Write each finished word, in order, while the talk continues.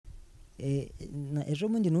ejo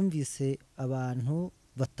bundi numvise abantu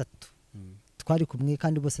batatu twari kumwe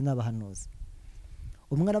kandi bose n'abahanuzi.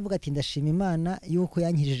 Umwe aravuga ati ndashima Imana yuko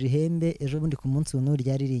yankirije ihembe ejo bundi ku munsi w'uno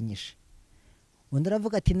ryari rinyishe. Undi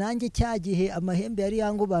aravuga ati nanjye cyagihe amahembe yari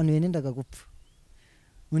yangubanuye nendaga gupfa.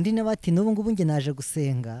 Undi nawe ati n'ubu ngubu nge naje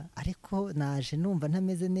gusenga ariko naje numva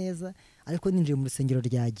ntameze neza ariko ninjiye mu rusengero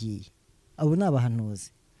ryagiye. Abo ni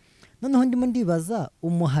abahanuzi. Noneho ndimo ndibaza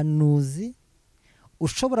umuhanuzi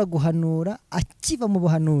ushobora guhanura akiva mu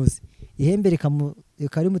buhanuzi ihembe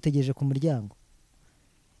rikarimutegereje ku muryango.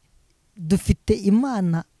 Dufite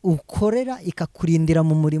Imana ukorera ikakurindira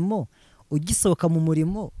mu murimo ugisohoka mu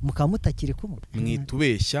murimo mukamutakiri kumwe.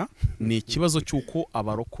 Mwitubeshya ni ikibazo cy'uko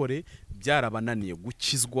abarokore byarabananiye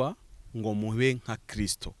gukizwa ngo mube nka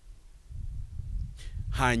Kristo.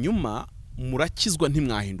 Hanyuma murakizwa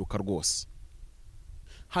ntimwahinduka rwose.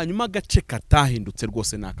 Hanyuma agace katahindutse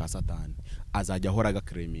rwose n'aka Satani azajya ahora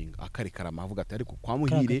agaklaminga akarikarama avuga ati ariko kwa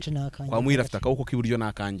muhire afite akaboko k'iburyo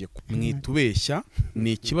n'akanjye. Mwitubeshya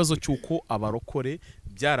ni ikibazo cy'uko abarokore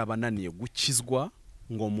byarabananiye gukizwa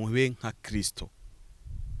ngo mube nka Kristo.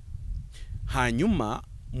 Hanyuma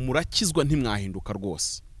murakizwa ntimwahinduka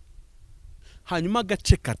rwose. Hanyuma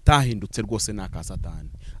agace katahindutse rwose n'aka Satani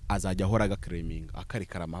azajya ahora agaklaminga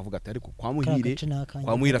akarikarama avuga ati ariko kwa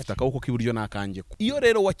muhire afite akaboko k'iburyo n'akanjye. Iyo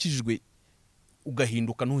rero wakijwe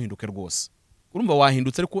ugahinduka ntuhinduke rwose. Urumva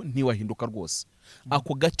wahindutse ariko ntiwahinduka rwose.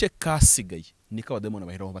 Ako gace kasigaye niko abademoni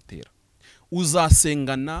baheraho batera.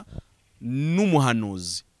 Uzasengana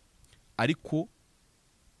n'umuhanuzi ariko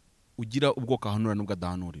ugira ubwoko ahanura n'ubwo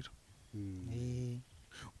adahanurira.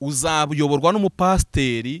 Uzabuyoborwa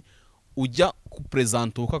n'umupasteri ujya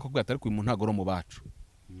kupresenta ukakubwira ati ariko uyu muntu ntago ro mu bacu.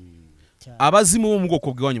 Abazimu bo mu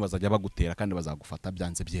bwoko bw'iwanyu bazajya bagutera kandi bazagufata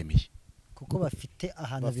byanze byemeye. Kuko bafite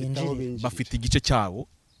ahantu binjirira. Bafite igice cyabo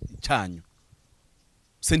cyanyu.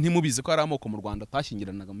 Se ntimubize ko ari amoko mu Rwanda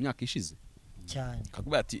tashyingiranaga mu myaka ishize. Cyane.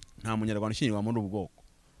 Kakubwira ati nta munyarwanda ushyingirwa muri ubwoko.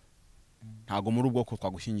 Ntago muri ubwoko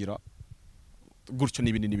twagushyingira gutyo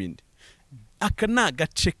n'ibindi. Aka ni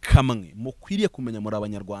agace kamwe mukwiriye kumenya muri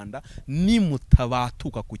abanyarwanda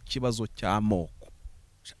nimutabatuka ku kibazo cy'amoko.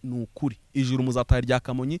 Nukuri ijuru muzataha rya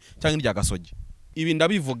Kamonyi cyangwa irya Gasogi. Ibi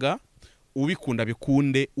ndabivuga ubikunda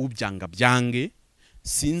bikunde ubyanga byange.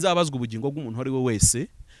 Sinzabazwa ubugingo bw'umuntu ari we wese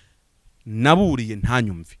naburiye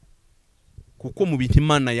ntanyumve. Kuko mu bintu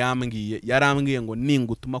Imana yarambwiye ngo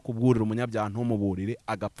ningutuma kubwurira umunyabyaha ntumuburire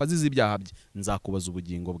agapfa azize ibyaha bye nzakubaza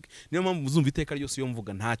ubugingo bwe. Niyo mpamvu uzumva iteka ryose iyo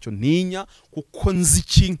mvuga ntacyo ntinya kuko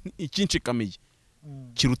nzi ikinshikamiye.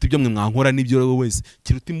 Kiruta ibyo mwe mwankora n'ibyo wowe wese.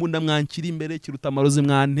 Kiruta imbunda mwankira imbere, kiruta amarozi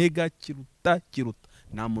mwantega, kiruta.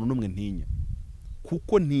 Nta muntu n'umwe ntinya.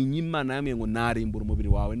 Kuko ntinya Imana yambwiye ngo narimbura umubiri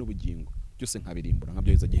wawe n'ubugingo. Byose nkabirimbura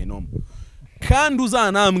nkabyoheza Gehinomu. Kandi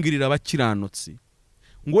uzanambwirira abakiranutsi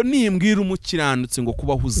ngo nimbwira umukiranutsi ngo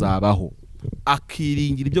kubaho uzabaho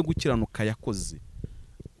akiringira ibyo gukiranuka yakoze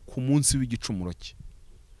ku munsi w'igicumuro cye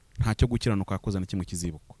ntacyo gukiranuka yakoze na kimwe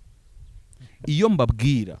kizibukwa. Iyo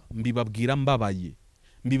mbibabwira Mbabaye,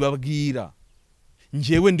 mbibabwira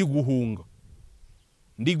njyewe ndi guhunga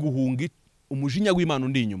umujinya w'Imana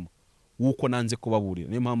undi inyuma wuko nanze kubaburira.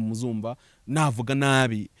 Niyo mpamvu muzumva navuga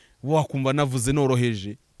nabi wakumva navuze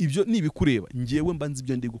noroheje. Ibyo nibikureba njyewe mba nzi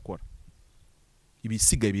ibyo ndi gukora.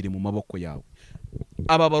 Ibisigaye biri mu maboko yawe.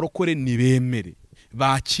 Aba barokore nibemere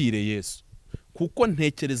bakire Yesu kuko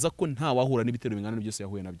ntekereza ko nta wahura n'ibitero bingana byose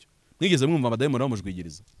yahuye nabyo. Mwigeze mwumva abadayimoni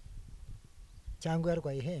bamujwigiriza cyangwa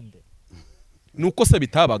yarwaye ihembe? Nuko se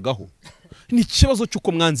bitabagaho. Ni ikibazo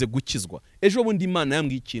cy'uko mwanze gukizwa. Ejo bundi Imana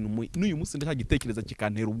yambwiye ikintu n'uyu munsi ndacagitekereza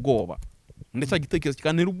kikantera ubwoba.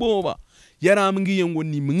 Yarambwiye ngo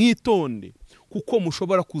ni mwitonde kuko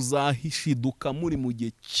mushobora kuzahishiduka muri mu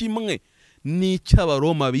gihe kimwe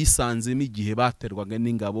n'icy'Abaroma bisanzemo igihe baterwaga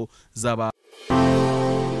n'ingabo z'aba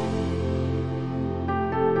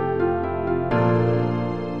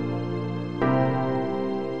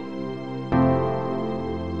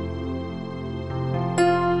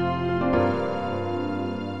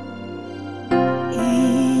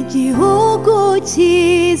igihugu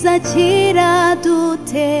cyiza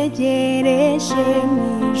kiradutegereje mu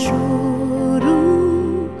ijuru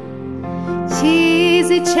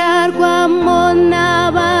kizicarwamo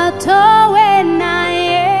n'abatowe na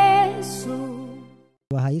Yesu.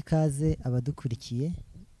 Bahaye ikaze abadukurikiye,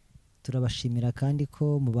 turabashimira kandi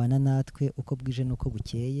ko mubana natwe uko bwije n'uko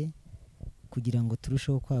bukeye kugira ngo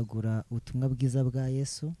turusheho kwagura ubutumwa bwiza bwa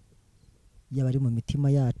Yesu, yaba ari mu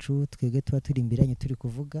mitima yacu twebwe tuba turi imbiranye turi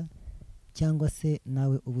kuvuga cyangwa se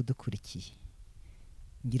nawe ubudukurikiye.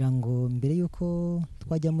 Ngira ngo mbere yuko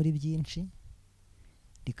twajya muri byinshi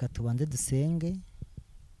reka tubanze dusenge,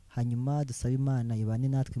 hanyuma dusaba Imana ibane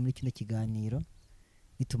natwe muri kino kiganiro.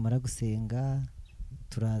 Nitumara gusenga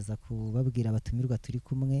turaza kubabwira abatumirwa turi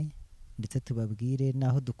kumwe, ndetse tubabwire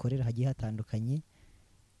n'aho dukorera hagiye hatandukanye,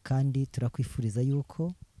 kandi turakwifuriza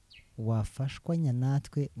yuko wafashwanya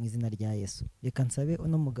natwe mu izina rya Yesu. Reka nsabe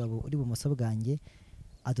uno mugabo uri bumoso bwanjye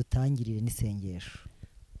adutangirire n'isengesho.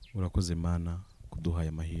 urakoze Imana kuduhaye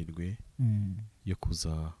amahirwe yo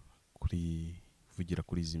kuza kuvugira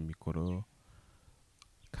kuri izi mikoro,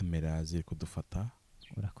 kamera ziri kudufata.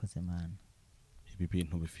 Urakoze Mana. Ibi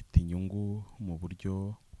bintu bifite inyungu mu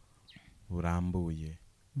buryo burambuye.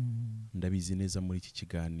 Ndabizi neza muri iki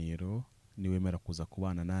kiganiro niwemera kuza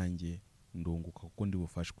kubana nanjye ndunguka, kuko ndi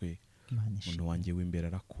bufashwe. Umuntu wanjye w'imbere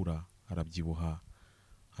arakura, arabyibuha,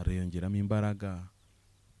 ariyongeramo imbaraga.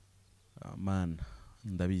 Mana,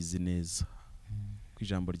 ndabizi neza ko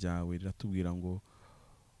ijambo ryawe riratubwira ngo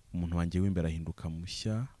umuntu wanjye w'imbere ahinduka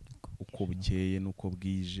mushya uko bukeye n'uko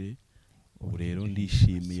bwije. Ubu rero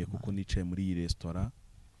ndishimiye kuko nicaye muri iyi resitora,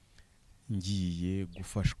 ngiye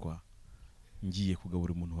gufashwa, ngiye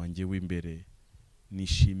kugabura umuntu wanjye w'imbere.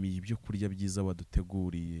 Nishimiye ibyo kurya byiza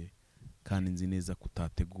waduteguriye, kandi nzi neza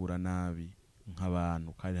kutategura nabi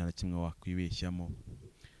nk'abantu, kandi nta na kimwe wakwibeshyamo.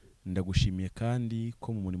 Ndagushimiye kandi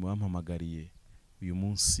ko mu murimo wampamagariye uyu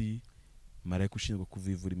munsi, marayika ushinzwe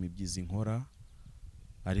kuvivura imibyizi nkora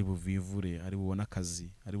ari buvivure, ari bubone akazi,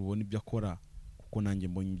 ari bubone ibyo akora, kuko nanjye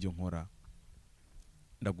mbonye ibyo nkora.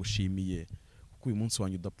 Ndagushimiye kuko uyu munsi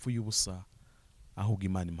wanjye udapfuye ubusa, ahubwo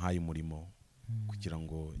Imana impaye umurimo kugira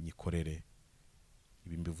ngo nyikorere.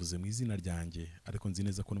 Ibi mbivuze mu izina ryanjye, ariko nzi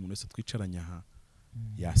neza ko n'umuntu wese twicaranye aha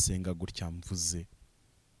yasenga gutya mvuze.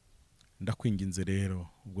 Ndakwinginze rero,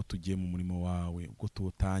 ubwo tugiye mu murimo wawe, ubwo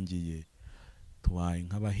tuwutangiye, tubaye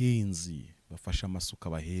nk'abahinzi bafashe amasuka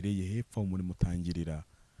bahereye hepfo umurimo utangirira.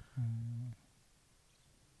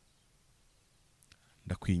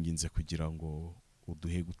 Ndakwinginze kugira ngo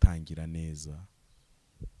uduhe gutangira neza,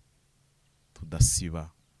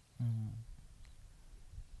 tudasiba,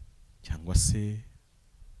 cyangwa se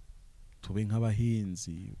tube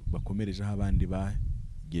nk'abahinzi bakomereje aho abandi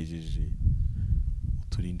bagejeje.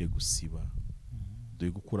 Uturinde gusiba,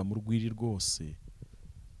 duhe gukura mu rwiri rwose,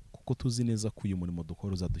 kuko tuzi neza ko uyu murimo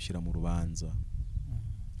dukora uzadushyira mu rubanza.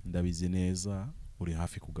 Ndabizi neza uri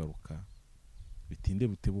hafi kugaruka, bitinde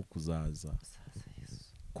butebuke uzaza,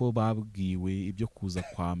 ko babwiwe ibyo kuza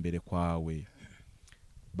kwa mbere kwawe.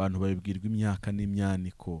 Abantu babibwirwa imyaka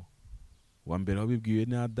n'imyaniko. Wa mbere babibwiwe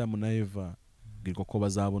na Adamu na Eva, bwirwa ko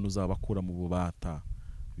bazabona uzabakura mu bubata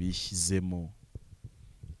bishyizemo.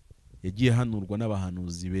 Yagiye hanurwa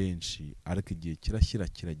n'abahanuzi benshi, ariko igihe kirashyira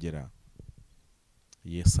kiragera,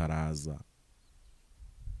 Yesu araza,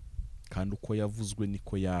 kandi uko yavuzwe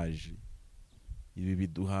niko yaje. Ibi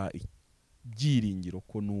biduha ibyiringiro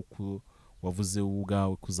ko nuko wavuze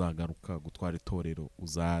ubwawe kuzagaruka gutwara itorero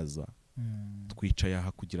uzaza. Twicaye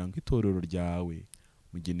aha kugira ngo itorero ryawe,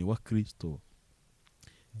 mugeni wa Kristo,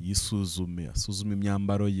 yisuzume, asuzume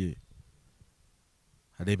imyambaro ye,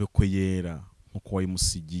 arebe ko yera nkuko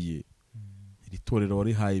wayimusigiye. Iri torero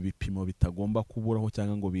warihaye ibipimo bitagomba kuburaho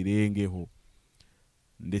cyangwa ngo birengeho,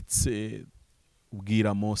 ndetse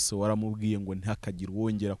ubwira Mose, waramubwiye ngo ntihakagire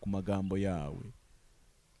uwongera ku magambo yawe.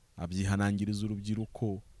 Abyihanangiriza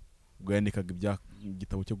urubyiruko ubwo yandikaga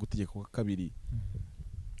igitabo cyo gutegeka kwa kabiri,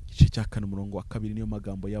 igice cya 4 umurongo wa 2, niyo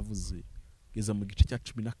magambo yavuze. Geza mu gice cya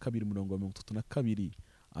 12 umurongo wa 32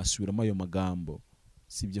 asubiramo ayo magambo.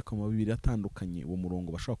 Sibye ko mu Bibiliya atandukanye uwo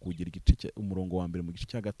murongo bashobora kugira igice umurongo wa mbere mu gice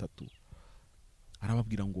cya 3,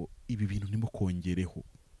 arababwira ngo ibi bintu nimukongereho,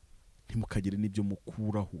 ntimukagire n'ibyo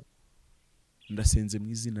mukuraho. Ndasenze mu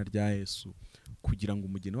izina rya Yesu kugira ngo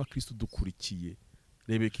umugeni wa Kristo dukurikiye,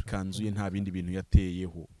 rebe ko ikanzu ye nta bindi bintu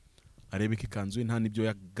yateyeho, arebe ko ikanzu ye nta n'ibyo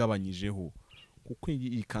yagabanyijeho, kuko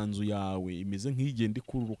iyi kanzu yawe imeze nk'igenda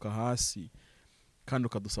ikururuka hasi, kandi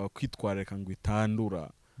ukadusaba kwitwararika ngo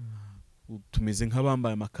itandura. Tumeze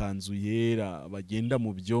nk'abambaye amakanzu yera bagenda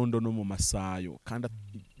mu byondo no mu masayo, kandi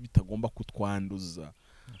bitagomba kutwanduza.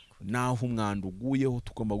 Naho umwanda uguyeho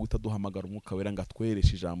tugomba guhita duhamagara umwuka wera ngo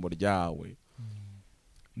atwereshe ijambo ryawe.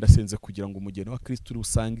 Ndasenze kugira ngo umugeni wa Kristo uri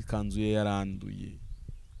usange ikanzu ye yaranduye,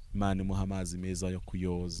 Imana imuha amazi meza yo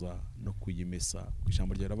kuyoza no kuyimesa.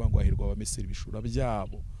 Ijambo ryawe ravuga ngo hahirwa abamesera ibishura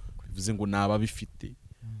byabo, bivuze ngo naba bifite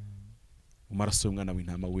mu maraso y'umwana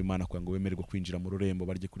w'intama w'Imana, kugira ngo wemererwe kwinjira mu rurembo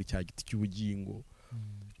barye kuri cya giti cy'ubugingo.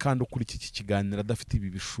 Kandi ukuri iki kiganiro adafite ibi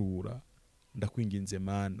bishura, ndakwinginze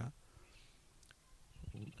Mana,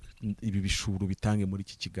 ibi bishuru bitange muri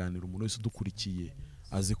iki kiganiro. Umuntu wese udukurikiye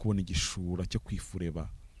aze kubona igishura cyo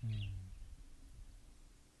kwifureba.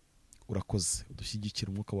 Urakoze,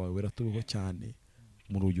 udushyigikira umwuka wawe wera tubeho cyane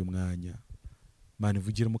muri uyu mwanya. Mana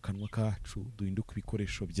ivugire mu kanwa kacu duhinduke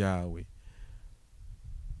ibikoresho byawe.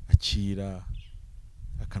 Akira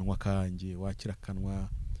akanwa kanjye, wakira akanwa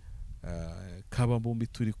kaba bombi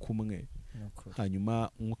turi kumwe.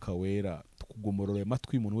 Hanyuma Mwuka Wera tukugomorore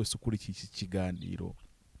amatwi y'umuntu wese ukurikiye iki kiganiro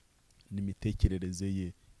n'imitekerereze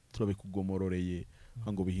ye, turabikugomororeye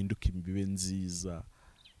ngo bihinduke imibibe nziza,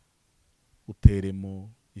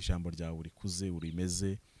 uteremo ijambo ryawe urikuze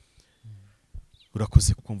urimeze.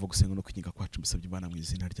 Urakoze kukumva gusenga no kwinginga kwacu, mbisabye Imana mu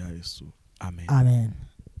izina rya Yesu, amen. Amen.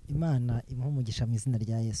 Imana imuhe umugisha mu izina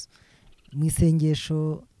rya Yesu. Mu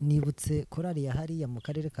isengesho nibutse korali ya hariya mu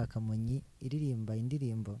karere ka Kamonyi iririmba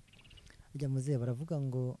indirimbo ajya muzehe, baravuga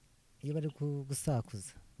ngo iyo bari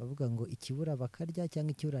gusakuza bavuga ngo ikibura bakarya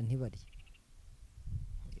cyangwa ikibura ntibarye.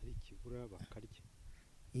 Ikibura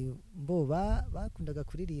bakarya bo bakundaga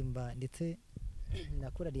kuririmba, ndetse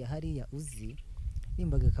na korali ya hariya uzi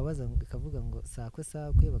rimbaga ikavuga ngo sakwe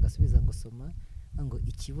sakwe, bagasubiza ngo soma, ngo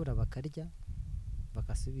ikibura bakarya,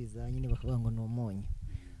 bakasubiza nyine bakavuga ngo ni umunyu,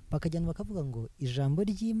 bakajyana bakavuga ngo ijambo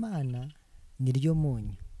ry'Imana ni ryo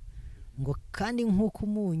munyu, ngo kandi nk'uko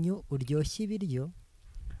umunyu uryoshya ibiryo,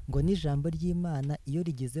 ngo n'ijambo ry'Imana iyo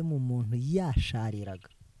rigeze mu muntu yashariraga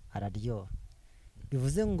araryoha.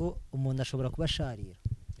 Bivuze ngo umuntu ashobora kuba asharira,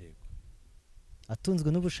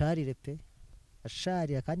 atunzwe n'ubusharire pe,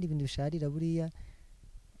 asharira, kandi ibintu bisharira buriya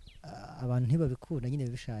abantu ntibabikunda, nyine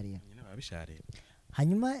bisharira.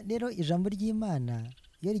 Hanyuma rero ijambo ry'Imana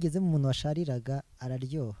iyo rigeze mu muntu washariraga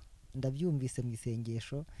araryoha. Ndabyumvise mu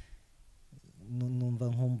isengesho numva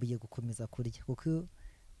nkumbuye gukomeza kurya, kuko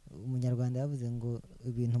umunyarwanda yavuze ngo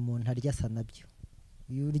ibintu umuntu arya asa nabyo.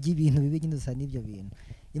 Iyo urya ibintu bibi nyine usa n'ibyo bintu.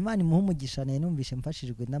 Imana imuhe umugisha, nayo numvishe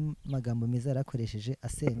mfashijwe n'amagambo meza yarakoresheje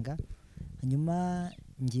asenga. Hanyuma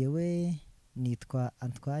ngewe nitwa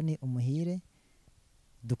Antoine Umuhire,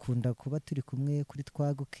 dukunda kuba turi kumwe kuri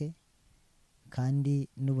Twaguke, kandi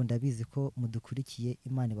n'ubu ndabizi ko mudukurikiye.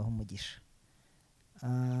 Imana ibaha umugisha.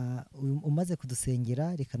 Umaze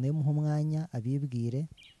kudusengera reka nayo muhe umwanya abibwire,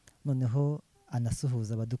 noneho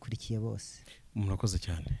anasuhuza abadukurikiye bose. Murakoze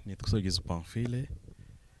cyane. Nitwa Sogeza Pamphile,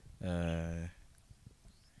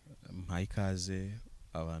 mpaye ikaze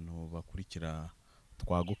abantu bakurikira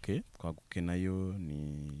Twaguke. Twaguke nayo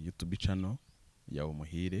ni YouTube channel ya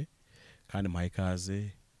Umuhire, kandi mpaye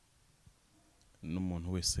ikaze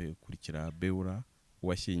n'umuntu wese ukurikira Beulah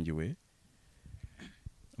Uwashyingiwe.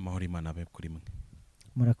 Amahoro Imana abe kuri mwe.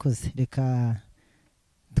 Murakoze. Reka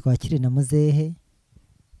twakire na muzehe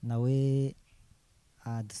nawe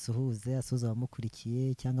adusuhuze, asuhuza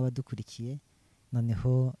abamukurikiye cyangwa abadukurikiye,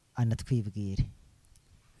 noneho anatwibwire.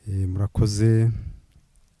 Murakoze.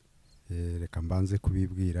 Reka mbanze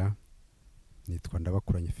kubibwira. Nitwa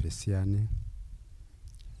Ndabakuranye Feliciane,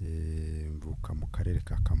 mvuka mu karere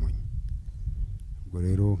ka Kamonyi. Ubwo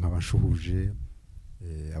rero nkaba nshuhuje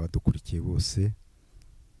abadukurikiye bose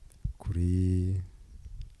kuri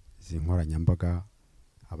izi nkoranyambaga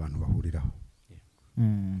abantu bahuriraho.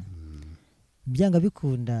 Byanga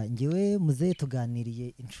bikunda ngewe muzehe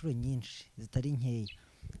tuganiriye inshuro nyinshi zitari nkeya,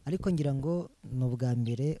 ariko ngira ngo ni ubwa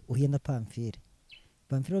mbere uhuye na Pamphile.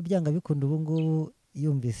 Pamphile byanga bikunda ubu ngubu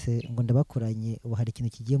yumvise ngo Ndabakuranye, ubu hari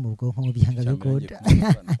ikintu kigiye mu bwonko mu byanga bikunda.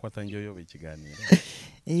 Ko atangiye uyoboye ikiganiro.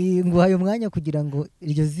 Nguhaye umwanya kugira ngo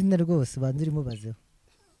iryo zina rwose banze urimubazeho.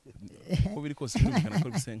 Uko biri kose birumvikana ko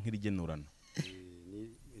bisa nk'irigenurano.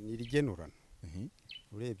 Ni irigenurano.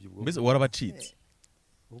 Urebye ubwo mbese warabacitse.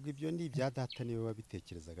 Ubwo ibyo ni ibya data niwe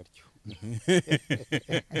wabitekereza gatyo.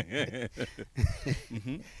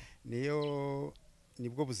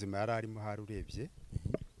 Nibwo buzima yari arimo hari urebye.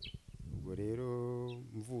 Ubwo rero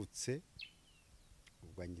mvutse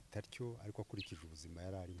ubwo ngitatyo, ariko akurikije ubuzima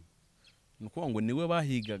yari arimo. Nuko ngo niwe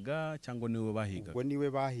bahigaga cyangwa niwe bahigaga? Ubwo niwe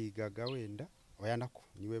bahigaga wenda, oya nako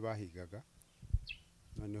niwe bahigaga.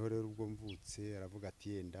 Noneho rero ubwo mvutse aravuga ati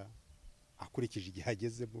yenda akurikije igihe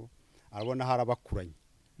agezemo arabona harabakuranye.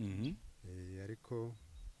 Ariko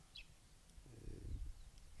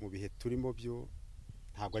mu bihe turimo byo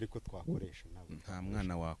ntabwo ariko twakoresha. Nta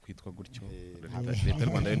mwana wakwitwa gutyo, leta y'u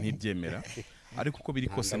Rwanda yo ntibyemera. Ariko uko biri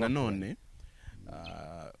kose nanone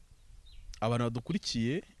abantu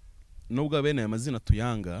badukurikiye, nubwo bene aya mazina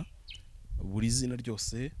tuyanga, buri zina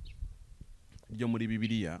ryose ryo muri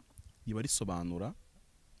Bibiliya riba risobanura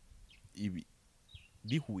ibi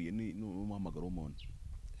rihuye n'umuhamagaro w'umuntu.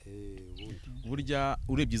 Burya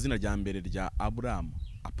urebye izina rya mbere rya Aburamu,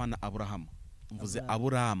 apana Aburahamu, mvuze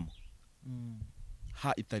Aburamu,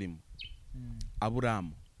 ha itarimo.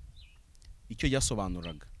 Aburamu icyo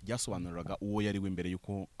ryasobanuraga uwo yari we mbere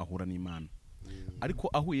yuko ahura n'Imana. Ariko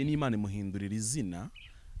ahuye n'Imana imuhindurira izina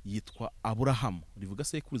yitwa Aburahamu, rivuga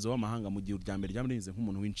sekuruza w'amahanga, mu gihe rya mbere ryamurize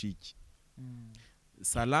nk'umuntu w'incike.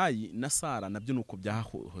 Sarayi na Sara nabyo nuko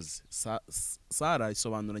byahoze. Sara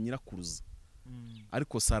isobanura nyirakuruza,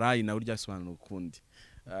 ariko Sarayi nawe ryasobanura ukundi.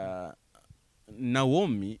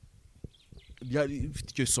 Nawomi byari ifite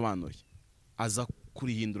icyo isobanuye, aza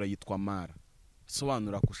kurihindura yitwa Mara,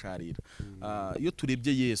 isobanura kusharira. Iyo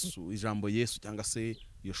turebye Yesu, ijambo Yesu cyangwa se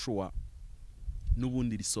Yoshua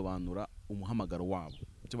n'ubundi risobanura umuhamagaro wabo,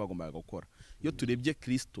 icyo bagombaga gukora. Iyo turebye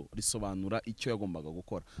Kristo risobanura icyo yagombaga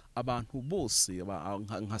gukora. Abantu bose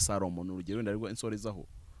nka Salomo n'urugero wenda rwo insorezaho.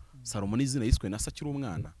 Salomo ni izina yiswe na se akiri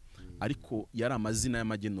umwana, ariko yari amazina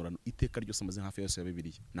y'amagenurano. Iteka ryose amazina hafi yose ya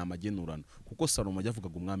Bibiliya ni amagenurano, kuko Salomo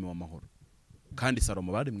yavugaga umwami w'amahoro, kandi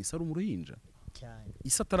Salomo bari mu isaro mu ruhinja cyane,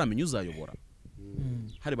 isa ataramenya uzayobora.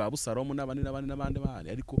 Hari babu Salomo n'abandi bahari,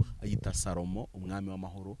 ariko ayita Salomo umwami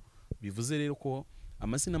w'amahoro. Bivuze rero ko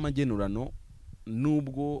amazina y'amagenurano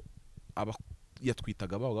nubwo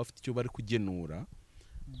yatwitaga baba bafite icyo bari kugenura,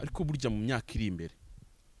 ariko burya mu myaka iri imbere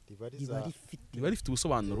riba rifite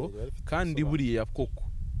ubusobanuro. Kandi buriya koko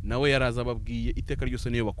nawe yaraza ababwiye iteka ryose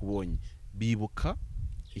niyo bakubonye bibuka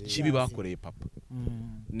ikibi bakoreye papa.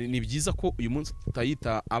 Ni byiza ko uyu munsi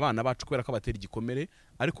tutayita abana bacu kubera ko abatera igikomere,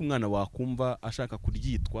 ariko umwana wakumva ashaka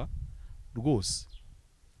kuryitwa rwose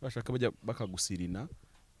bashaka bajya bakagusirina.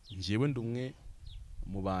 Njyewe ndumwe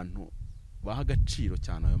mu bantu baha agaciro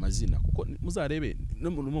cyane ayo mazina, kuko muzarebe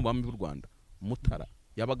no mu bami b'u Rwanda Mutara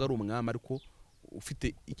yabaga ari umwami ariko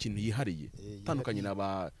ufite ikintu yihariye utandukanye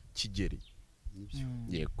n'aba Kigeri.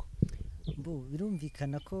 Yego,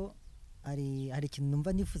 birumvikana ko hari ikintu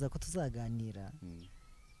numva nifuza ko tuzaganira,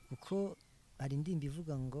 kuko hari indirimbo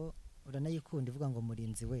ivuga ngo, uranayikunda, ivuga ngo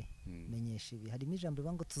murinzi we menyesha ibi. Harimo ijambo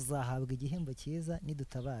rivuga ngo tuzahabwa igihembo cyiza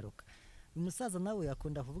nidutabaruka. Uyu musaza nawe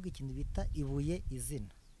yakunda kuvuga ikintu bita ibuye izina.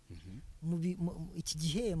 Iki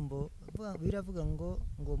gihembo biravuga ngo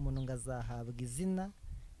umuntu ngazahabwa izina,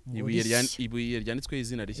 ibuye ryanditsweho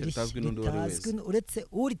izina rishya ritazwi n'undi uwo ari wese, uretse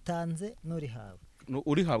uritanze n'urihawe.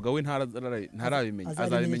 Urihabwa we ntarabimenya,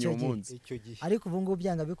 azabimenya uwo munsi. Ariko ubu ngubu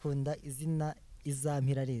byanga bikunda izina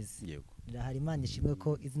izampira rezi. Yego, rirahari. Imana ishimwe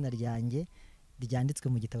ko izina ryanjye ryanditswe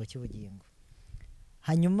mu gitabo cy'ubugingo.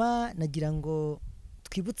 Hanyuma nagira ngo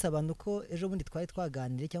twibutse abantu ko ejo bundi twari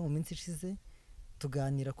twaganiriye, cyangwa mu minsi ishize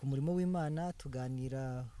tuganira ku murimo w'Imana,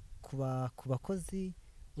 tuganira ku bakozi,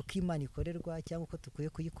 uko Imana ikorerwa cyangwa uko dukwiye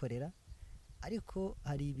kuyikorera, ariko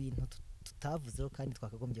hari ibintu tutavuzeho kandi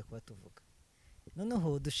twakagombye kuba tuvuga.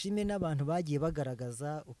 Noneho dushime n'abantu bagiye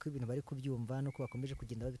bagaragaza uko ibintu bari kubyumva nuko bakomeje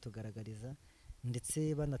kugenda babitugaragariza,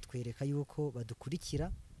 ndetse banatwereka yuko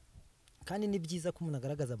badukurikira. Kandi ni byiza ko umuntu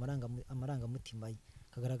agaragaza amarangamutima ye,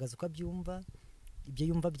 akagaragaza uko abyumva, ibyo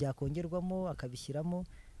yumva byakongerwamo akabishyiramo,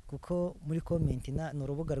 kuko muri comment ni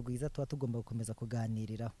urubuga rwiza tuba tugomba gukomeza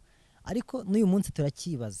kuganiriraho. Ariko n'uyu munsi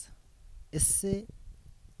turakibaza, ese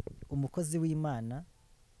umukozi w'Imana,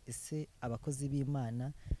 ese abakozi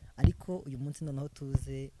b'Imana, ariko uyu munsi noneho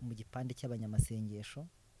tuze mu gipande cy'abanyamasengesho,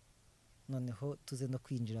 noneho tuze no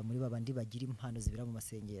kwinjira muri babandi bagira impano zibira mu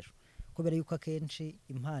masengesho, kubera yuko akenshi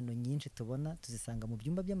impano nyinshi tubona tuzisanga mu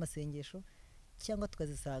byumba by'amasengesho cyangwa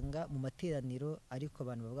tukazisanga mu materaniro, ariko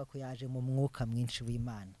abantu bavuga ko yaje mu mwuka mwinshi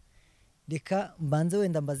w'Imana. Reka mbanze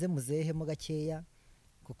wenda mbaze muzehemo gakeya,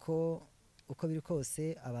 kuko uko biri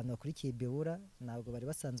kose abantu bakurikiye Beulah ntabwo bari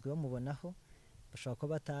basanzwe bamubonaho, bashobora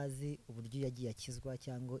kuba batazi uburyo yagiye akizwa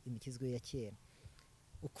cyangwa imikizwe ya kera.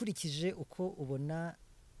 Ukurikije uko ubona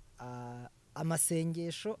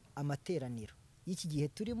amasengesho, amateraniro y'iki gihe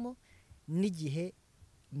turimo n'igihe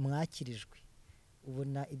mwakirijwe,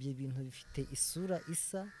 ubona ibyo bintu bifite isura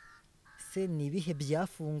isa? Se ni ibihe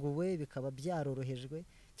byafunguwe bikaba byarorohejwe,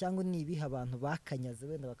 cyangwa ni ibihe abantu bakanyaze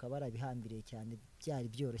wenda bakaba barabihambiriye cyane byari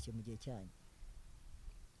byoroshye mu gihe cyanyu?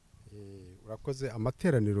 Urakoze.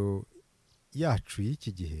 Amateraniro yacu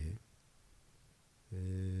y'iki gihe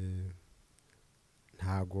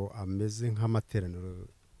ntago ameze nk'amateraniro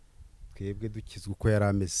twebwe dukizwa uko yari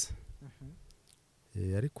ameze.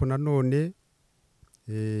 Ariko nanone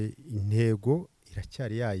intego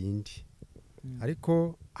iracyari yayindi,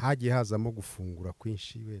 ariko hagiye hazamo gufungura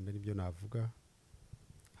kwinshi, wenda nibyo navuga.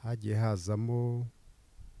 Hagiye hazamo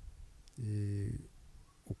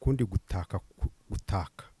ukundi gutaka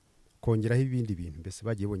kongeraho ibindi bintu, mbese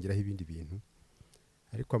bagiye bongeraho ibindi bintu.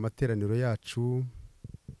 Ariko amateraniro yacu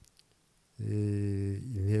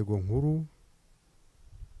intego nkuru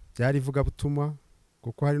byari ivugabutumwa,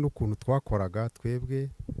 kuko hari n'ukuntu twakoraga twebwe,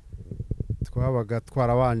 twabaga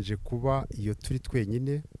twarabanje kuba iyo turi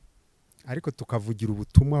twenyine, ariko tukavugira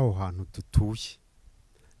ubutumwa aho hantu dutuye.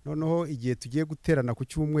 Noneho igihe tugiye guterana ku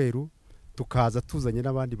cyumweru tukaza tuzanye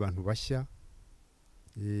n'abandi bantu bashya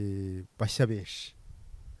benshi.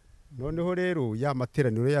 noneho rero ya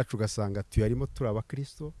materaniro yacu ugasanga tuyarimo turi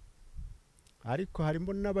abakristo ariko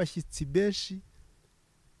harimo n'abashyitsi benshi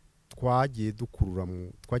twagiye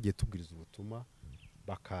tubwiriza ubutumwa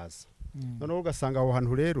bakaza noneho ugasanga aho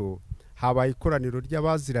hantu rero habaye ikoraniro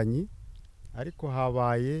ry'abaziranye ariko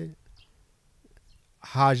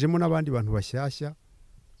hajemo n'abandi bantu bashyashya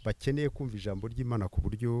bakeneye kumva ijambo ry'Imana ku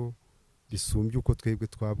buryo bisumbye uko twebwe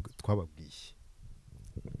twababwiye.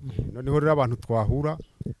 Noneho rero abantu twahura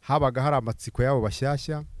habaga hari amatsiko yabo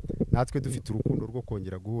bashyashya natwe dufite urukundo rwo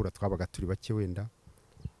kongera guhura twabaga turi bake wenda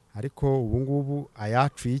ariko ubu ngubu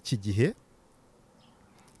ayacu y'iki gihe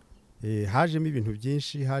hajemo ibintu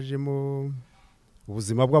byinshi, hajemo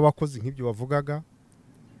ubuzima bw'abakozi nk'ibyo bavugaga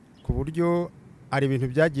ku buryo hari ibintu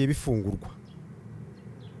byagiye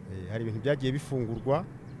bifungurwa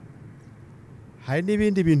hari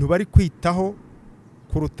n'ibindi bintu bari kwitaho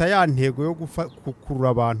kuruta ya ntego yo gukurura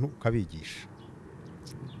abantu ukabigisha.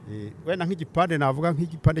 Wenda nk'igipande navuga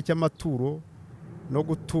nk'igipande cy'amaturo no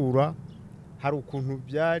gutura hari ukuntu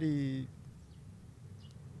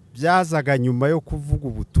byazaga nyuma yo kuvuga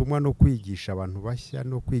ubutumwa no kwigisha abantu bashya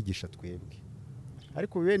no kwigisha twebwe,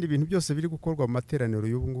 ariko bene ibintu byose biri gukorwa mu materaniro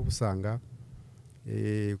y'ubu ngubu usanga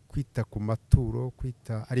kwita ku maturo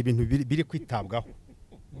ari ibintu biri kwitabwaho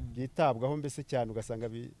byitabwaho mbese cyane ugasanga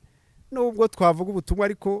nubwo twavuga ubutumwa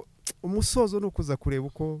ariko umusozo no kuza kureba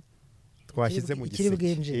uko twashyize mu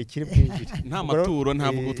giseke kiri bwinjire nta maturo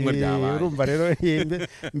nta ubutumwa ryabaye. Urumva rero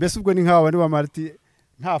mbese ubwo ni nk'aba bari Marti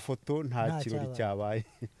nta foto nta kirori cyabaye.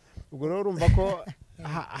 Ubwo rero urumva ko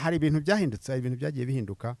hari ibintu byahindutse, hari ibintu byagiye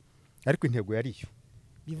bihinduka ariko intego yari iyo.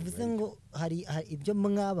 Bivuze ngo hari ibyo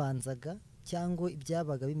mwabanzaga cyangwa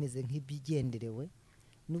ibyabaga bimeze nk'ibigenderewe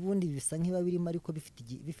n'ubundi bisa nk'iba birimo ariko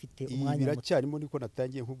bifite umwanya muto. Biracyarimo niko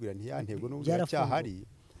natangiye nkubwira nti ya ntego n'ubu biracyahari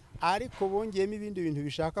ariko bongeyemo ibindi bintu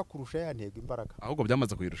bishaka kurusha ya ntego imbaraga. Ahubwo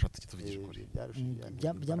byamaze kuyirusha tukivugisha ukuri.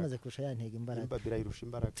 Byamaze kurusha ya ntego imbaraga. Birayirusha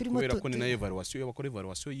imbaraga. Kubera ko ni na evaluation y'abakora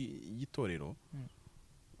evaluation y'itorero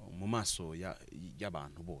mu maso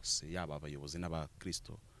y'abantu bose yaba abayobozi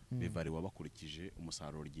n'abakristo bivariwa bakurikije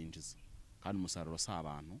umusaruro ryinjiza, kandi umusaruro si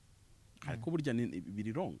abantu ariko burya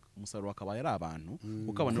biri wrong. Umusaruro akaba ari abantu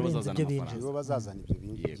kuko abantu bazazana ibyo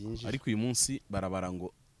byinjiza, ariko uyu munsi barabara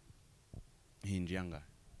ngo hinjiye angahe.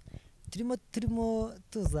 Turimo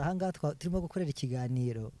tuza ahangaha turimo gukorera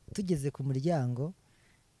ikiganiro tugeze ku muryango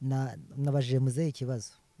nabajije muzehe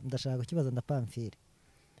ikibazo ndashaka kukibaza ndapamfire.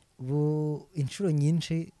 Ubu inshuro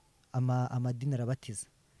nyinshi amadini arabatiza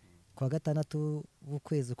kwa gatandatu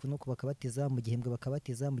w'ukwezi kunuko bakabatiza, mu gihembwe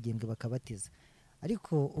bakabatiza, mu gihembwe bakabatiza,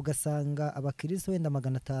 ariko ugasanga abakristo wenda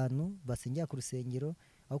 500 basengera ku rusengero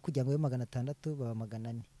aho kugira ngo 600 baba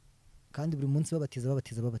 400, kandi buri munsi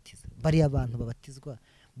babatiza. Bari abantu babatizwa,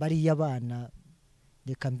 bari abana,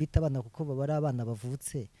 reka mbita abana kuko baba ari abana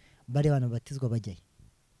bavutse, bari abana babatizwa bajyaye.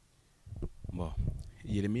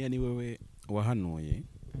 Yeremiya ni wewe wahanuye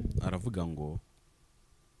aravuga ngo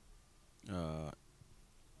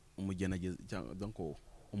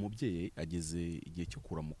umubyeyi ageze igihe cyo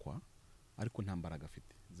kuramukwa ariko nta mbaraga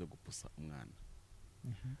afite zo gupusa umwana.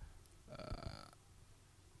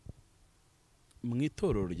 Mu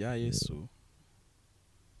itorero rya Yesu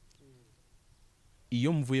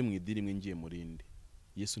iyo mvuye mu idini imwe ngiye mu rindi,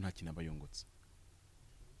 Yesu nta kintu aba yungutse.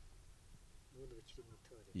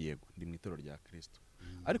 Yego ndi mu itorero rya Kristo,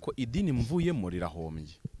 ariko idini mvuyemo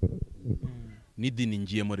rirahombye n'idini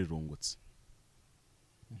ngiyemo rirungutse,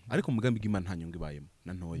 ariko umugambi w'Imana nta nyungu ibayemo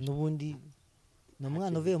na ntoya. N'ubundi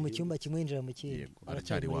n'umwana uvuye mu cyumba kimwe yinjira mu kindi, yego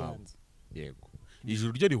aracyari wawe. Yego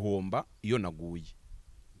ijuru ryo rihomba iyo naguye,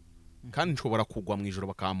 kandi nshobora kugwa mu ijoro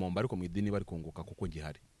bakampomba ariko mu idini bari kunguka kuko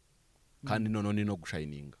gihari, kandi none no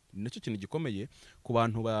gushayininga. Ni nacyo kintu gikomeye ku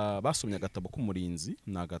bantu basomye agatabo k'umurinzi.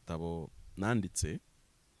 Ni agatabo nanditse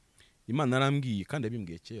Imana arambwiye kandi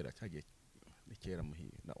yabimbwiye kera, cyagiye kera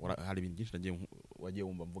muhira. Hari ibintu byinshi nagiye wagiye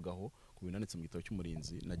wumva mvugaho ku binanditse mu gitabo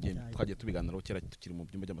cy'umurinzi, nagiye twagiye tubiganiraho kera tukiri mu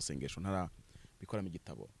byumba by'amasengesho bikora mu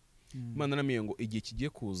gitabo. Imana arambwiye ngo igihe kigiye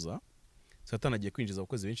kuza Satani agiye kwinjiza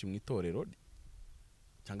abakozi benshi mu itorero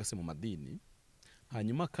cyangwa se mu madini,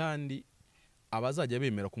 hanyuma kandi abazajya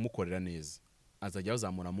bemera kumukorera neza azajya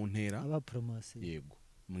bazamura mu ntera yego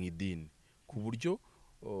mu idini, ku buryo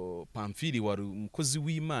Pamfili wari umukozi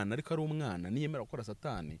w'Imana ariko ari umwana niyemera gukora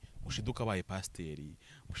Satani mushiduka abaye pasiteri,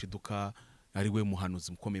 mushiduka ari we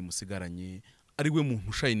muhanuzi mukomeye musigaranye, ari we muntu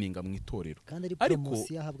ushayininga mu itorero, ariko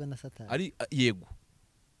yahabwa na Satani yego,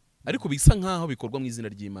 ariko bisa nkaho bikorwa mu izina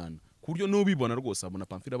ry'Imana, ku buryo n'ubibona rwose abona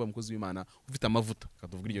Pamfili aba umukozi w'Imana ufite amavuta,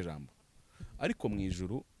 katuvuga iryo jambo, ariko mu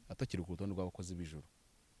ijuru atakiri ku rutonde rw'abakozi b'ijuru.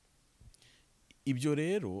 Ibyo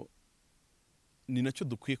rero ni nacyo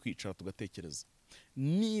dukwiye kwicara tugatekereza.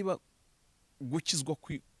 niba gukizwa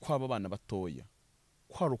kw'aba bana batoya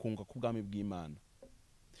kwarukunga ku bwami bw'Imana,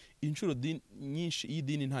 inshuro nyinshi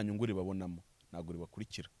y'idini nta nyungu ribabonamo, ntabwo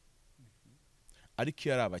ribakurikira. Ariko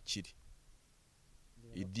iyo ari abakiri,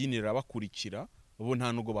 idini rirabakurikira, bo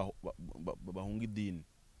nta nubwo bahunga idini.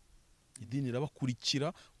 Idini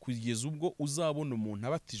rirabakurikira kugeza ubwo uzabona umuntu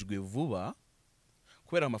abatijwe vuba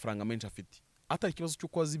kubera amafaranga menshi afite, atari ikibazo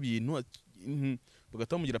cy'uko azi ibintu,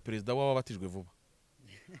 bagahita bamugira perezida w'ababatijwe vuba.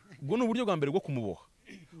 Ubwo ni uburyo bwa mbere bwo kumuboha.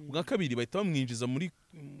 Ubwa kabiri bahita bamwinjiza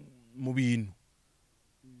mu bintu,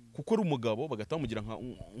 kuko ari umugabo, bagahita bamugira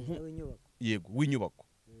yego w'inyubako.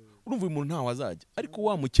 Urumva uyu muntu ntaho azajya, ariko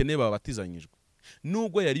wa mukene babatizanyijwe,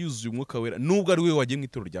 nubwo yari yuzuye umwuka wera, nubwo ari we wagiye mu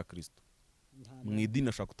itorero rya Kristo, mu idini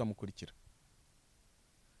ashaka kutamukurikira.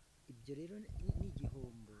 Ibyo rero ni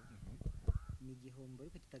igihombo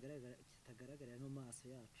ariko kitagaragarira no maso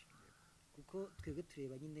yacu, kuko twebwe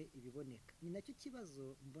tureba nyine ibiboneka. Ni nacyo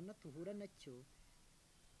kibazo mbona tuhura nacyo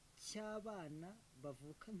cy'abana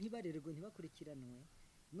bavuka ntibarerwe, ntibakurikiranwe,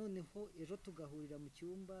 noneho ejo tugahurira mu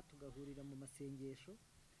cyumba, tugahurira mu masengesho.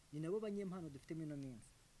 Ni nabo banyempano dufite muri ino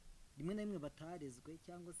minsi, rimwe na rimwe batarezwe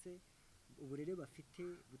cyangwa se uburere bafite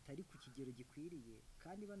butari ku kigero gikwiriye,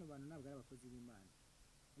 kandi bano bantu ntabwo ari abakozi b'Imana.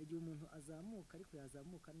 Igihe umuntu azamuka ariko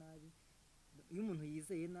yazamuka nabi, iyo umuntu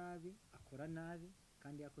yizeye nabi akora nabi,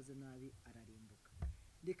 kandi yakoze nabi ararimbuka.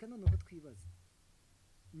 Reka noneho twibaze,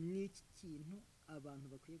 ni iki kintu abantu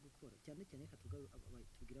bakwiye gukora, cyane cyane reka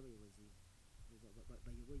tubwire abayobozi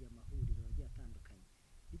bayoboye amahuriro agiye atandukanye,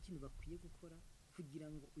 n'ikintu bakwiye gukora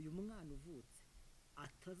kugira ngo uyu mwana uvutse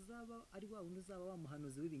atazaba ari wa wundi uzaba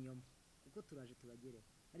wamuhanuzi w'ibinyoma, kuko turaje tubagereho.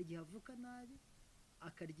 Hari igihe avuka nabi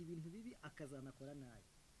akarya ibintu bibi akazanakora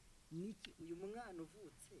nabi. Niki uyu mwana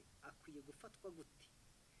uvutse akwiye gufatwa gute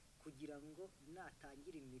kugira ngo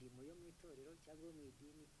natangira imirimo yo mu itorero cyangwa mu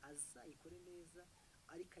idini azayikore neza,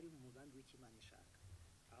 ariko ari mu mugambi w'Imana ishaka?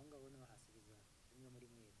 Aho ngaho naho hasubiza umwe muri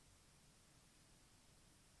mwebwe.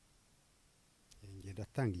 Ngenda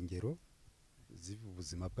atanga ingero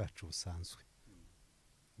z'ubuzima bwacu busanzwe.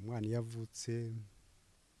 Umwana iyo avutse,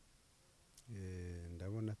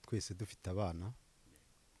 ndabona twese dufite abana,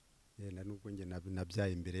 yenda nubwo njye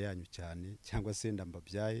nabyaye imbere yanyu cyane, cyangwa se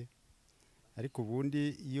ndambabyaye, ariko ubundi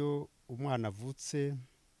iyo umwana avutse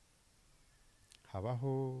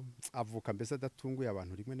habaho avuka mbese adatunguye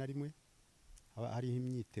abantu rimwe na rimwe, hariho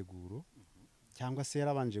imyiteguro, cyangwa se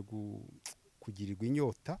yarabanje kugirirwa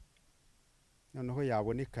inyota, noneho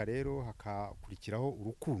yaboneka rero hakakurikiraho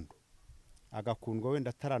urukundo, agakundwa wenda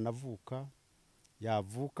ataranavuka,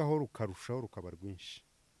 yavukaho rukarushaho rukaba rwinshi.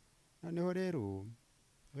 Noneho rero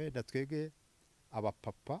wenda twebwe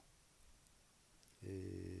abapapa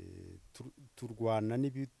turwana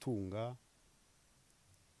n'ibitunga,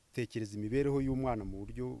 tekereza imibereho y'umwana mu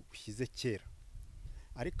buryo bushyize kera,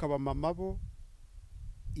 ariko abamama bo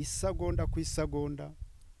isagonda ku isagonda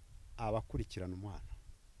abakurikirana umwana,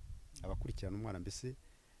 mbese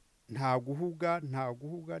nta guhuga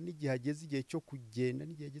n'igihe ageze igihe cyo kugenda,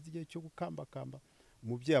 n'igihe ageze igihe cyo gukambakamba,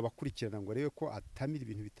 umubyeyi abakurikirana ngo arebe ko atamira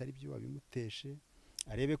ibintu bitari byo, abimuteshe,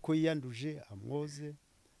 arebe ko yiyanduje, amwoze.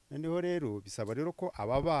 Noneho rero bisaba rero ko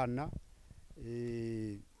aba bana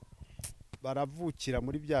baravukira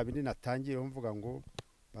muri bya bindi natangiye mvuga ngo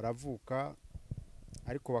baravuka,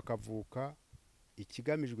 ariko bakavuka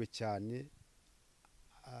ikigamijwe cyane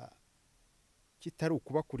kitari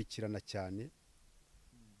ukubakurikirana cyane.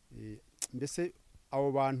 Mbese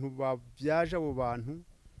abo bantu babyaje abo bantu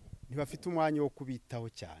ntibafite umwanya wo kubitaho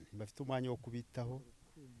cyane, ntibafite umwanya wo kubitaho.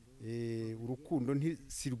 Urukundo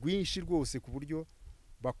si rwinshi rwose ku buryo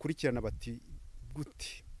bakurikirana bati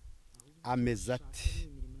gute, ameze ati,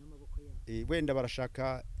 wenda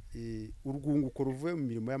barashaka urwunguko ruvuye mu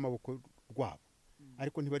mirimo y'amaboko rwabo,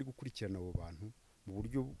 ariko ntibari gukurikirana abo bantu mu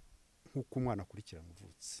buryo nk'uko umwana akurikirana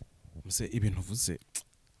uvutse. Muse ibintu uvuze,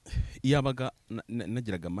 iyo abaga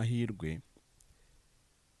nagiraga amahirwe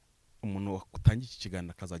umuntu watangiye iki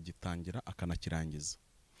kiganiro akazagitangira akanakirangiza,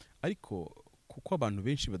 ariko kuko abantu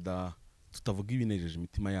benshi tutavuga ibinejeje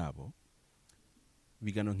imitima yabo,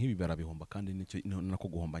 ibiganiro nk'ibi barabihomba, kandi nako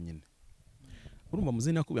guhomba nyine. Urumva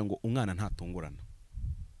muze nakubwira ngo umwana ntatungurana,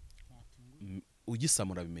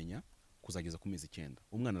 ugisamura bimenya kuzageza ku mezi 9,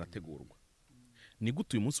 umwana arategurwa. Ni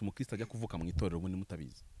gute uyu munsi umukristo ajya kuvuka mu itorero ubundi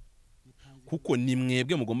mutabizi? Kuko ni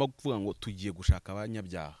mwebwe mugomba kuvuga ngo tugiye gushaka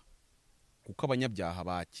abanyabyaha, kuko abanyabyaha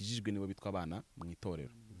bakijijwe nibo bitwa abana mu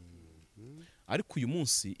itorero. Ariko uyu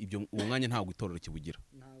munsi ibyo uwo mwanya ntabwo itorero kibugira,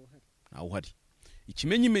 ntawo uhari.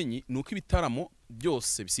 Ikimenyimenyi ni uko ibitaramo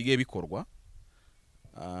byose bisigaye bikorwa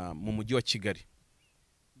mu mujyi wa Kigali.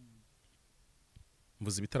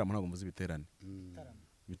 Mvuze ibitaramo ntabwo mvuze ibiterane.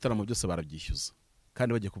 Ibitaramo byose barabyishyuza.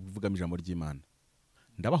 kandi bagiye kuvugamo ijambo ry'Imana.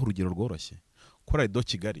 Ndabaha urugero rworoshye. Korali do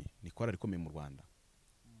Kigali ni korali ikomeye mu Rwanda.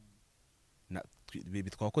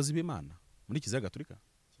 Bitwa abakozi b'Imana muri Kiliziya Gatolika.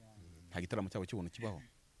 Nta gitaramo cyabo cy'ubuntu kibaho.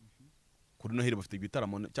 Kuri Noheli bafite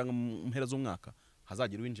ibitaramo cyangwa mu mpera z'umwaka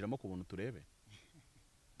hazagira winjiramo ku buntu turebe.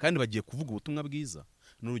 Kandi bagiye kuvuga ubutumwa bwiza.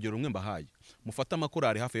 N'urugero rumwe mbahaye. Mufata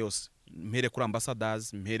amakorali hafi yose. Mpere kuri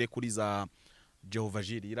Ambassadors, mpere kuri za Jehovah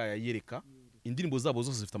Jireh ya Yereka. Indirimbo zabo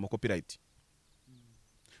zose zifite amakopyright.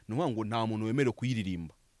 Ngo nta muntu wemerewe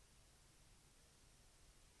kuyiririmba.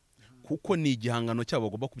 Kuko ni igihangano cyabo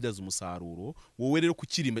bagomba kubyaza umusaruro. Wowe rero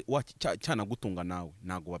kukirimba cyana gutunga nawe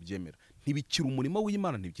ntago babyemera. Ntibikira umurimo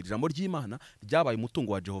w'Imana, ntibikira ijambo ry'Imana, ryabaye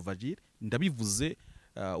umutungo wa Jehovah Jireh. Ndabivuze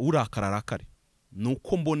urakararakare.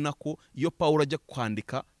 Nuko mbona ko iyo Paulo ajya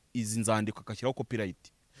kwandika izi nzandiko akashyiraho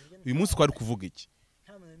copyright. Uyu munsi twari kuvuga iki?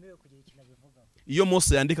 Iyo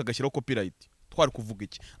Mose yandika agashyiraho copyright twari kuvuga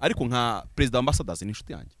iki? Ariko nka President Ambassadors ni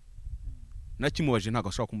inshuti yanjye. Nakimubaje ntago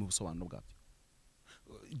ashaka kumubisobanura bwabyo.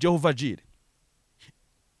 Jehovah Jireh,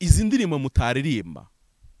 izi ndirimbo mutaririmba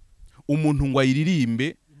umuntu ngo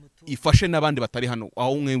ayiririmbe ifashe n'abandi batari hano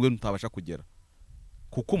aho mwebwe mutabasha kugera,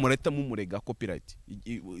 kuko murahita mumurega copyright.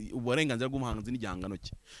 Uburenganzira bw'umuhanzi n'igihangano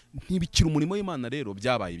cye ntibikira umurimo w'Imana, rero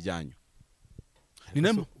byabaye ibyanyu.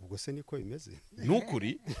 Ubwo se niko bimeze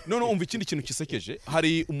nukuri. None umva ikindi kintu kisekeje,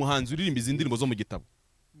 hari umuhanzi uririmba izi ndirimbo zo mu gitabo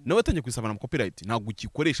nawe atangiye kwisabana mu copyright, ntabwo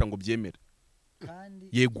ukikoresha ngo byemere.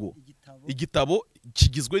 Yego, igitabo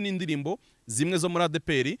kigizwe n'indirimbo zimwe zo muri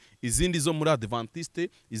ADPR, izindi zo muri Adventiste,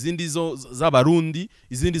 izindi zo z'abarundi,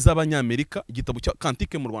 izindi z'abanyamerika. Igitabo cya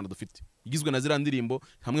Kantike mu Rwanda dufite igizwe na zira ndirimbo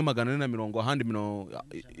hamwe 440 ahandi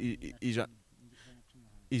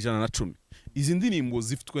 110. Izi ndirimbo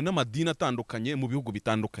zifitwe n'amadini atandukanye mu bihugu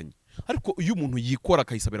bitandukanye, ariko iyo umuntu yikora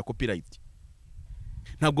akayisabira copyright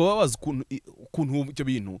ntabwo babaza ukuntu ibyo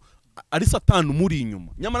bintu ari Satani umuri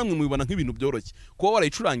inyuma. Nyamara mwe mubibona nk'ibintu byoroshye, kuba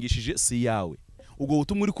warayicurangishije si yawe. Ubwo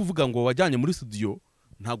butumwa uri kuvuga ngo wajyanye muri studio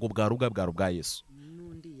ntabwo bwari ubwa Yesu.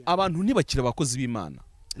 Abantu ntibakira abakozi b'Imana,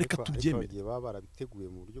 reka tubyemere. Baba barabiteguye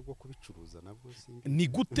mu buryo bwo kubicuruza nabwo ni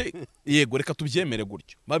gute? Yego, reka tubyemere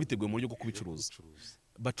gutyo. Babiteguye mu buryo bwo kubicuruza.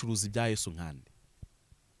 Bacuruza ibya Yesu nkande,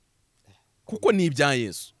 kuko ni ibya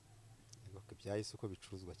Yesu. Ibya Yesu ko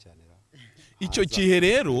bicuruzwa cyane. Icyo gihe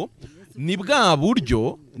rero ni bwa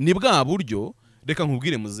buryo reka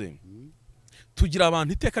nkubwire muze, tugira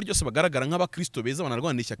abantu iteka ryose bagaragara nk'abakristo beza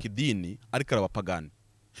banarwanisha idini ariko arabapagani.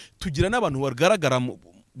 Tugira n'abantu bagaragara mu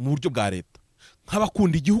buryo bwa leta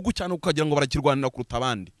nk'abakunda igihugu cyane ukagira ngo barakirwanira kuruta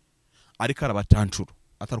abandi, ariko arabacancuro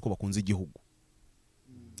atari uko bakunze igihugu.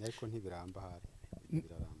 Ariko ntibiramba hari.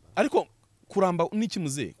 Ariko kuramba n'iki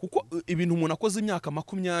muze, kuko ibintu umuntu akoze imyaka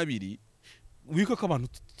 20 wiko ko abantu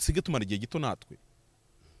sige tumara igihe gito natwe.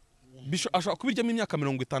 Ashaka kubiryamo imyaka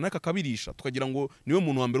 50 ariko akabirisha tukagira ngo niwe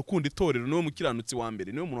muntu wa mbere ukunda itorero, niwe mukiranutsi wa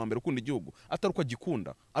mbere, niwe muntu wa mbere ukunda igihugu, atari uko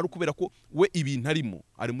agikunda, ari ukubera ko we ibintu arimo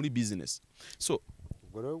ari muri business. So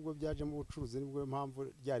ubwo rero ubwo byaje mu bucuruzi nibwo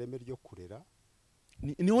mpamvu ryareme ryo kurera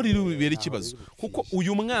niho riri bibera ikibazo, kuko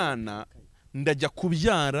uyu mwana ndajya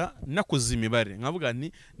kubyara nakoze imibare nkavuga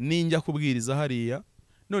nti ninjya kubwiriza hariya,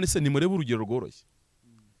 none se nimurebe urugero rworoshye.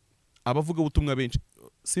 Abavuga ubutumwa benshi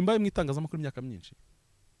simbaye mu itangazamakuru imyaka myinshi,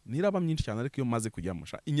 niraba myinshi cyane, ariko iyo maze kujyamo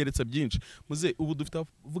inyeretse byinshi muze. Ubu dufite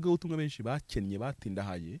abavuga ubutumwa benshi bakennye,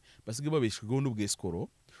 batindahaye, basigaye babeshweho n'ubweskoro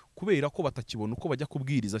kubera ko batakibona uko bajya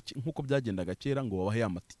kubwiriza nkuko byagendaga kera ngo babahe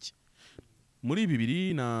amatike. Muri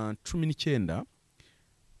 2019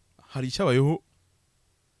 hari icyabayeho,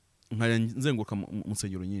 nzenguruka mu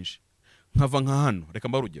nsengero nyinshi, nkava nka hano, reka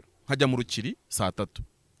mba urugero, nkajya mu Rukiri saa 3,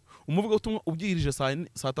 umuvuga ubutumwa ubwirije saa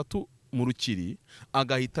 3 mu Rukiri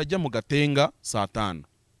agahita ajya mu Gatenga saa 5.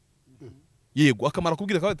 Yego, akamara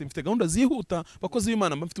kubwira ko mfite gahunda zihuta, bakozi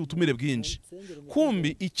b'Imana mfite ubutumire bwinshi.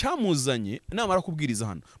 Kumbi icyamuzanye namara kubwiriza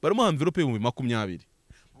hano barimo envelope y'ibihumbi 20,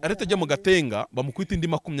 areta ajya mu Gatenga bamukwita indi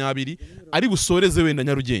 20 ari busoreze wenda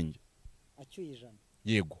Nyarugenge acyuye ijana.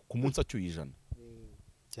 Yego, ku munsi acyuye ijana.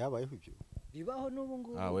 Cyabayeho ibyo bibaho n'ubu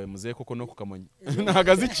ngubu. We muze koko no kukamonye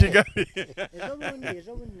ntagaze Kigali.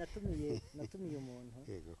 Ejo bundi natumiye umuntu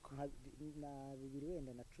na 2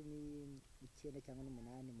 wenda na 19 cyangwa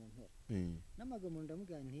 8 mu mpera. N'amagambo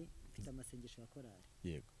ndamubwira nti mfite amasengesho ya korali.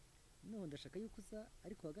 Yego. None ndashaka yuko uza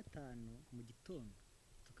ariko wa gatanu mu gitondo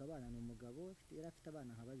tukabana n'umugabo yari afite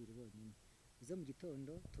abana nka 2 bonyine. Uze mu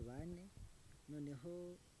gitondo tubane,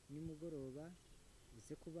 noneho nimugoroba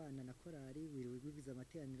uze kubana na korali, wibiza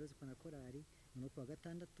amateraniro zo na korali, no kwa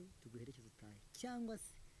gatandatu tuguherekeza utahe, cyangwa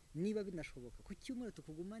se niba binashoboka ku cyumweru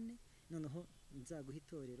tukugumane, noneho nzaguha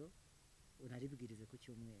itorero unaribwirize ku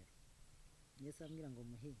cyumweru. Yesu ambwira ngo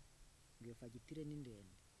muhe ngiyo fagitire ni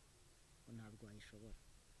ndende, ntabwo wayishobora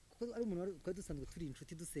kuko ari umuntu twari dusanzwe turi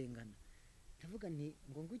inshuti dusengana ndavuga nti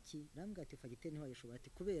ngo nguki nambwira ati fagitire ntiwayishobora ati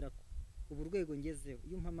kubera ko ubu rwego ngezeho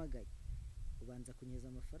iyo umpamagaye ubanza kunyeza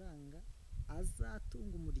amafaranga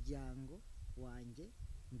azatunga umuryango wanjye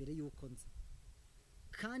mbere y'uko nza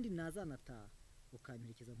kandi nazanataha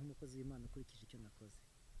ukamperekeza nk'umukozi w'Imana ukurikije icyo nakoze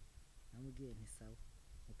namubwiye nti sawa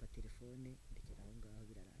mupa telefone ndekera aho ngaho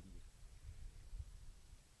birarangira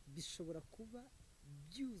bishobora kuba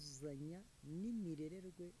byuzanya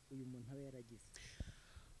n'imirererwe uyu muntu aba yaragize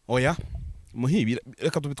oya muhibi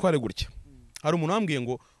reka tubitware gutya hari umuntu wambwiye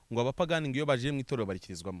ngo abapagani ngo iyo baje mu itorero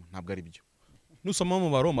barikirizwamo ntabwo ari byo nusoma mu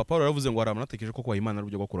Baroma Paulo yaravuze ngo hari amanatekereje ko kwa Imana ari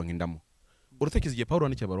buryo bwo kuronka indamo uratekereza igihe Paulo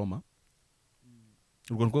yandikiye Baroma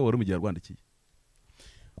urwo rwo wari mu gihe rwandikiye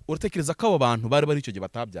uratekereza ko abo bantu bari icyo gihe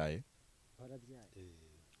batabyaye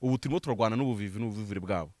ubu turimo turarwana n'ubuvivure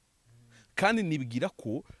bwabo kandi nibwira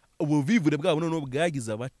ko ubuvivure bwabo noneho bwagize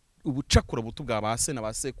ubucakura buto bwa ba se na ba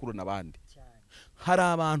sekuru n'abandi hari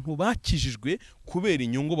abantu bakijijwe kubera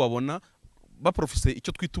inyungu babona baprofise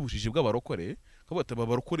icyo twita ubujiji bw'abarokore kabata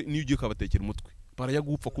babarokore niyo ugiye kabatekera umutwe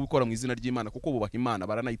barayagupfa kubikora mu izina ry'Imana kuko bubaha Imana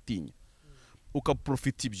baranayitinya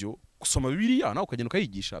ukaprofita ibyo gusoma Bibiliya nawe ukagenda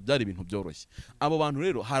ukayigisha byari ibintu byoroshye abo bantu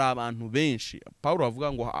rero hari abantu benshi Paulo avuga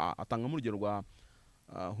ngo atanga mu rugero rwa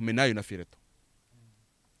Humenayo na Fileto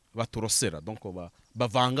batorosera donc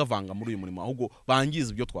bavanga muri uyu murimo ahubwo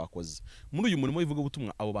bangiza ibyo twakoze muri uyu murimo ivuga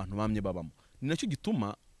ubutumwa abo bantu bamye babamo ni nacyo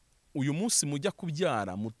gituma uyu munsi mujya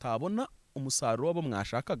kubyara mutabona umusaruro wabo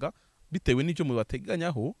mwashakaga bitewe n'icyo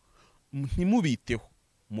mubateganyaho ntimubiteho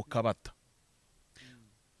mukabata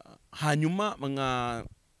hanyuma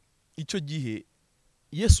icyo gihe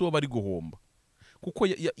Yesu waba ari guhomba kuko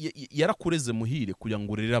yarakureze muhire kugira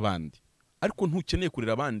ngo urere abandi ariko ntukeneye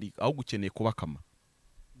kurera abandi ahubwo ukeneye kubakama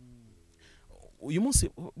uyu munsi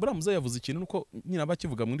buramuza yavuze ikintu nuko nyina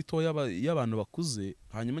bakivuga muri toya y'abantu bakuze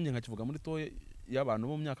hanyuma njye nkakivuga muri toya y'abantu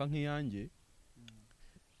bo mu myaka nk'iyanjye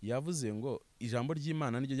yavuze ngo ijambo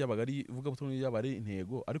ry'Imana niryo ryabaga ari vuga butumwa ryabari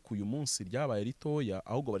intego ariko uyu munsi ryabaye ritoya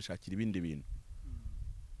ahubwo barishakira ibindi bintu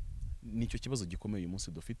nicyo kibazo gikomeye uyu munsi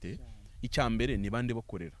dufite icya mbere ni bande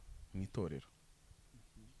bakorera mu itorero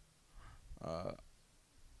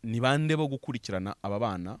ni bande bo gukurikirana aba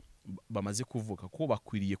bana bamaze kuvuka ko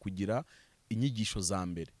bakwiriye kugira inyigisho za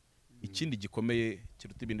mbere ikindi gikomeye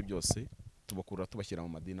kiruta ibindi byose tubakura tubashyira mu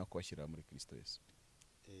madini no kubashyira muri Kristo Yesu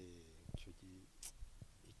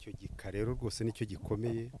icyo gika rero rwose nicyo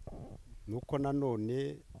gikomeye nuko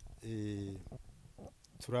nanone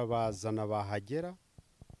turabazana bahagera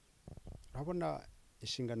urabona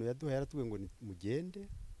inshingano yaduhaye yaratubwiye ngo mugende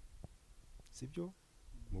sibyo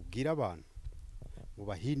mubwire abantu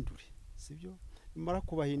mubahindure sibyo nimara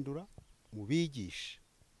kubahindura mubigishe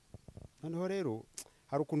noneho rero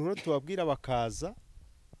hari ukuntu rero tubabwira bakaza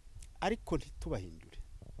ariko ntitubahindure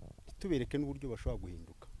ntitubereke n'uburyo bashobora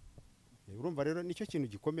guhinduka urumva rero nicyo kintu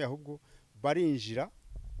gikomeye ahubwo barinjira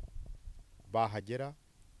bahagera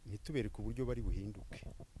ntitubereke uburyo bari buhinduke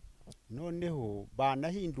noneho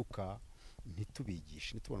banahinduka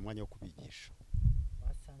ntitubigishe ntitubone umwanya wo kubigisha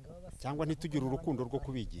cyangwa ntitugire urukundo rwo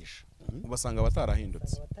kubigisha ubasanga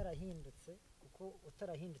batarahindutse kuko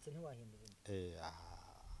utarahindutse ntiwahindura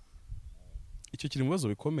icyo kiri mu bibazo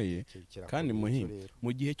bikomeye kandi muhimwe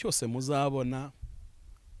mu gihe cyose muzabona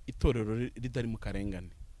itorero ridari mu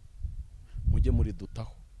karengane mujye muri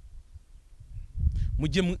dutaho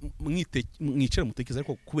mujye mwicare mutekereza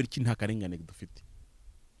ariko kubera iki nta karengane dufite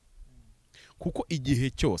kuko igihe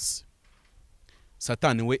cyose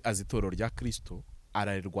Satani we azi itorero rya Kristo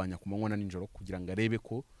ararirwanya ku manywa na nijoro kugira ngo arebe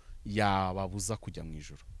ko yababuza kujya mu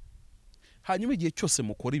ijuru hanyuma igihe cyose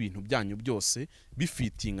mukora ibintu byanyu byose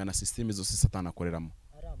bifitinga na systeme zose Satani akoreramo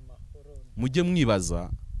mujye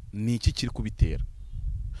mwibaza ni iki kiri kubitera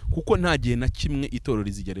kuko nta gihe na kimwe itorero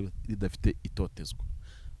rizigera ridafite itotezwa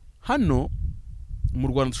hano mu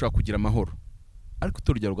Rwanda dushaka kugira amahoro ariko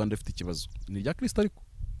itorero rya Rwanda rifite ikibazo ni rya Kristo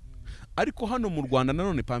ariko hano mu Rwanda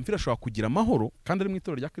nanone Pamfira ashobora kugira amahoro kandi ari mu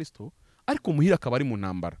itorero rya Kristo ariko muhira akaba ari mu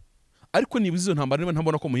ntambara ariko niba izo ntambara niba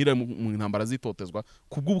ntabona ko muhira mu ntambara zitotezwa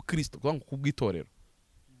kubw'ubukristo kubw'itorero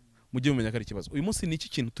mujye mumenya ko ari ikibazo uyu munsi ni iki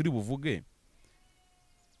kintu turi buvuge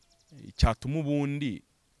cyatuma ubundi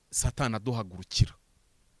Satani aduhagurukira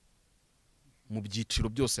mu byiciro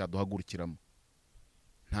byose yaduhagurukiramo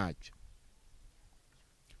ntacyo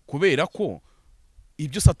kubera ko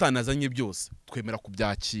ibyo Satani azanye byose twemera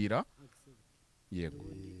kubyakira yego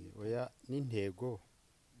oya n'intego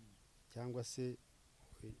cyangwa se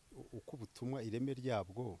uko ubutumwa ireme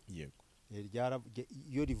ryabwo yego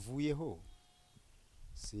iyo rivuyeho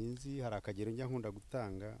sinzi hari akagero njya nkunda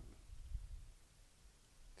gutanga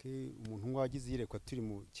umuntu umwe wagize iyerekwa turi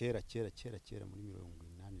mu kera muri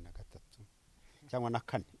 83 cyangwa na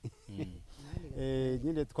 4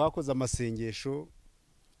 nyine twakoze amasengesho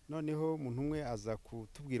noneho umuntu umwe aza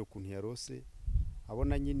kutubwira ukuntu yarose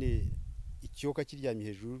abona nyine ikiyoka kiryamye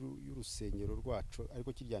hejuru y'urusengero rwacu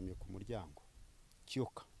ariko kiryamye ku muryango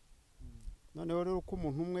kiyoka noneho rero uko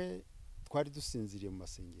umuntu umwe twari dusinziriye mu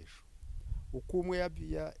masengesho uko umwe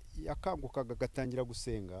yakangukaga agatangira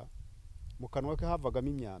gusenga mu kanwa ke havagamo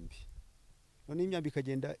imyambi none imyambi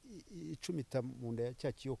ikagenda icumita mu nda ya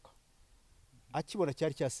cya kiyoka akibona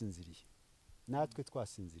cyari cyasinziriye natwe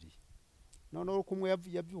twasinziriye noneho uko umwe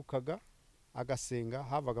yabyukaga agasenga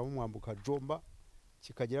havagamo umwambuka jomba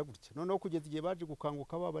kikagira gutya noneho kugeza igihe baje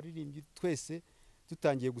gukanguka baririmbyi twese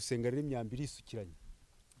dutangiye gusenga rero imyambi irisukiranye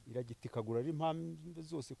iragitikagura ari impamvu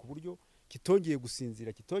zose ku buryo kitongeye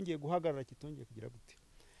gusinzira kitongeye guhagarara kitongeye kugira gute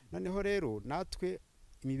noneho rero natwe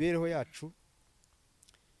imibereho yacu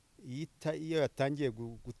iyo yatangiye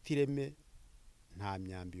gutireme nta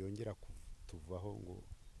myambi yongera kutuvaho ngo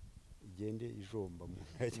igende ijomba mu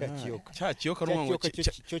cya kiyoka n'uwo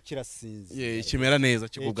cyo kirasinzira kimera neza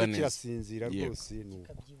kigubwa neza kirasinzira rwose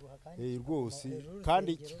nuko rwose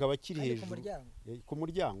kandi kikaba kiri hejuru ku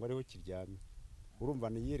muryango ariho kiryamye urumva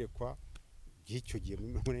niyerekwa by'icyo gihe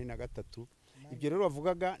muri 43 ibyo rero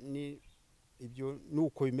bavugaga ni ibyo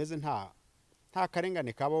nuko bimeze nta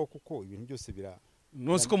karengane kabaho kuko ibintu byose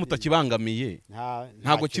nose ko mutakibangamiye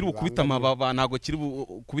ntago kiri bukubita amababa ntago kiri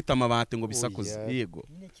bukubita amabate ngo bisakuze yego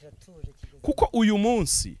kuko uyu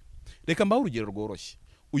munsi reka mbaho urugero rworoshye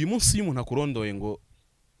uyu munsi iyo umuntu akurondoye ngo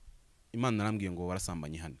Imana narambwiye ngo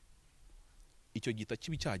barasambanye hano icyo gita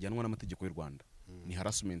kibi cyajyanwa n'amategeko y'u Rwanda ni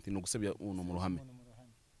harassment no gusebya umuntu mu ruhame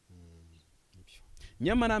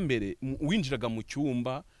nyamara mbere winjiraga mu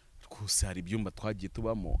cyumba twose hari ibyumba twagiye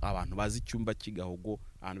tubamo abantu bazi icyumba cy'igahogo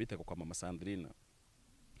ahantu bitaga kwa mama Sandrine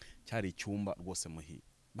cyari icyumba rwose muhi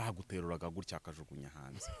baguteruraga gutya akajugunya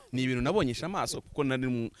hanze ni ibintu nabonyesha amaso kuko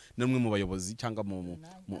namwe mu bayobozi cyangwa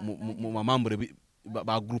mu mamambure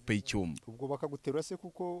ba groupe y'icyumba ubwo bakaguterura se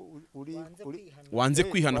kuko wanze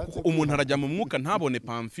kwihana kuko umuntu arajya mu mwuka ntabone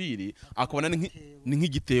pamfiri akabona ni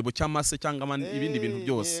nk'igitebo cy'amase cyangwa ibindi bintu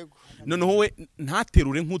byose noneho we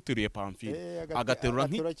ntaterure nk'uteruye pamfiri agaterura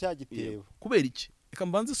nk'igitebo kubera iki reka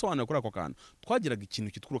mbanze sobanura kuri ako kantu twagiraga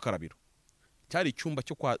ikintu cyitwa urukarabiro cyari icyumba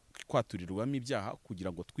cyo kwaturirwamo ibyaha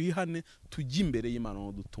kugira ngo twihane tujye imbere y'Imana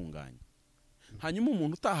no dutunganye hanyuma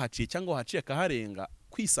umuntu utahaciye cyangwa wahaciye akaharenga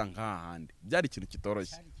kwisanga hahandi byari ikintu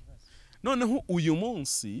kitoroshye noneho uyu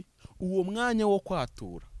munsi uwo mwanya wo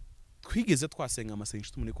kwatura twigeze twasenga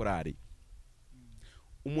amasengesho muri korari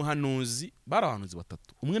umuhanuzi barahanuzi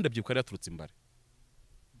batatu umwe ndabyibuka yaturutse imbare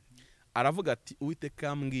aravuga ati Uwiteka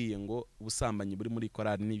yambwiye ngo ubusambanyi buri muri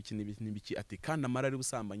korari n'ibiki ati kandi amara ari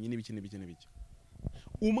ubusambanyi n'ibiki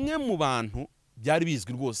umwe mu bantu byari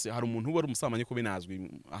bizwi rwose hari umuntu wari umusambanyi ko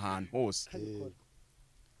binazwi ahantu hose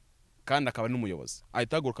kandi akaba n'umuyobozi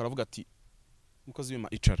ahita ahaguruka aravuga ati mukozi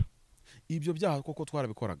w'Imana icara ibyo byaha koko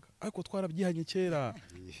twarabikoraga ariko twarabyihanye kera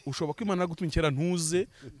ushoboka ko Imana gutumye kera ntuze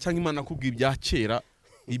cyangwa Imana kubwira ibya kera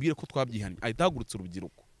ibire ko twabyihanye ahita ahagurutse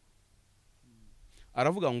urubyiruko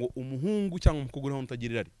aravuga ngo umuhungu cyangwa umukobwa uri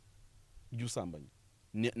utagira irari by'ubusambanyi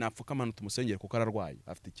napfukamana tumusengere kuko ararwaye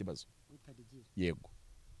afite ikibazo yego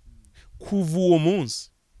kuva uwo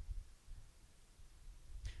munsi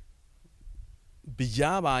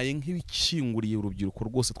byabaye nk'ibikinguriye urubyiruko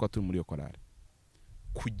rwose twaturi muri iyo korari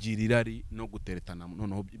kugira irari no guteretana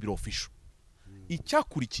noneho birofisho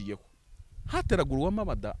icyakurikiyeho hateraguruwamo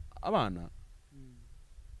abana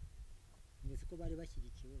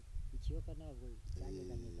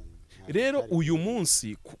rero uyu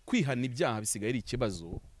munsi kwihana ibyaha bisigaye ari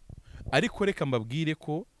ikibazo ariko reka mbabwire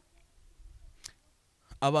ko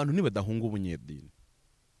abantu ntibadahunga ubunyedini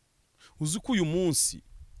uzi ko uyu munsi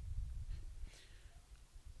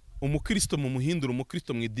umukristo mu muhindura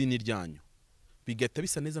umukristo mu idini ryanyu bigahita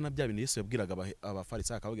bisa neza na bya bintu Yesu yabwiraga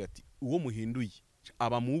abafarisayo akavuga ati uwo muhinduye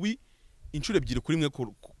aba mubi inshuro ebyiri kuri mwe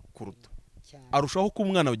kuruta arushaho kuba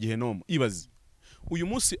umwana wa Gehenomu ibaze uyu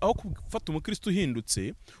munsi aho gufata umukristo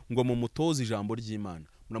uhindutse ngo mumutoze ijambo ry'Imana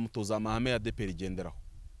muramutoza amahame ya DPR igenderaho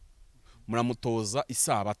muramutoza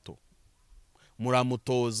isabato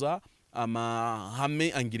muramutoza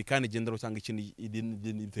amahame angirikani igenderaho cyangwa ikindi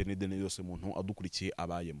idini yose umuntu adukurikiye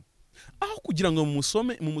abayemo aho kugira ngo mu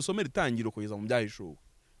musome ritangiro kugeza mu byahishuwe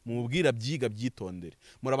mubwira byiga byitondere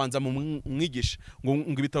murabanza mu mwigisha ngo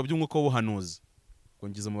ibitabo by'umwuka w'ubuhanuzi ngo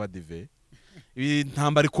ngize mu badive ibi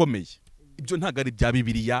ntambara ikomeye ibyo ntago ari bya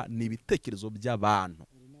Bibiliya ni ibitekerezo by'abantu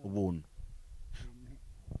ubuntu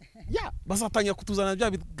bazatangira kutuzana bya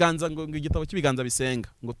biganza ngo igitabo cy'ibiganza bisenga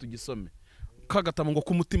ngo tugisome kagatamo ngo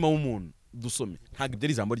kumutima w'umuntu dusome ntabwo ibyo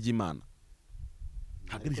ari ijambo ry'Imana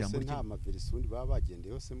ntabwo ari ijambo nta maverisi undi baba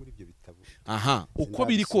bagendeye hose muri ibyo bitabo aha uko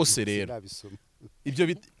biri kose rero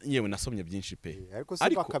ibyo yewe nasomye byinshi pe ariko se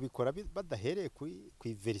bakabikora badahereye ku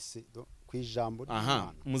verisi ku ijambo ry'Imana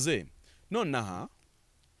aha muze nonaha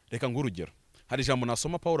reka ngurugero hari ijambo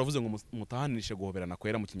nasoma Paulo avuze ngo mutahanishe guhoberana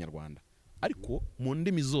kwera mu kinyarwanda ariko mu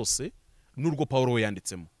ndimi zose nurwo Paulo we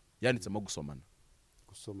yanditsemo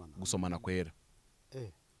gusomana kwera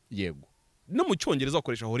yego no mu cyongereza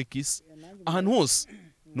akoresha holy kiss ahantu hose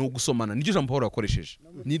no gusomana niryo jambo Paulo yakoresheje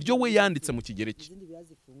niryo we yanditse mu kigereki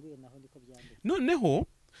noneho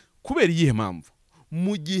kubera iyihe mpamvu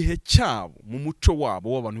mu gihe cyabo mu muco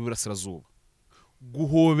wabo w'abantu b'Iburasirazuba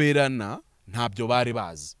guhoberana ntabyo bari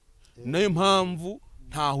bazi nayo mpamvu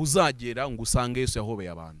ntaho uzagera ngo usange Yesu yahobeye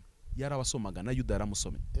abantu yarabasomaga na Yuda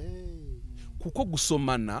yaramusomye kuko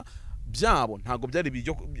gusomana byabo ntago byari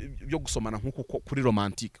byo gusomana nkuko kuri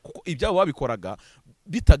romantique kuko ibyabo babikoraga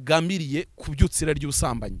bitagambiriye kubyutsira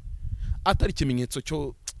ry'ubusambanyi atari ikimenyetso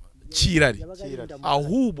cyo kirari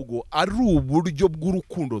ahubwo ari uburyo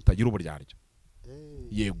bw'urukundo rutagira uburyarya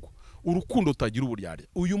yego urukundo rutagira uburyarya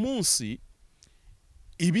uyu munsi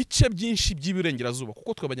ibice byinshi by'iburengerazuba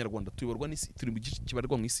kuko twe abanyarwanda tuyoborwa n'isi turi mu gice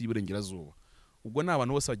kibarwa mu isi y'Iburengerazuba ubwo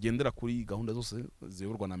n'abantu bose bagendera kuri gahunda zose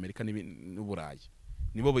ziyoborwa na Amerika n'Uburayi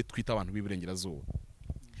nibo twita abantu b'iburengerazuba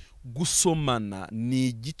gusomana ni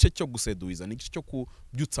igice cyo guseduiza ni igice cyo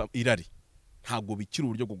kubyutsa irari ntabwo bikira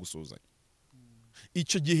uburyo bwo gusuzanya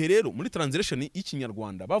icyo gihe rero muri translation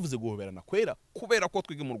y'ikinyarwanda bavuze guhoberana kwera kubera ko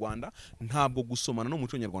twiga mu Rwanda ntabwo gusomana no mu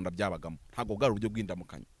muco nyarwanda byabagamo ntabwo bwari uburyo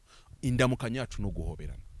bw'indamukanyo indamukanyo yacu no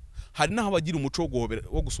guhoberana hari naho bagira umuco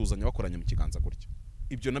wo gusuzanya bakoranye mu kiganza gutya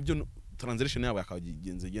ibyo nabyo translation yabo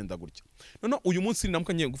yakagenze genda gutya none uyu munsi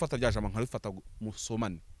ndamukanye gufata bya jambo nkabifata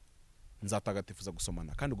musomane nzatagatifuza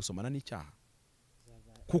gusomana kandi gusomana ni icyaha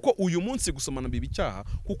kuko uyu munsi gusomana bibi icyaha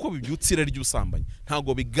kuko bibyutsira ry'ubusambanyi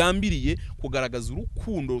ntago bigambiriye kugaragaza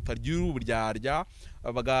urukundo rutagira uburyarya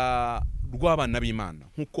rw'abana b'Imana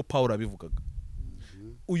nkuko Paulo abivugaga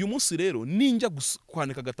uyu munsi rero ninjya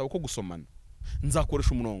kwandika agatabo ko gusomana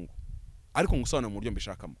nzakoresha umurongo ariko ngusobanura mu buryo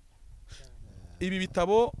mbishakamo ibi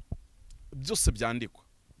bitabo byose byandikwa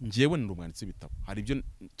ngewe ni umwanditsi w'ibitabo hari ibyo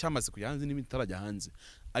cyamaze kujya hanze n'ibindi bitarajya hanze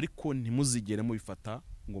ariko ntimuzigere mubifata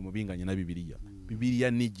ngo mubinganye na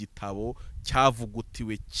Bibiliya ni igitabo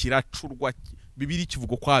cyavugutiwe kiracurwa Bibiliya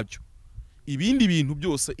kivugo kwabyo ibindi bintu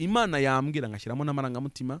byose Imana yambwira ngashyiramo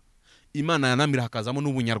n'amarangamutima Imana yanamira hakazamo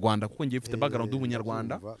n'ubunyarwanda kuko ngiye mfite background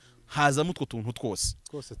y'ubunyarwanda hazamo utwo tuntu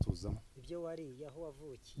twose tuzamo ibyo wari aho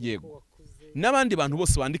wavukiye wakuze n'abandi bantu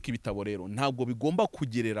bose bandika ibitabo rero ntabwo bigomba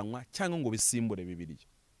kugereranywa cyangwa ngo bisimbure Bibiliya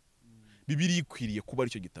ikwiriye kuba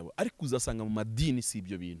aricyo gitabo ariko uzasanga mu madini si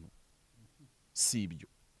ibyo bintu si ibyo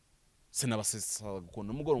senabasesa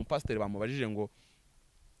gukunda umugore umupasiteri bamubajije ngo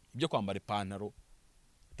ibyo kwambara ipantaro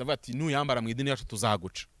tavuga ati nuyambara mu idini yacu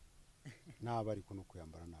tuzaguca naba ariko no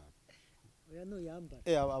kuyambara nabi oya nuyambara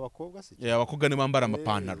abakobwa se abakobwa ne bambara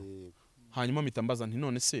amapantaro hanyuma mitambaza nti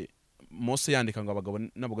none se Mose yandika ngo abagabo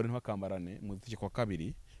n'abagore ntibakambarane mu itegeko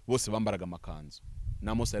 2 bose bambaraga amakanzu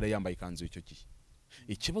na Mose yari yambaye ikanzu icyo gihe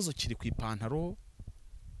ikibazo kiri ku ipantaro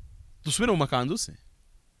dusubire mu makanzu se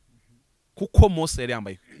kuko Mose yari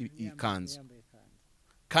yambaye ikanzu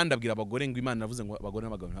kandi abwira abagore ngo Imana yavuze ngo abagore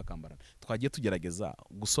n'abagabo ntibakambarane twagiye tugerageza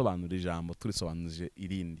gusobanura ijambo turisobanuje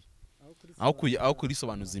irindi aho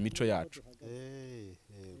kurisobanuza imico yacu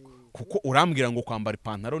kuko urambwira ngo kwambara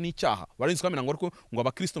ipantaro ni icyaha barinzi kwamena ngo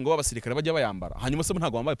abakristo ngo babasirikare bajya bayambara hanyuma se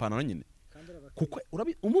ntago bambaye ipantaro nyine kuko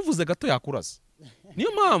umuvuze gato yakurasa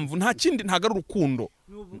niyo mpamvu nta kindi ntago ari urukundo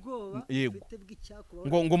yego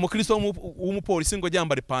ngo umukristo w'umupolisi ngo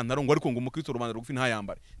yambara ipantaro ngo ariko ngo umukristo rubanda rugufi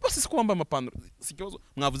ntayambare bose se ko bambara amapantaro si kibazo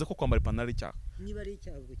mwavuze ko kwambara ipantaro ari icyaha niba ari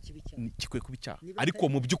icyaha ubwo kibi cyane kikwiye kuba icyaha ariko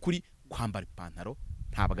mu by'ukuri kwambara ipantaro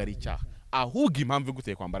ntabwo ari icyaha ahubwo impamvu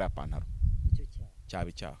iguteye kwambara ipantaro icyo cyaba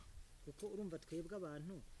icyaha kuko urumva twebwe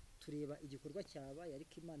abantu tureba igikorwa cyabaye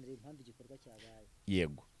ariko Imana ireba impamvu igikorwa cyabaye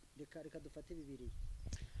yego reka dufate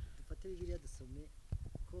Bibiliya dusome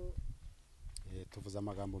ko tuvuze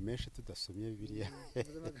amagambo menshi tudasomye Bibiliya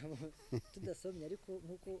tudasomye ariko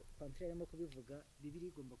nkuko Pamphile arimo kubivuga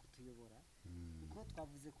Bibiliya igomba kutuyobora kuko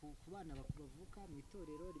twavuze ku bana bavuka mu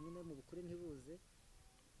itorero rimwe no mu bukure ntibuze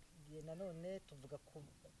nanone tuvuga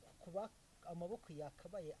kuba amaboko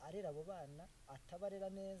yakabaye arera abo bana atabarera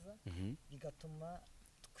neza bigatuma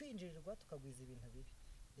twinjirirwa tukagwiza ibintu bibi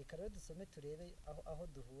reka rero dusome turebe aho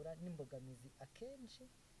duhura n'imbogamizi akenshi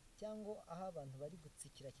cyangwa aho abantu bari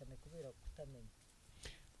gutsikira cyane kubera kutamenya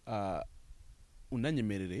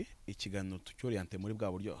unanyemerere ikiganiro tucyoriyante muri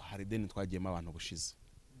bwa buryo hari deni twagiyemo abantu bushize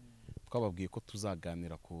twababwiye ko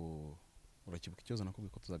tuzaganira ku urakibuka ikibazo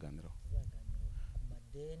nakubwiye ko tuzaganiraho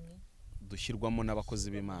dushyirwamo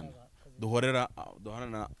n'abakozi b'Imana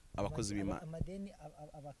duhorana abakozi b'Imana amadeni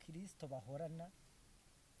abakristo bahorana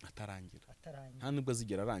atarangira nta nubwo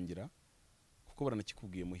azigera arangira kuko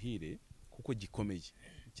baranakikubwiye muhire kuko gikomeye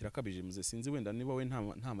kirakabije muze sinzi wenda niba we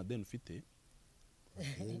nta madeni ufite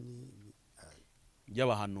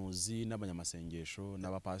y'abahanuzi n'abanyamasengesho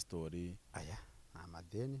n'abapastori aya nta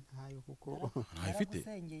madeni ntayo kuko ntayifite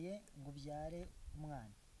usengeye ngo byare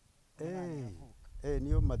umwana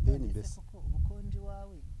niyo madeni mbese ubukonje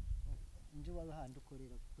wawe handi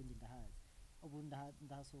ukorera kuko njye ndahazi ubu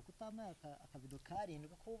ndahasohoka utamaye akabido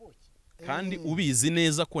karindwi k'ubuki kandi ubizi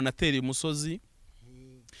neza ko natereye umusozi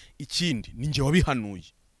ikindi ninjye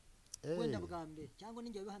wabihanuye wenda bwa mbere cyangwa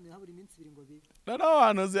ninjye wabihanuye habura iminsi 2 ngo bibe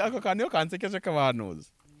n'abahanuzi ako kandi yo kansekeje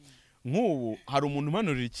k'abahanuzi nk'ubu hari umuntu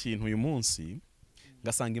umanurira ikintu uyu munsi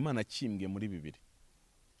ngasanga Imana kimbwe muri 2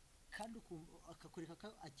 kandi akakureka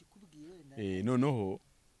akikubwiye wenda noneho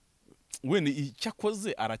wenda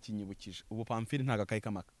icyakoze arakinyibukije ubu Pamfili ntago akayi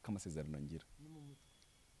k'amasezerano ngira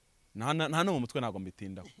nta no mu mutwe ntago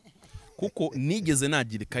mbitindaho kuko nigeze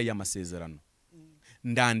nagira ikayi y'amasezerano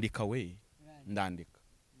ndandika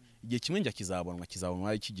igihe kimwe njya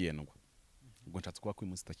kizabonwa kigendwa ubwo nshatse kuba ko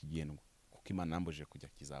umunsi takigendwa kuko Imana yambujije kujya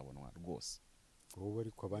kizabonwa rwose ubu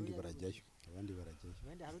ariko abandi barajyayo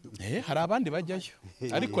hari abandi bajyayo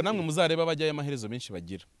ariko namwe muzareba bajyayo amaherezo menshi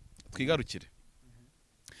bagira twigarukire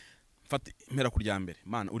fata impera kurya mbere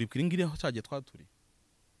Mana uri kwiringiriye aho cyagiye twaturi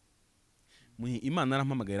Imana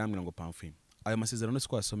arampamagaye rambwira ngo Pamfili ayo masezerano se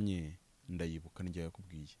kwasomye ndayibuka njye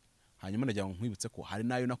yakubwiye hanyuma najya nkwibutse ko hari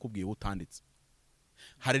nayo nakubwiye utanditse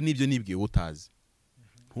hari n'ibyo nibwiye utazi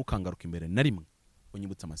ntukangaruka imbere na rimwe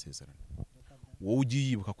unyibutse amasezerano wowe ugiye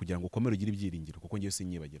yibuka kugira ngo ukomere ugire ibyiringiro kuko ngiye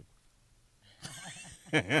sinyibagirwa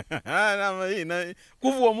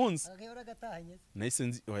kuva uwo munsi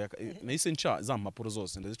nahise nca za mpapuro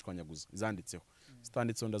zose ndazicwanyaguza zanditseho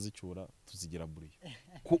zitanditseho ndazicyura tuzigira buriya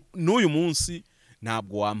n'uyu munsi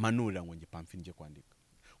ntabwo wampanurira ngo njye Pamfili njye kwandika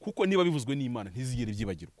kuko niba bivuzwe n'Imana ntizigere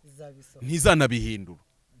byibagirwa ntizanabihindura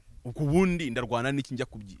ubwo bundi ndarwana n'iki njya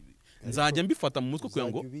kubyiba nzajya mbifata mu mutwe kugira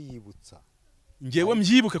ngo ngewe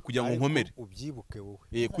mbyibuke kugira ngo nkomere ubyibuke wowe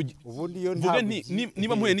ubundi iyo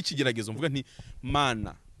niba mpuye n'ikigeragezo mvuga nti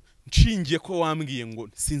Mana nshingiye ko wambwiye ngo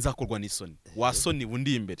sinzakorwa n'isoni wasoni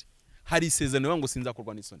bundi imbere hari isezerano ngo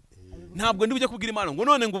sinzakorwa n'isoni ntabwo ndi bujye kubwira Imana ngo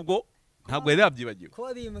none ngo ubwo ntabwo yari yabyibagiwe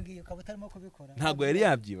ko bimbwiye ukaba utarimo kubikora ntabwo yari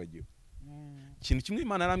yabyibagiwe ikintu kimwe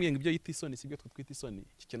Imana arambwiye ngo ibyo yita isoni sibyo twita isoni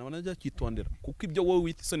kikena banajya kitondera kuko ibyo wowe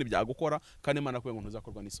wita isoni byagukora kandi Imana akubwiye ngo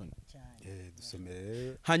ntuzakorwa n'isoni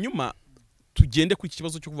dusomere hanyuma tugende ku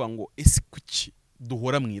kibazo cyo kuvuga ngo ese kuki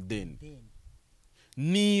duhora mu ideni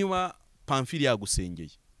niba Pamfili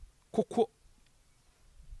yagusengeye kuko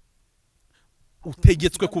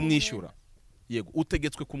utegetswe kumwishyura yego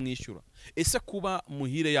utegetswe kumwishyura ese kuba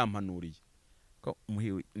muhire yampanuriye ko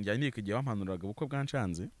muhire njyanye igihe wampanuriraga ubukwe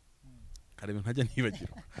bwanshanze karebe nkajya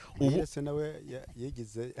nibagirwa ubu se nawe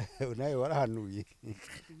yegize nawe warahanuye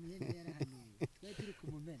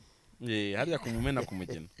harya kumumena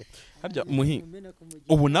kumugena harya muhi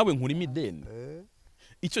ubu nawe nkurimo ideni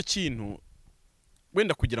icyo kintu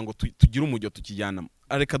wenda kugira ngo tugire umujyo tukijyanamo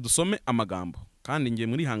areka dusome amagambo kandi ngiye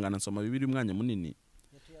muri hangana nsoma Bibiliya umwanya munini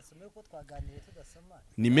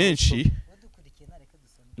ni menshi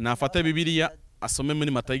nafata Bibiliya asome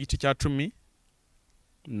muri Matayo igice cya 10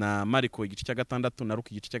 na Mariko igice cya 6 na Luka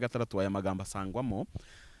igice cya 6 aya magambo asangwamo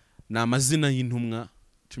na amazina y'intumwa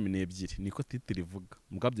 12 niko titiri ivuga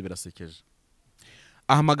mugabye birasekeje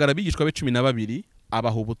ahamagara bigishwa be 12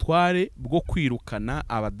 abaha ubutware bwo kwirukana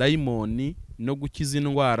abadayimoni no gukiza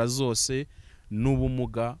indwara zose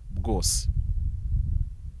n'ubumuga bwose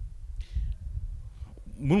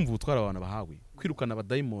murumva ubutware abantu bahawe kwirukana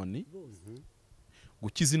abadayimoni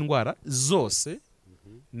gukiza indwara zose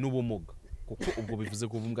n'ubumuga kuko ubwo bivuze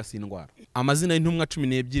kuvumbwa si indwara amazina y'intumwa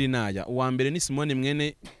 12 naya uwa mbere ni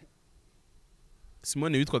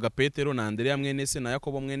Simoni witwaga Petero na Andrea mwene se na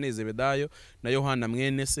Yakobo mwene Zebedayo na Yohana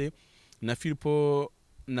mwene se na Filipo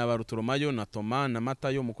na Barutolomayo na Toma na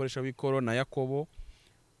Matayo umukoresha w'ikoro na Yakobo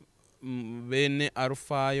bene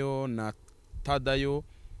Arufayo na Tadayo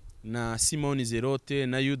na Simoni Zerote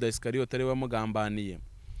na Yuda Iskariote ari wamugambaniye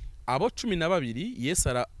abo 12 Yesu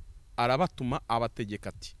arabatuma abategeka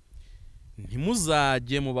ati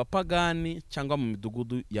ntimuzajye mu bapagani cyangwa mu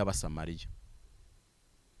midugudu y'abasamariya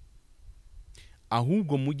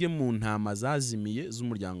ahubwo mujye mu ntama zazimiye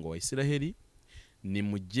z'umuryango wa Isiraheli ni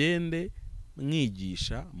mugende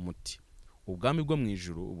mwigisha muti ubwami bwo mu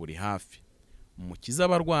ijuru buri hafi mukiza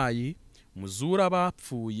abarwayi muzura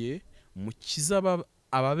abapfuye mukiza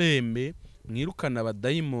ababembe, mwirukana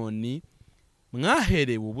abadayimoni,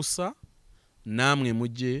 mwaherewe ubusa, namwe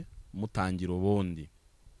mujye mutangira ubundi.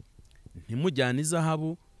 Ntimujyane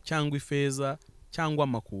izahabu cyangwa ifeza cyangwa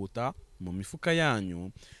amakuta mu mifuka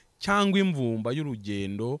yanyu, cyangwa imvumba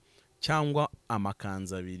y'urugendo, cyangwa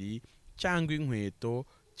amakanzu abiri, cyangwa inkweto,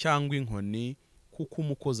 cyangwa inkoni, kuko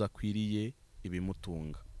umukozi akwiriye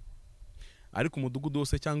ibimutunga. Ariko umudugudu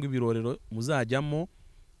wose cyangwa ibirorero muzajyamo,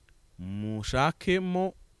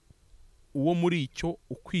 mushakemo uwo muri icyo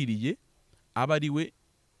ukwiriye, aba ari we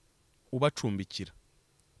ubacumbikira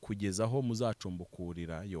kugeza aho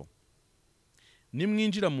muzacumbukurirayo.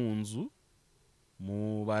 Nimwinjira mu nzu,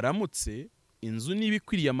 mubaramutse, inzu niba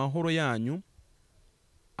ikwiriye amahoro yanyu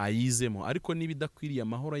ayizemo, ariko niba idakwiriye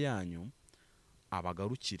amahoro yanyu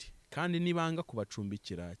abagarukire. Kandi nibanga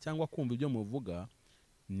kubacumbikira cyangwa kumva ibyo muvuga,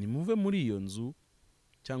 nimuve muri iyo nzu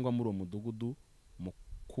cyangwa muri uwo mudugudu,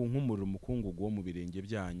 mukunkumurira umukungugu wo mu birenge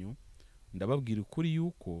byanyu. Ndababwira ukuri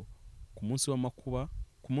yuko ku munsi w'amakuba,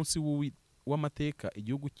 ku munsi w'amateka,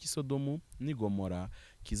 igihugu cy'isodomu n'igomora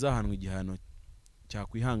kizahanwa igihano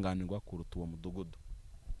cyakwihanganirwa kuruta uwo mudugudu.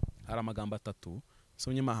 Hari amagambo atatu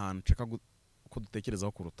nsomyemo ahantu nshaka ko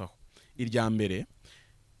dutekerezaho kurutaho. Irya mbere,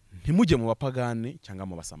 ntimujye mu bapagane cyangwa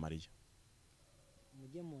mu basamariya,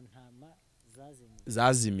 mujye mu ntama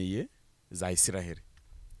zazimiye za Isiraheli.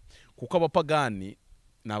 Kuko abapagani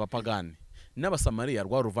ni abapagani, n'abasamariya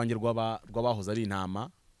rwa ruvange rw'abahoze ari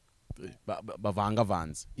intama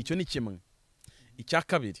bavangavanze. Icyo ni kimwe. Icya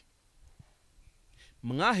kabiri,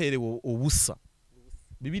 mwaherewe ubusa.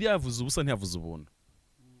 Bibiliya yavuze ubusa, ntiyavuze ubuntu.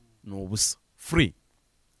 Ni ubusa, free,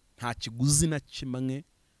 nta kiguzi na kimwe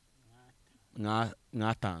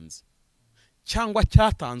mwatanze cyangwa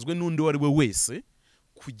cyatanzwe n'undi wari we wese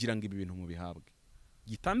kugira ngo ibi bintu mubihabwe.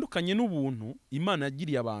 Gitandukanye n'ubuntu Imana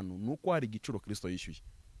yagiriye abantu, nuko hari igiciro Kristo yishyuye.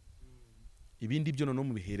 Ibindi byo noneho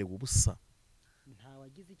mubiherewe ubusa. Nta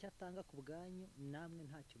wagize icyo atanga ku bwanyu, namwe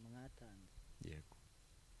ntacyo mwatanze. Yego.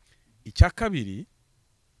 Icya kabiri,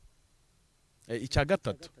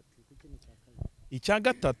 icya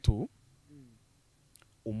gatatu,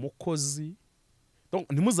 umukozi,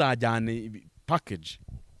 ntimuzajyane package,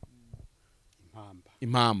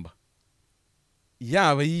 impamba,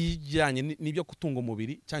 yaba yijyanye n'ibyo gutunga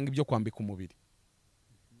umubiri cyangwa ibyo kwambika umubiri.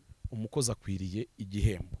 Umukozi akwiriye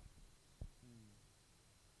igihembo.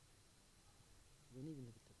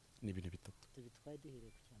 Ni ibintu bitatu. Tubitwaye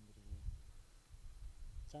duhereye ku cyambere rero,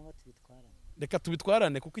 cyangwa tubitwarane? Reka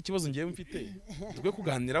tubitwarane, kuko ikibazo ngiye mfite tugwe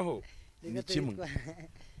kuganiraho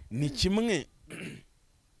ni kimwe.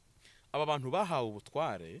 Aba bantu bahawe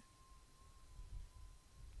ubutware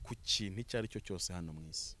ku kintu icyo ari cyo cyose hano mu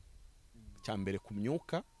isi. Icya mbere ku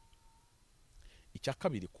myuka, icya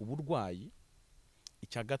kabiri ku burwayi,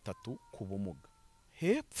 icya gatatu ku bumuga.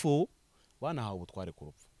 Hepfo banahawe ubutware ku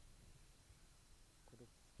rupfu.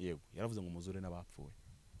 Yego, yaravuze ngo muzure n'abapfuye.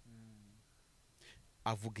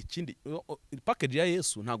 Avuga ikindi, package ya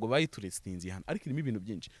Yesu ntago bayiturestinze hano, ariko irimo ibintu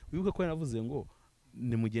byinshi. Wibuke ko yaravuze ngo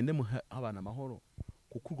nimugende abana amahoro,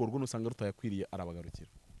 kuko urwo rwo usanga rutayakwiriye arabagarukira.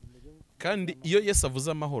 Kandi iyo Yesu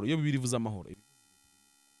avuze amahoro, iyo Bibiliya ivuze amahoro,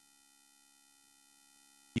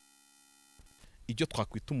 ibyo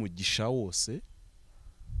twakwita umugisha wose,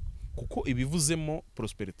 kuko ibivuzemo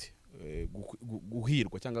prosperity,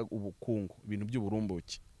 guhirwa cyangwa ubukungu, ibintu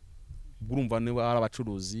by'uburumbuke. Urumva niba ari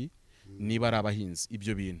abacuruzi, niba ari abahinzi,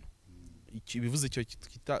 ibyo bintu bivuze icyo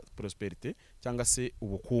kita prosperity cyangwa se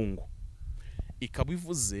ubukungu.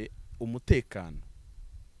 Ikabivuze umutekano,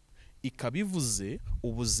 ikabivuze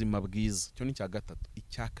ubuzima bwiza. Cyo ni cya gatatu.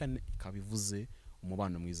 Icya kane ikabivuze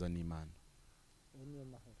umubano mwiza n'Imana.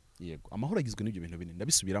 Yego, amahoro agizwe n'ibyo bintu bine.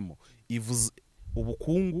 Ndabisubiramo. Ivuze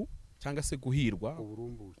ubukungu cyangwa se guhirwa,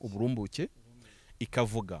 uburumbuke.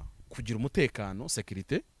 Ikavuga kugira umutekano,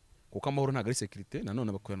 security, kuko amahoro ntabwo ari security,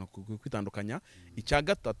 nanone bakorana kwitandukanya. Icya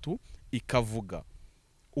gatatu ikavuga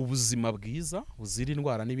ubuzima bwiza buzira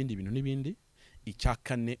indwara n'ibindi bintu n'ibindi. Icya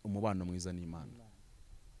kane umubano mwiza n'Imana.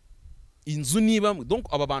 Inzu niba donc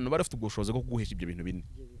aba bantu barafite ubushobozi bwo kuguhesha ibyo bintu bine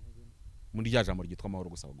muri rya jambo ryitwa amahoro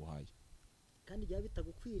gusa baguhaye, kandi byaba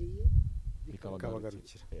bitagukwiriye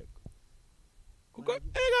bikabagarukira. Kuko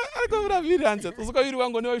ariko birabiranze tuzuka biri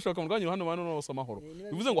wango niba bishoboka mu Rwanda hano bantu bose amahoro.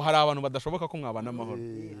 Bivuze ngo hari abantu badashoboka ko mwabana amahoro.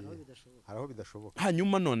 haraho bidashoboka.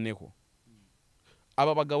 Hanyuma noneho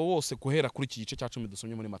aba bagabo bose guhera kuri iki gice cya 10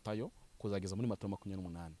 dusomye muri Matayo kuzageza muri Matayo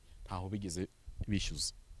 28 ntaho bigeze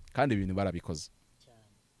bishyuza, kandi ibintu barabikoze.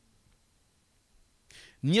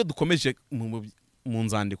 Niyo dukomeje mu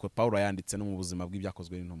nzandiko Paulo yanditse no mu buzima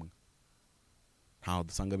bw'ibyakozwe n'intumwa, ntaho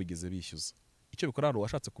dusanga bigeze bishyuza. Icyo bikora ari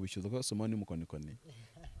washatse kubishyuza ko somo ni mukonikoni.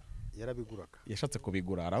 yarabiguraga yashatse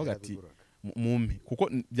kubigura aravuga ati yarabiguraga. mumpe kuko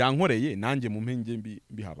byankoreye nanjye mumpe njye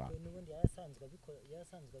mbiha abantu n'ubundi yarasanzwe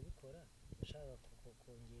abikora ashaka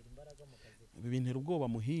kongera imbaraga mu kazi bintera ubwoba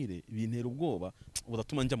muhire bintera ubwoba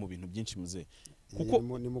budatuma njya mu bintu byinshi muze kuko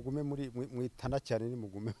nimugume mwitana cyane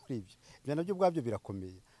nimugume muri ibyo ibyo nabyo ubwabyo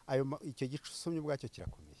birakomeye icyo gice usomye ubwacyo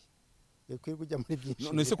kirakomeye kwirwa ujya muri byinshi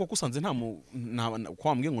none se koko usanze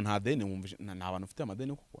kwambwiye ngo nta deni wumvise nta bantu ufite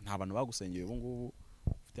amadeni kuko nta bantu bagusengeye ubu ngubu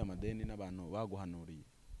ufite amadeni n'abantu baguhanuriye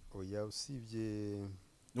oya usibye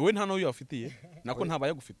wowe nta n'uyo wafitiye nako nta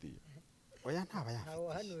bayagufitiye oya nta bayafitiye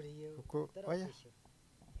wahanuriye kuko oya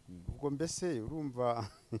ubwo mbese urumva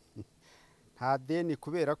nta deni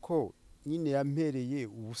kubera ko nyine yampereye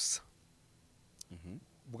ubusa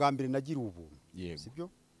bwa mbere nagira ubuntu sibyo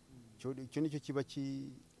icyo nicyo kiba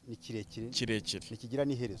ni kirekire ntikigira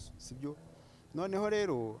n'iherezo sibyo noneho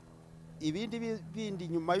rero ibindi bindi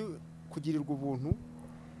nyuma yo kugirirwa ubuntu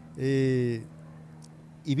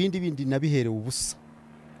ibindi nabiherewe ubusa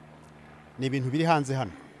ni ibintu biri hanze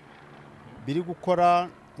hano biri gukora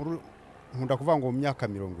nkunda kuvuga ngo mu myaka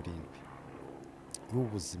 70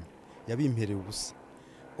 y'ubuzima yabimpereye ubusa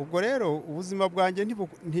ubwo rero ubuzima bwanjye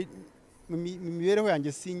mu mibereho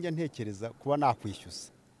yanjye sinjya ntekereza kuba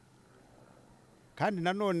nakwishyuza kandi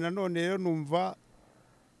nanone rero numva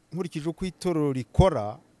nkurikije uko itorero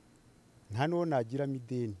rikora nta n'uwo nagiramo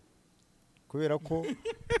ideni kubera ko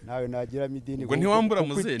nawe nagiramo ideni ubwo ntiwambura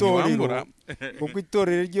muze ntiwambura kuko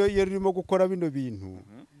itorero iyo ririmo gukora bino bintu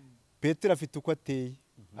Petero afite uko ateye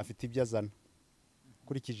afite ibyo azana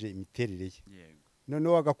ukurikije imiterere ye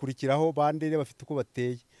noneho agakurikiraho bandere bafite uko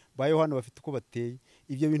bateye ba Yohana bafite uko bateye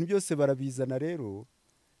ibyo bintu byose barabizana rero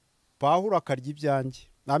Pawulo akarya ibyanjye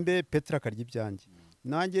nambe Petero akarya ibyanjye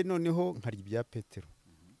nanjye noneho nkarya ibya Petero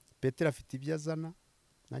afite ibyo azana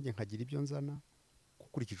nanjye nkagira ibyo nzana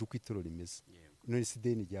ukurikije uko itorero rimeze none se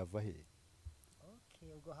ideni ryava he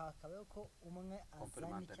ubwo hakabaho ko umwe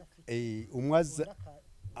azana icyo afite umwe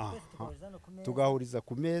tugahuriza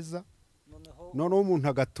ku meza noneho umuntu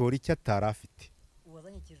agatora icyo atari afite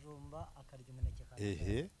uwazanye ikijumba akarya umuneke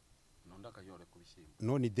kandi none akajyore ku bishyimbo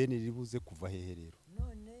none ideni ribuze kuva hehe rero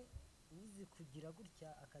none uzi kugira gutya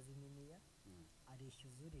akaziminiya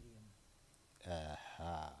arishyuza uririmbo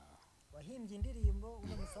wahimbye indirimbo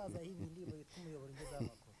uno musaza yahimbye indirimbo yitwa umuyoboro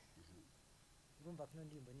ngez'amakuru urumva ko ino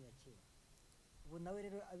ndirimbo ni iya kera ubu nawe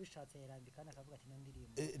rero abishatse yarambika kandi akavuga ati ino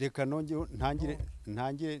ndirimbo reka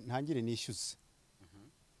ntangire nishyuze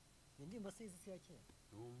iyo ndirimbo si iya kera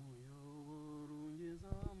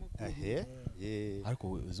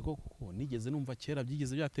ariko uzi ko kuko nigeze numva kera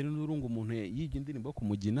byigeze byatera n'urungu umuntu yibye indirimbo yo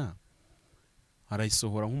kumugina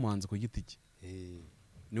arayisohora nk'umuhanzi ku giti cye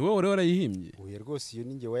ni wowe wari warayihimbye oya rwose iyo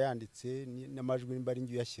ninjye wayanditse n'amajwi nimba ari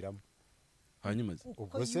njye uyashyiramo hanyuma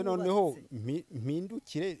ubwo se noneho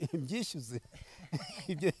mpindukire mbyishyuze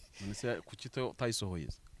kuki utayisohoye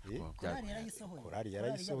korari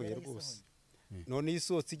yarayisohoye rwose none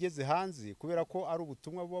isohotse igeze hanze kubera ko ari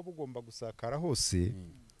ubutumwa buba bugomba gusakara hose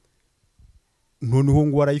noneho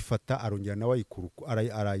ngo arayifata arongera nawe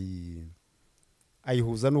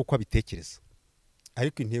ayihuza n'uko abitekereza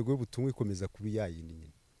ariko intego y'ubutumwa ikomeza kuba iyayindi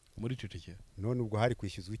nyine muri cecekera none ubwo hari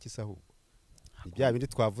kwishyuzwa iki se ahubwo ni bya bindi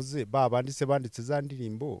twavuze banditse za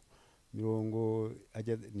ndirimbo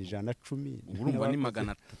 110 urumva ni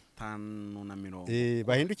 550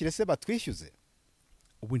 bahindukire se batwishyuze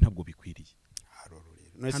ubu ntabwo bikwiriye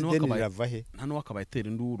none se deni rava he nta n'uwakabaye tera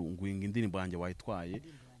induru ngo inga indirimbo yanjye wayitwaye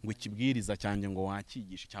ngo ikibwiriza cyanjye ngo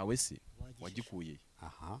wakigisha cyawe se wagikuye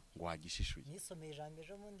ngo wagishishuye nisomeye ijambo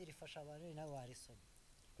ejo bundi rifasha abantu nawe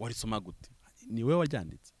warisoma gute ni wowe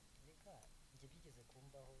waryanditse reka njye byigeze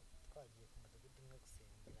kumbaho twagiye ku mudugudu umwe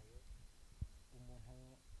gusengerayo umuntu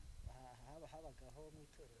habagaho mu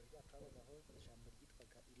itorero ryacu habagaho ijambo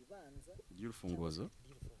ryitwaga iribanza ry'urufunguzo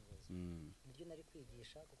niryo nari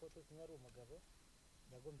kwigisha kuko turi kumwe ari umugabo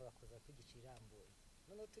yagombaga kuza kwigisha irambuye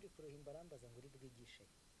noneho turi kuruhimba arambaza ngo uribwigishe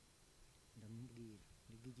ndamubwira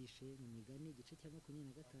uribwigishe mu migani igice cya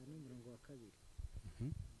 25 umurongo wa 2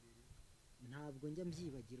 ntabwo njya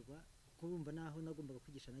mbyibagirwa kuko urumva naho nagombaga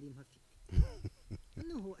kwigisha nari mpafite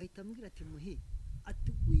noneho ahita ambwira ati muhe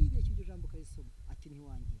ati wibeshye iryo jambo karisoma ati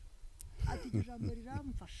ntiwangira ati iryo jambo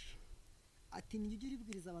riramfasha ati nijye ujye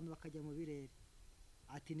uribwiriza abantu bakajya mu birere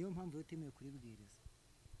ati niyo mpamvu utemewe kuribwiriza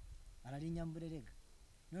ararinyamburerega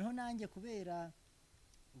noneho nanjye kubera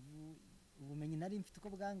ubumenyi nari mfite uko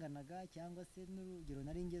bwanganaga cyangwa se n'urugero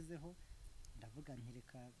nari ngezeho ndavuga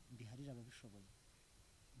ntireka mbiharira ababishoboye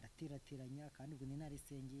ndaterateranya kandi ubwo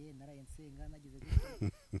ninarisengeye narayensenga nagize gutyo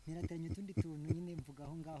nirateranya utundi tuntu nyine mvuga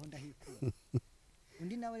aho ngaho ndahikura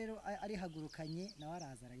undi nawe rero arihagurukanye nawe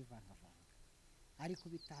araza arayivangavanga ariko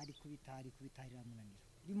kubita riramunanira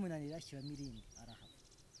rimunanira ashyiramo irindi arahava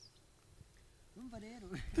urumva rero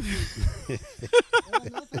abantu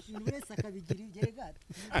bafashe ibintu wese akabigira ibye gato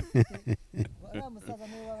uriya musaza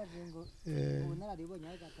niwe wabaje ngo ubu nararibonye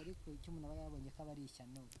ariko icyo umuntu aba yabonye ko aba ari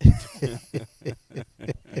ishyano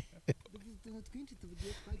utuntu twinshi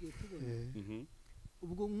tugiye twagiye tubona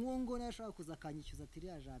ubwo nk'uwo nashaka kuza akanyishyuza ati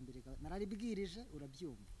iriya jambere nararibwirije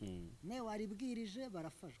urabyumva nawe waribwirije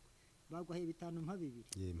barafashwe baguhaye 5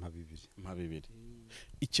 mpa 2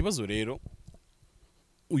 ikibazo rero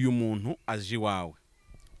uyu muntu aje iwawe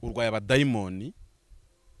urwaye abadayimoni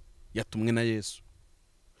yatumwe na Yesu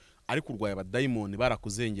ariko urwaye abadayimoni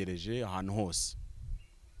barakuzengereje ahantu hose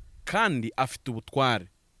kandi afite ubutware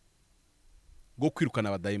bwo kwirukana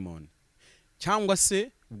abadayimoni cyangwa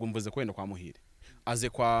se ubwo mvuze ko wenda kwa Muhire aze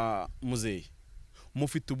kwa Muzehe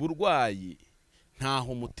mufite uburwayi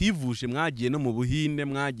ntaho mutivuje mwagiye no mu Buhinde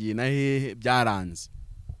mwagiye na hehe byaranze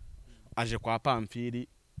aje kwa Pamfiri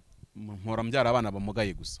mpora mbyara abana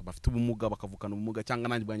bamugaye gusa bafite ubumuga bakavukana ubumuga cyangwa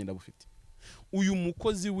nanjye bwanye ndabufite uyu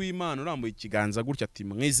mukozi w'Imana urambuye ikiganza gutya ati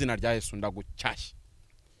mu izina rya Yesu ndagucyashye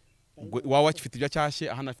wawe akifite ibyo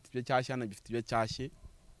cyashye ahana afite ibyo cyashye ahana gifite ibyo cyashye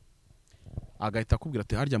agahita akubwira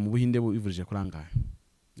ati harya mu Buhinde bivurije kurangaye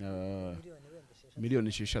miliyoni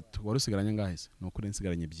 6 wari usigaranye ngahe se nukuri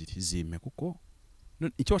nsigaranye 2 zime kuko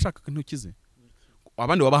icyo washaka ntukize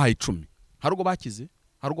abandi wabahaye 10 harugo bakize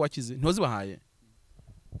harugo wakize ntozi bahaye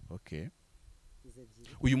okay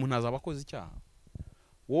uyu muntu azaba akoze icyaha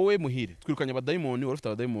wowe Muhire twirukanye abadayimoni wari ufite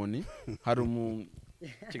abadayimoni hari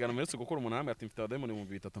kigana meretse gukora umuntu namwe ati mfite abadayimoni mu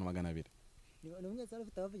 3200 ni umwe zari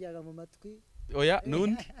ufite abavugaga mu matwi oya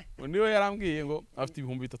nundi we yarambwiye ngo afite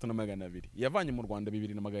 3200 yavanye mu Rwanda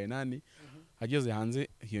 2800 ageze hanze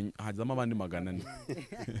hajyamo abandi 400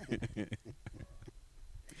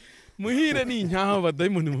 Muhire ni nyaho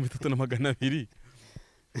abadayimoni mu 3200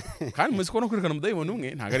 kandi muzi ko no kwirukana umudayimoni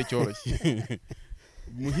umwe ntago ari cyoroshye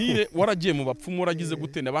Muhire waragiye mu bapfumu waragize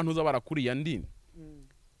gutenda abantu uza barakuriya ndini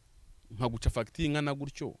nkaguca fagitire nkana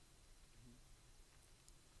gutyo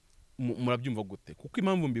murabyumva gute kuko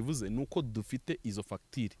impamvu mbivuze nuko dufite izo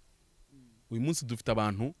fagitire uyu munsi dufite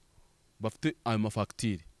abantu bafite ayo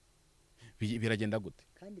mafagitire biragenda gute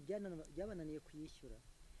kandi byabananiye kuyishyura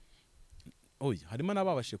oya harimo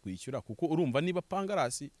nababashe kuyishyura kuko urumva niba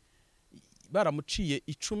Pangarasi baramuciye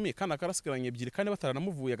 10 kandi akarasigaranye 2 kandi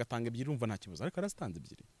bataranamuvuye agatanga 2 urumva nta kibazo ariko arastanze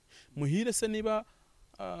 2 Muhire se niba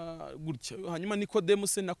gutya hanyuma Nikodemu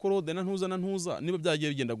se na Korode na ntuza niba byagiye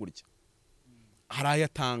bigenda gutya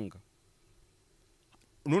harayatanga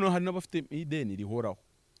none hari n'abafite ideni rihoraho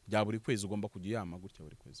bya buri kwezi ugomba kujya yama gutya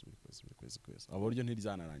buri kwezi abo buryo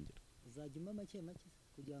ntirizanarangira uzajyuma make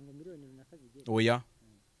kugira ngo miliyoni runaka zigere oya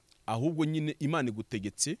ahubwo nyine Imana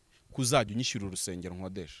igutegetse kuzajya unyishyura urusengero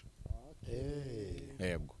nkodesha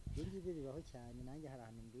yego ibyo bibaho cyane nanjye hari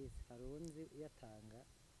ahantu mbizi karonzi uyatanga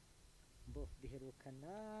mbo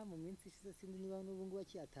biherukana mu minsi ishize sindi niba n'ubu ngubu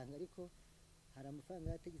akiyatanga ariko hari amafaranga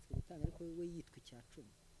yategetswe gutanga ariko we yitwa icya 10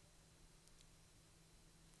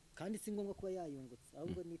 kandi si ngombwa kuba yayungutse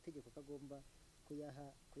ahubwo ni itegeko kagomba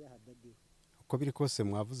kuyaha dadiwe uko biri kose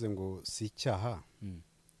mwavuze ngo si icyaha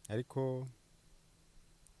ariko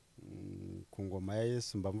ku ngoma ya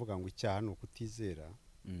Yesu mba mvuga ngo icyaha ni ukutizera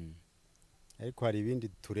ariko hari ibindi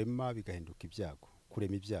turema bigahinduka ibyago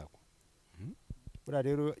kurema ibyago bura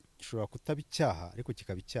rero ushobora kutaba icyaha ariko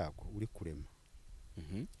kikaba icyago uri kurema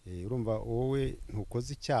urumva wowe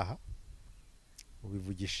ntukoze icyaha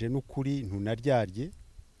ubivugishije n'ukuri ntunaryarye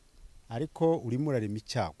ariko urimo urarema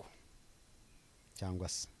icyago cyangwa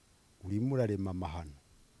se urimo urarema amahano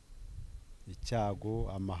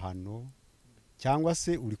icyago amahano cyangwa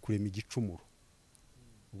se uri kurema igicumuro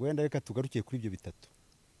wenda reka tugarukiye kuri ibyo bitatu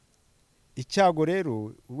icyago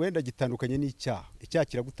rero wenda gitandukanye n'icyaha icyaha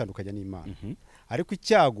kiragutandukanya n'Imana ariko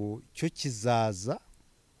icyago cyo kizaza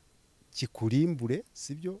kikurimbure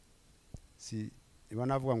sibyo si iba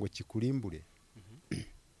navuga ngo kikurimbure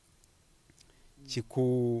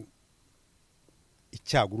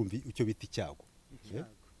icyago urumva icyo bita icyago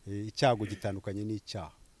icyago gitandukanye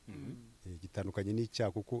n'icyaha gitandukanye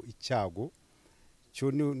n'icyaha kuko icyago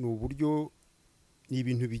cyo ni uburyo ni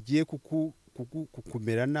ibintu bigiye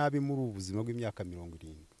kukumera nabi muri ubu buzima bw'imyaka 70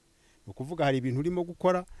 ni ukuvuga hari ibintu urimo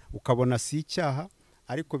gukora ukabona si icyaha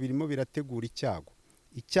ariko birimo birategura icyago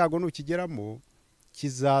icyago nukigeramo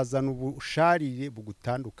kizazana ubusharire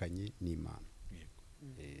bugutandukanye n'Imana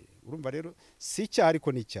urumva rero si icyaha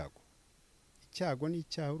ariko ni icyago icyago ni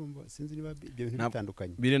icyaha urumva sinzi niba ibyo bintu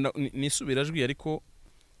bitandukanye nisubirajwi ariko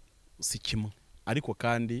si kimwe ariko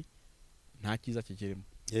kandi nta cyiza kikirimo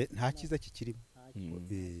nta cyiza kikirimo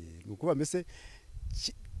nukuba mbese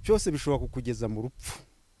byose bishobora kukugeza mu rupfu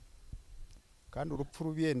kandi urupfu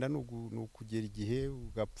rubenda ni ukugera igihe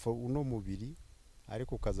ugapfa uno mubiri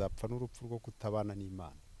ariko ukazapfa n'urupfu rwo kutabana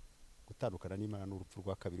n'Imana gutandukana n'Imana n'urupfu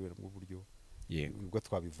rwa kabiri mu buryo nibwo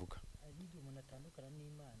twabivuga n'igihe umuntu atandukana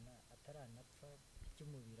n'Imana ataranapfa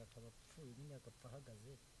by'umubiri akaba apfuye nyine agapfa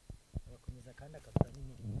ahagaze agakomeza kandi agakora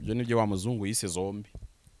n'imirimo ibyo nibyo wa muzungu yise zombi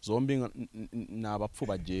ni abapfu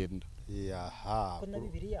bagenda kuko na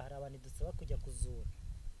Bibiliya hari abantu dusaba kujya kuzura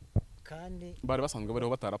kandi bari basanzwe bariho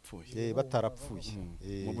batarapfuye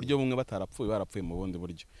mu buryo bumwe batarapfuye barapfuye mu bundi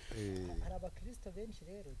buryo hari abakristo benshi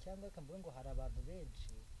rero cyangwa akambuga ngo hari abantu benshi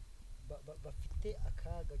bafite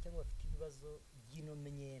akaga cyangwa bafite ibibazo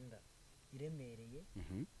by'inomenyenda iremereye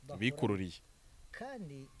bikururiye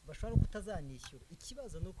kandi bashobora kutazanishyura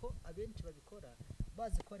ikibazo nuko abenshi babikora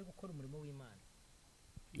bazi ko ari gukora umurimo w'Imana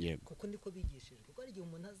yego kuko ndiko bigishije kuko ari igihe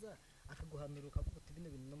umuntu aza akaguhanura ukavuga uti bino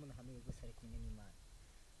bintu n'umuntu ahanuye rwose ari kumwe n'Imana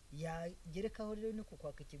yagerekaho rero no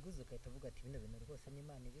kukwaka ikiguzi ukahita uvuga ati bino bintu rwose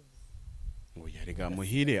n'Imana ibivuze oya rega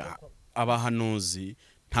muhire abahanuzi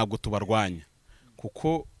ntabwo tubarwanya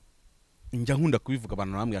kuko njya nkunda kubivuga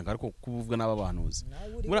abantu bambwira ngo ariko kuvuga n'abahanuzi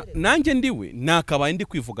nanjye ndiwe nakabaye ndi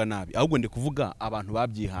kwivuga nabi ahubwo ndi kuvuga abantu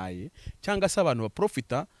babyihaye cyangwa se abantu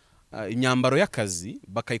baprofita inyambaro y'akazi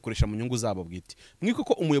bakayikoresha mu nyungu zabo bwite mwiko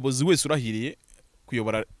ko umuyobozi wese urahiriye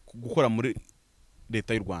kuyobora gukora muri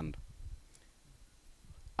leta y'u Rwanda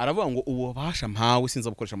aravuga ngo ububasha mpawe sinza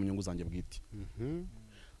bukoresha mu nyungu zanjye bwite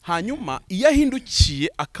hanyuma iyo ahindukiye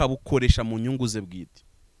akabukoresha mu nyungu ze bwite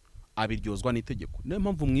abiryozwa n'itegeko niyo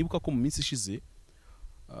mpamvu mwibuka ko mu minsi ishize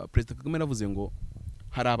President Kagame navuze ngo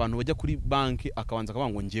hari abantu bajya kuri banki akabanza akavuga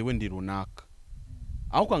ngo ngewe ndi runaka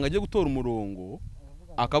aho kwanga agiye gutora umurongo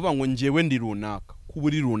akavuga ngo ngewe ndi runaka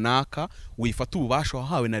kuburi runaka wifata ububasha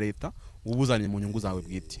wahawe na leta ubuzanye mu nyungu zawe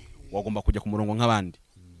bwite wagomba kujya ku murongo nk'abandi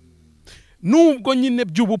nubwo nyine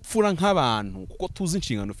by'ubupfura nk'abantu kuko tuzi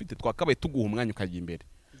inshingano ufite twakabaye tuguha umwanya ukajya imbere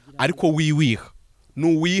ariko wiwiha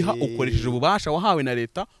nuwiha ukoresheje ububasha wahawe na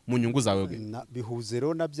leta mu nyungu zawe bihuze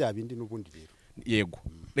rero na bya bindi n'ubundi rero yego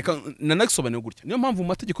reka nanagisobanure gutya niyo mpamvu mu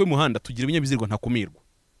mategeko y'umuhanda tugira ibinyabiziga ntakumirwa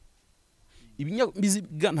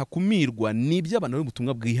ibinyabiziga ntakumirwa ni iby'abantu bari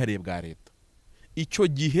ubutumwa bwihariye bwa leta icyo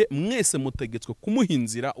gihe mwese mutegetswe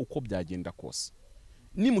kumuhinzira uko byagenda kose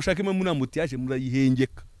nimushake mwe munamutiyaje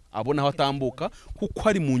murayihengeka abona aho atambuka kuko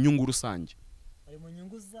ari mu nyungu rusange ari mu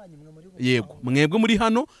nyungu zanyu mwe muri yego mwebwe muri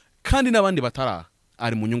hano kandi n'abandi bataraha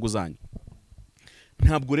ari mu nyungu zanyu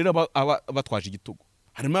ntabwo rero batwaje igitugu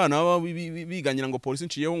harimo abantu biganyira ngo polisi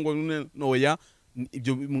nciyeho ngo noya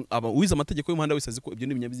ibyo wize amategeko y'umuhanda wese azi ko ibyo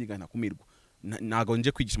n'ibinyabiziga ntakumirwa ntago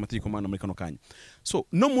nje kwigisha amategeko y'Imana muri kano kanya so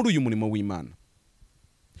no muri uyu murimo w'Imana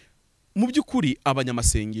mu by'ukuri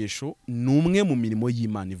abanyamasengesho ni umwe mu mirimo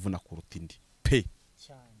y'Imana ivuna kuruta indi pe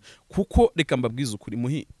kuko reka mbabwize ukuri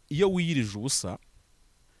muhi iyo wiyirije ubusa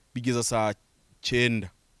bigeza saa 9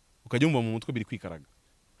 ukajya umva mu mutwe biri kwikaraga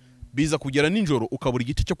biza kugera ninjoro ukabura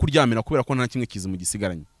igice cyo kuryamira kubera ko nta kimwe kizimu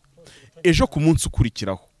gisigaranye ejo ku munsi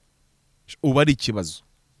ukurikiraho uba ari ikibazo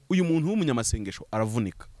uyu muntu w'umunyamasengesho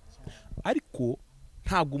aravunika ariko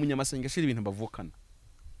ntabwo umunyamasengesho ari ibintu bavukana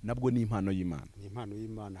nabwo ni impano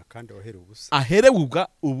y'Imana kandi aherewe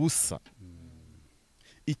ubusa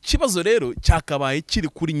ikibazo rero cyakabaye kiri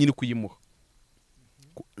kuri nyiri kuyimuha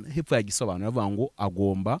hepfo yagisobanura avuga ngo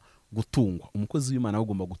agomba gutungwa umukozi w'Imana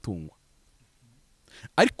agomba gutungwa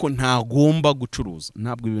ariko ntagomba gucuruza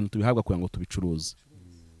ntabwo ibintu tubihabwa kugira ngo tubicuruze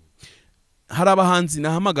hari abahanzi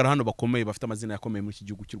nahamagara hano bakomeye bafite amazina yakomeye muri iki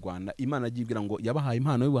gihugu cy'u Rwanda Imana agibwira ngo yabahaye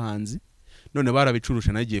impano y'ubuhanzi none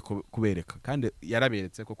barabicuruje nagiye kubereka kandi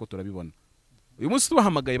yaraberetse koko turabibona uyu munsi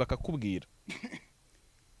tubahamagaye bakakubwira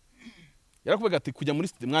yarakubwira ati kujya muri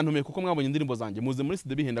studio mwantumye kuko mwabonye indirimbo zanjye muze muri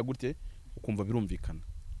studio bihenda gutye ukumva birumvikana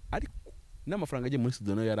ariko n'amafaranga agiye muri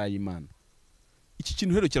studio nayo yaraye Imana iki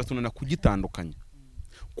kintu rero kiratunana kugitandukanya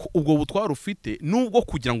ubwo butwara ufite nubwo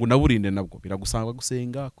kugira ngo naburinde nabwo biragusanga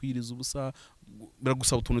gusenga kwiriza ubusa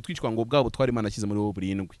biragusaba utuntu twicwa ngo bwabo twari Imana akize muri wowe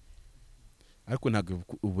burindwi ariko ntabwo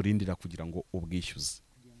uburindira kugira ngo ubwishyuze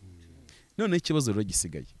none ikibazo rero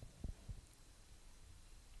gisigaye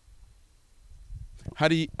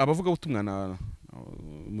hari abavuga butumwa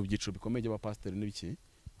mu byiciro bikomeye by'abapasiteri n'ibiki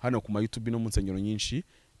hano ku ma YouTube no mu nsengero nyinshi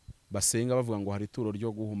basenga bavuga ngo hari ituro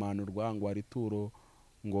ryo guhumanurwa ngo hari ituro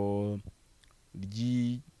ngo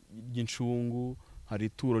ry'incungu hari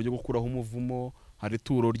ituro ryo gukuraho umuvumo hari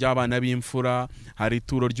ituro ry'abana b'imfura hari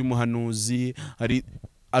ituro ry'umuhanuzi hari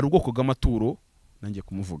ubwoko bw'amaturo nangiye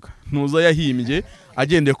kumuvuga ntuza yahimbye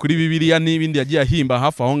agendeye kuri Bibiliya n'ibindi yagiye ahimba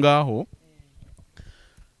hafi aho ngaho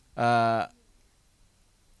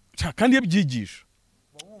kandi yabyigisha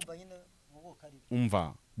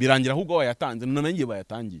umva birangira ahubwo wayatanze nanjye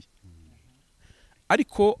bayatangiye.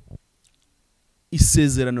 Ariko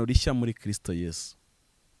isezerano rishya muri Kristo Yesu,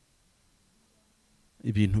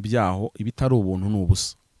 ibintu byaho ibitari ubuntu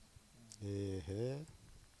n'ubusa,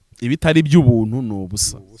 ibitari by'ubuntu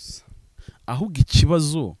n'ubusa. Ahubwo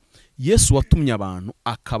ikibazo Yesu watumye abantu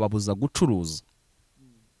akababuza gucuruza,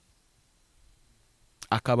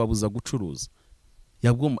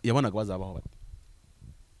 yabonaga bazabaho bate?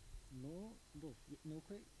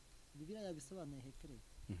 nuko Bibiliya yabisobanuye hekereye.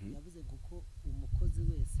 Yavuze kuko umukozi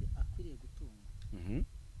wese akwiriye gutunga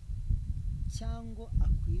cyangwa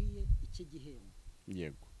akwiriye icyo gihembo.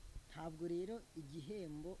 Yego. Ntabwo rero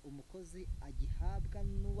igihembo umukozi agihabwa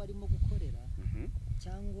n'uwarimo gukorera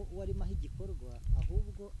cyangwa uwarimo aho igikorwa,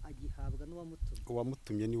 ahubwo agihabwa n'uwamutumye.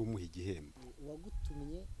 Uwamutumye niwe umuha igihembo.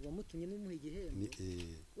 Uwamutumye n'umuha igihembo,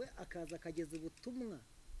 we akaza akageza ubutumwa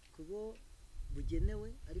kubo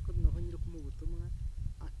bugenewe, ariko noneho nyiri kumuha ubutumwa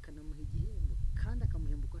akanamuha igihembo kandi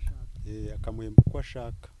akamuhemba uko ashaka. Akamuhemba uko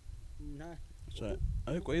ashaka.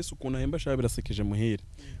 Ariko Yesu ukuntu ahemba ashaka birasekeje muhire.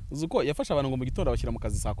 Uzi ko yafasha abantu ngo mu gitondo bashyira mu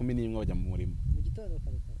kazi saa 11 bajya mu murimo. Mu gitondo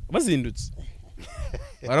kare bazindutse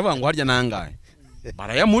baravuga ngo harya nangahe,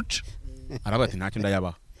 barayamuca arabati ntacyo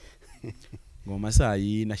ndayabaha ngo masaha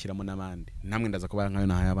yinashyiramo n'abandi, namwe ndaza kuba nkayo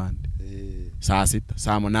nahaye abandi. Saa 6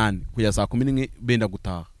 saa 8 kujya saa 11 benda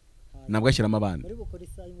gutaha nabwo ashyiramo abandi. Bari bukora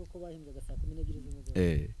isaha y'uko bahembwaga saa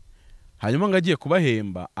 12 hanyuma ngo agiye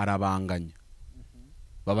kubahemba arabanganya,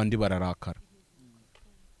 babandi bararakara.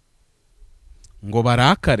 Ngo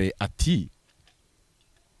barakare ati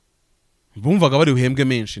bumvaga bari buhembwe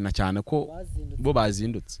menshi na cyane ko bo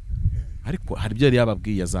bazindutse, ariko hari ibyo yari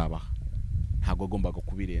yababwiye azabaha, ntabwo agombaga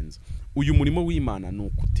kubirenza. Uyu murimo w'Imana ni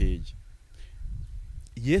ukuteye.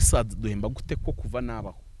 Yesu aduhemba gute ko kuva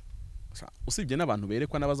nabaho? Usibye n'abantu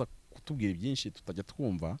berekwa n'abaza kutubwira byinshi tutajya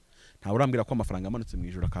twumva, nta urambwira ko amafaranga amanutse mu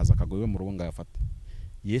ijuru akaza akagowe mu rubo ngayafate.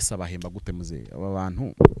 Yesu abahemba gute muze? Aba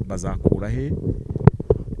bantu bazakura he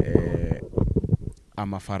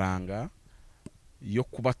amafaranga yo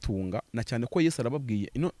kubatunga? Na cyane ko Yesu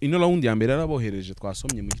arababwiye ino round ya mbere arabohereje,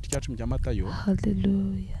 twasomye mu gice cya 10 cya Matayo.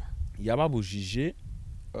 Haleluya. Yababujije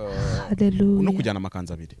no kujyana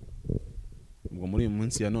amakanzu abiri. Ubwo muri uyu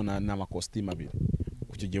munsi ya none n'amakositimu abiri.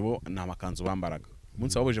 Kucyo gihe n'amakanzu bambaraga.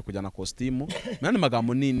 Umunsi wabujije kujyana kositimu, nane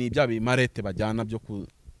magambo nini bya bimarete bajyana byo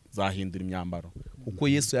kuzahindura imyambaro. Kuko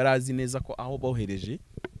Yesu yarazi neza ko aho bohereje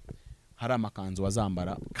hari amakanzu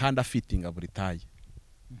wazambara kandi afitinga buri taye.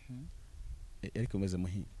 Ariko umeze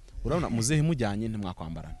muhi, urabona muzehe mujyanye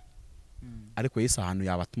ntimwakwambarana. Ariko Yesu ahantu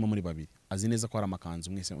yabatuma muri babiri, azi neza ko hari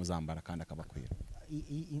amakanzu mwese uzambara kandi akabakwira.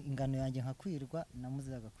 Ingano yanjye nkakwirwa na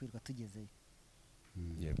muzehe agakwirwa tugezeyo.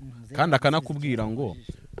 Kandi akanakubwira ngo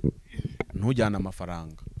ntujyana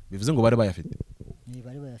amafaranga, bivuze ngo bari bayafite. Ni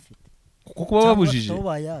bari bayafite. Kuko kuba babujije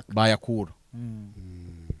bayakura.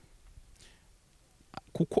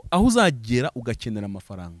 Kuko aho uzagera ugakenera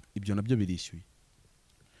amafaranga, ibyo nabyo birishyuye.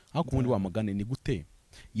 Aho ku wundi wa mugane ni gute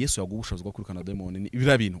Yesu yagubushoboza bwo kwirukana demoni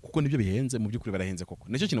ibira bintu, kuko nibyo bihenze, mu byukuri barahenze koko.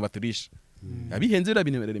 Nicyo kintu baturisha. Yabihenze bira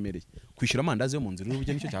bintu biremereye. Kwishyura amandazi yo mu nzira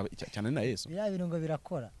y'ubujye nicyo cyane na Yesu. Bira bintu ngo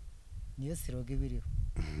birakora. Niyo siroga ibiriho.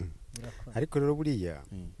 Birakora. Ariko rero buriya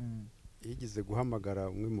yigize guhamagara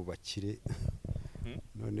umwe mu bakire,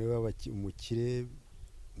 none umukire,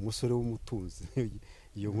 umusore w'umutunzi.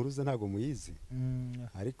 Iyo nkuruza ntago muyizi.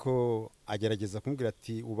 Ariko agerageza kumbwira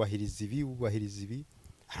ati ubahiriza ibi,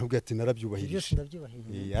 arabwira ati narabyubahirije.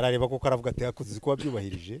 Arareba ko aravuga ati akoze ko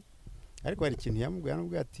wabyubahirije. Ariko hari ikintu yamubwiye,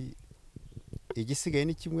 anubwira ati igisigaye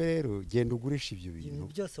ni kimwe rero, genda ugurisha ibyo bintu.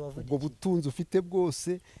 Ubwo butunzi ufite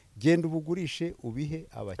bwose genda ubugurishe ubihe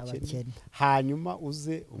abakene, hanyuma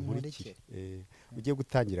uze umurikire. Ugiye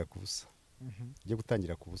gutangira kubusa.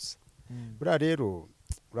 Buriya rero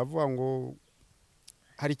uravuga ngo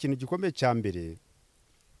hari ikintu gikomeye cya mbere,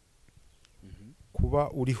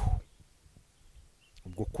 kuba uriho.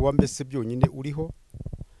 Ubwo kuba mbese byonyine uriho,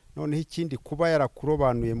 noneho ikindi kuba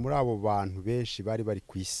yarakurobanuye muri abo bantu benshi bari bari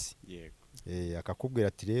ku isi. Akakubwira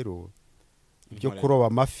ati rero ibyo kuroba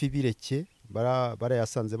amafi bireke,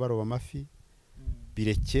 barayasanze baroba amafi,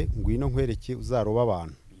 bireke ngwino nkwereke uzaroba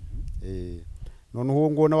abantu. Noneho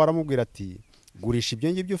uwo ngo nawe aramubwira ati gurisha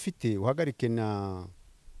ibyo ngibyo ufite, uhagarike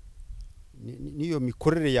n'iyo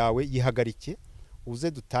mikorere yawe yihagarike,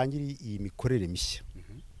 uze dutangire iyi mikorere mishya.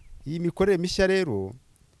 Iyi mikorere mishya rero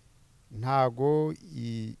ntago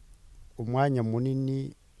umwanya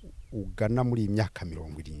munini ugana muri imyaka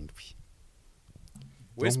 70.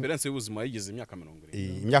 We esperance y'ubuzima yigeze imyaka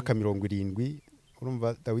 70. Imyaka 70.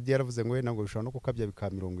 Urumva Dawidi yaravuze ngo we nango bishobora no kukabya bika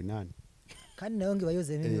 80. Kandi nayo ngo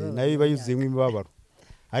ibayuzemo imibabaro. Nayo ibayuzemo imibabaro.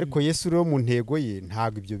 Ariko Yesu rero mu ntego ye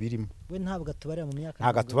ntago ibyo birimo. we ntabwo atubarira mu myaka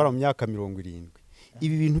ntabwo atubara mu myaka 70.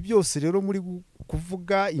 Ibi bintu byose rero muri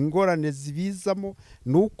kuvuga ingorane zibizamo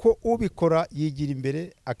nuko ubikora yigira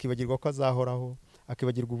imbere akibagirwa ko azahoraho,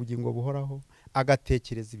 akibagirwa ubugingo buhoraho,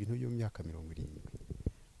 agatekereza ibintu byo mu myaka 70.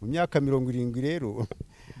 Mu myaka 70 rero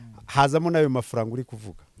hazamo nayo mafaranga uri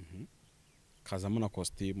kuvuga,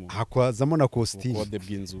 hakazamo na kositimu, kode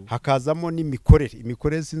bw'inzu, hakazamo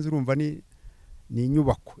n'imikorere sinzi urumva ni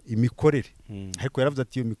inyubako, imikorere. Ariko yaravuze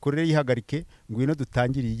ati iyo mikorere yihagarike, ngwino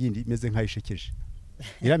dutangire iyindi imeze nk'ayishekeje.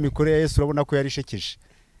 Ira mikorere ya Yesu urabona ko yari ishekeje,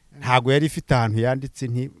 ntago yari ifite ahantu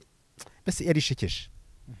yanditse bese yari ishekeje.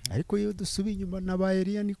 Ariko iyo dusubiye inyuma n'aba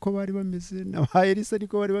Eliya niko bari bameze, n'aba Elisa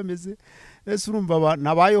niko bari bameze. Ese urumva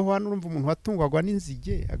n'abayeho hano, urumva umuntu watungwaga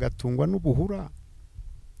n'inzige, agatungwa n'ubuhura,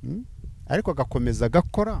 ariko agakomeza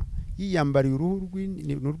agakora yiyambariye uruhu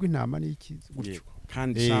rw'intama n'iki gutyo.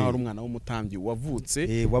 Kandi shahara umwana w'umutambyi wavutse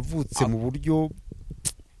mu buryo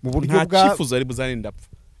nta cyifuzo ari buzarinda apfa.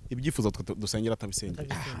 Ibyifuzo dusengera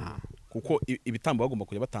atabisengera, kuko ibitambo bagomba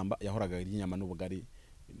kujya batamba yahoraga inyama n'ubugari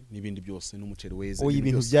n'ibindi byose n'umuceri weze.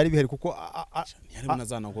 Ibintu byari bihari kuko yari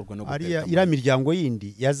munazanagorwa no guteka. Ira miryango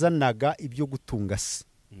yindi yazanaga ibyo gutunga se.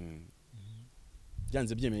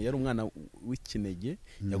 Byanze byemeye yari umwana w'ikinege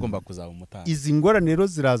yagomba kuzaba umutambyi. Izi ngorane rero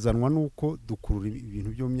zirazanwa nuko dukurura ibintu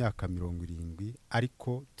byo mu myaka 70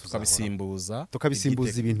 ariko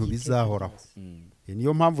tukabisimbuza ibintu bizahoraho.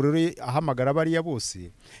 Niyo mpamvu rero ahamagara bariya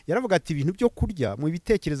bose yaravuga ati ibintu byo kurya mu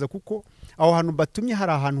bitekereza, kuko aho hantu batumye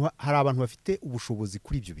hari abantu bafite ubushobozi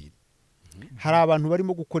kuri ibyo bintu, hari abantu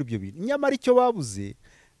barimo gukora ibyo bintu, nyamara icyo babuze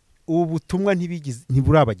ubu butumwa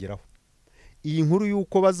ntiburabageraho. Iyi nkuru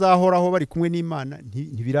yuko bazahoraho bari kumwe n'Imana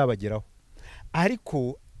ntibirabageraho.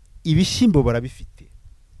 Ariko ibishyimbo barabifite,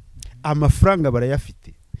 amafaranga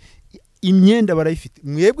barayafite, imyenda barayifite.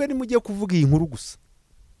 Mwebwe nimujye kuvuga iyi nkuru gusa,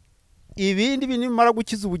 ibindi binimara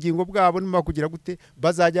gukiza ubugingo bwabo nimara kugira gute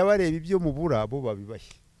bazajya bareba ibyo mubura bo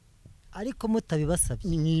babibahe. Ariko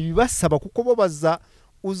mutabibasabye, nibibasaba kuko bo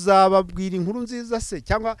uzababwira inkuru nziza se,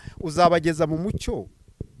 cyangwa uzabageza mu mucyo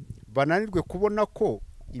bananirwe kubona ko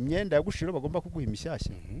imyenda yagushira bagomba kuguha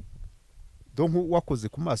imishyashya. Donc wakoze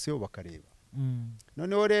ku maso yo bakareba.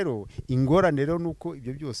 Noneho rero ingorane rero nuko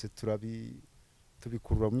ibyo byose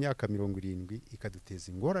tubikurura mu myaka 70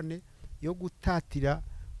 ikaduteza ingorane yo gutatira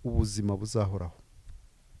ubuzima buzahoraho.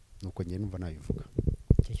 Nuko ngiye numva nabivuga.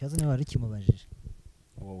 Icyo kibazo ni wari kimubajije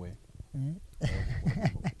wowe.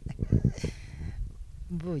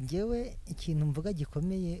 Ngewe ikintu mvuga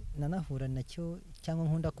gikomeye nanahura nacyo cyangwa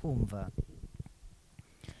nkunda kumva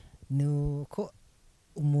nuko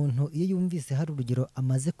umuntu iyo yumvise hari urugero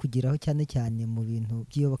amaze kugeraho cyane cyane mu bintu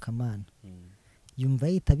by'iyobokamana, yumva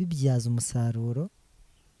yita bibyaza umusaruro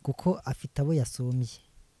kuko afite abo yasumbye.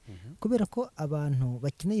 Kubera ko abantu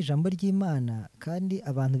bakeneye ijambo ry'Imana, kandi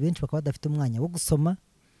abantu benshi bakaba badafite umwanya wo gusoma,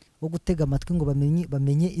 wo gutega amatwi ngo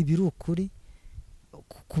bamenye ibiri ukuri,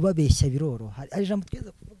 kubabeshya biroroha. Hari ijambo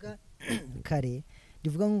tweze kuvuga kare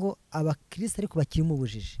rivuga ngo abakristo ariko bakiri mu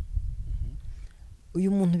bujiji.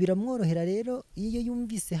 Uyu muntu biramworohera rero iyo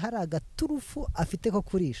yumvise hari agaturufu afite ko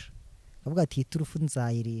kurisha, avuga ati iturufu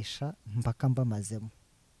nzayirisha mpaka mbamazemo.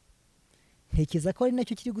 Ntekereza ko ari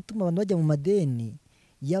nacyo kiri gutuma abantu bajya mu madeni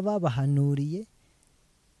y'ababahanuriye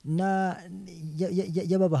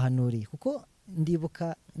y'ababahanuriye. Kuko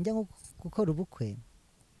ndibuka njya nko gukora ubukwe,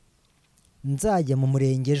 nzajya mu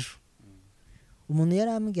murenge ejo, umuntu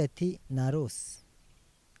yarambwiye ati narose.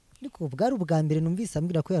 Niko bwari ubwa mbere numvise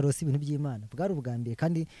ambwira ko yarose ibintu by'Imana, bwari ubwa mbere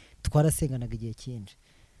kandi twarasenganaga igihe cyinshi.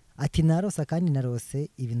 Ati narose kandi narose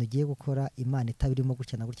ibintu ugiye gukora Imana itabirimo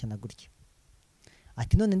gutya na gutya na gutya.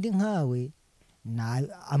 Ati none ndi nkawe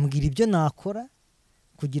ambwira ibyo nakora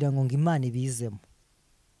kugira ngo Imana ibizemo.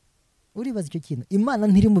 Uribaza icyo kintu, Imana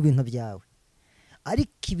ntiri mu bintu byawe,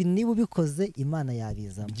 ariko ibi niba ubikoze Imana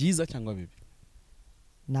yabizamo. Byiza cyangwa bibi?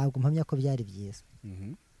 Ntabwo mpamya ko byari byiza.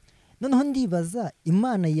 Noneho ndibaza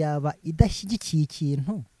Imana yaba idashyigikiye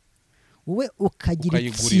ikintu, wowe ukagira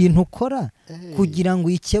ikintu ukora kugira ngo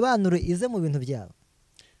ikebanure ize mu bintu byawe.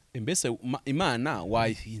 Mbese Imana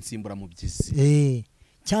wayinsimbura mu byizi.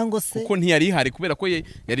 Cyangwa se kuko ntiyari ihari kubera ko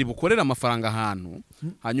yari bukorera amafaranga ahantu,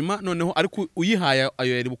 hanyuma noneho ariko uyihaye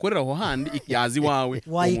ayo yari bukorera aho handi yazi wawe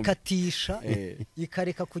wayikatisha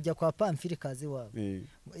ikareka kujya kwa Pamfili kazi wawe.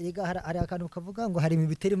 Hari akantu kavuga ngo hari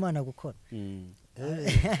ibitera Imana gukora.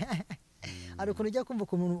 Ari ukuntu ujya kumva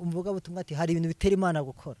umuntu umvuga butumwa ati hari ibintu bitera Imana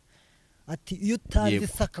gukora, ati iyo utanze Yego.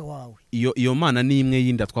 isaka wawe iyo mana ni imwe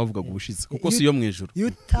y'inda twavugaga ubushize kuko si yo mu ijuru. iyo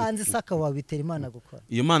utanze isaka wawe bitera Imana gukora.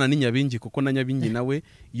 Iyo mana ni nyabingi kuko na nyabingi nawe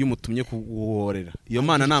iyo umutumye kuguhorera. Iyo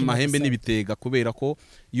mana ni amahembe n'ibitega kubera ko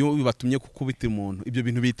iyo batumye kukubita umuntu ibyo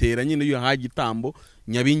bintu bitera nyine iyo haje igitambo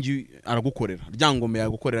nyabingi aragukorera. Ryangome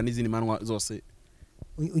yagukorera n'izindi manwa zose.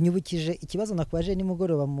 Unyibukije ikibazo nakwaje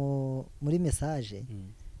nimugoroba muri message.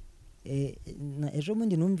 Ejo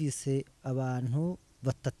mundi numvise abantu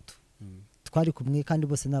batatu twari kumwe kandi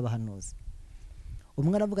bose n'abahanuzi.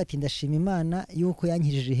 Umwe aravuga ati ndashima Imana yuko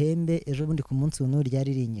yankirije ihembe ejo bundi ku munsi w'uno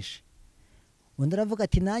ryari rinyishe. Undi aravuga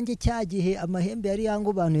ati nanjye cyagihe amahembe yari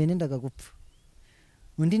yangubanuye nendaga gupfa.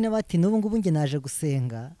 Undi nawe ati n'ubu ngubu nge naje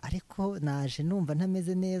gusenga ariko naje numva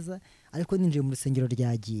ntameze neza ariko ninjiye mu rusengero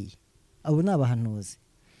ryagiye. Abo n'abahanuzi.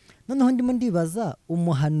 Noneho ndimo ndibaza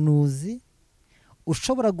umuhanuzi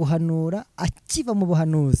ushobora guhanura akiva mu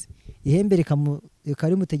buhanuzi ihembe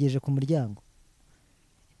rikarimutegereje ku muryango.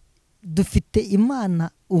 Dufite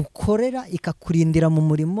Imana ukorera ikakurindira mu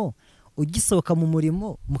murimo ugisohoka mu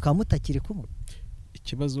murimo mukamutakiri kumwe.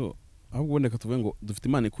 Ikibazo ahubwo uboneka tuvuge ngo dufite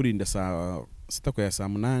Imana ikurinda saa 6 ya saa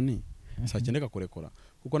 8 saa 9 kakurekora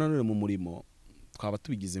kuko nanone mu murimo twaba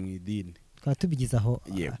tubigize mu idini. Twaba tubigize aho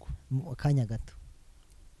Yego. Kanya gato.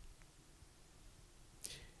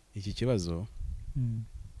 Iki kibazo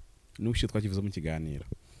n'ubushize twakivuze mu kiganiro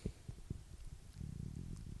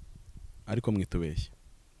ariko mwitubeshye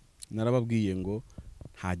narababwiye ngo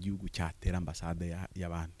nta gihugu cyatera ambasade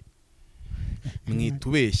y'abandi.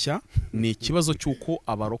 Mwitubeshya ni ikibazo cy'uko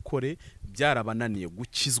abarokore byarabananiye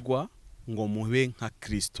gukizwa ngo mube nka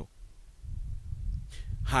Kristo,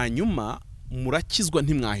 hanyuma murakizwa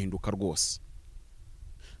ntimwahinduka rwose,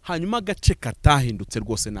 hanyuma agace katahindutse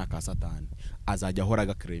rwose n'aka Satani azajya ahora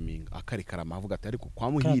agakereminga akarekarama avuga ati ariko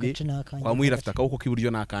kwa muhire afite akaboko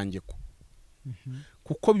k'iburyo n'akanjye ko.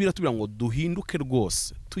 Kuko biratubwira ngo duhinduke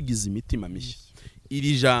rwose tugize imitima mishya.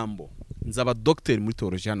 Iri jambo nzaba docteur muri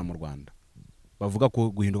teology hano mu Rwanda bavuga ko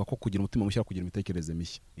guhinduka ko kugira umutima mushya kugira imitekerereze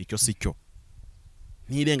mishya. Icyo si cyo.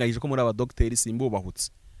 Ntirengagije ko muri aba docteur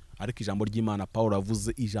simbubahutse ariko ijambo ry'Imana Paulo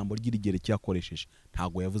avuze ijambo ry'irigereki yakoresheje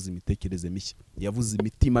ntago yavuze imitekerereze mishya, yavuze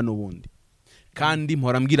imitima n'ubundi. Kandi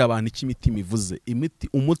mpora mbwira abantu iki imitima ivuze.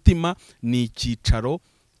 Umutima ni icyicaro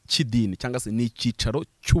cy'idini cyangwa se ni icyicaro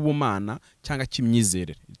cy'ubumana cyangwa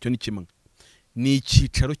cy'imyizerere. Icyo ni kimwe. Ni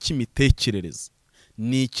icyicaro cy'imitekerereze,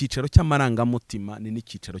 ni icyicaro cy'amarangamutima, ni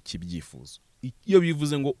n'icyicaro cy'ibyifuzo. Iyo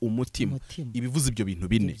bivuze ngo umutima ibivuze ibyo bintu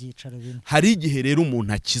bine. Hari igihe rero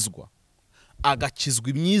umuntu akizwa agakizwa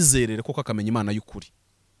imyizerere kuko akamenya Imana y'ukuri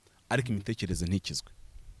ariko imitekerereze ntikizwe.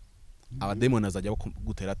 Abademoni azajya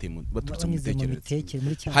gutera temu baturutse mu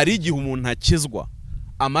mitekerereze. Hari igihe umuntu akizwa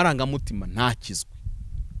amarangamutima ntakizwe,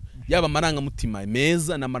 yaba amarangamutima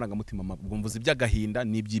meza n'amarangamutima mabi, mvuze iby'agahinda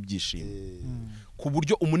n'iby'ibyishimo, ku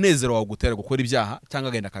buryo umunezero wawe gutera gukora ibyaha cyangwa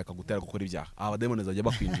agahinda kakagutera gukora ibyaha. Abademoni azajya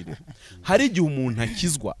bakwinjirira. Hari igihe umuntu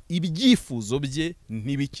akizwa ibyifuzo bye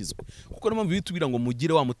ntibikizwe, kuko niyo mpamvu bitubwira ngo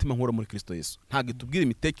mugire wa mutima nkora muri Kristo Yesu. Ntabwo itubwira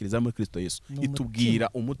imitekerereze muri Kristo Yesu, itubwira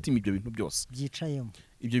umutima ibyo bintu byose byicayemo.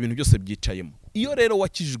 Ibyo bintu byose byicayemo. Iyo rero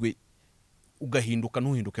wakijijwe ugahinduka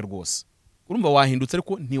ntuhinduke rwose, urumva wahindutse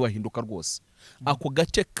ariko ntiwahinduka rwose. Ako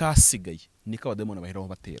gace kasigaye niko abademoni baheraho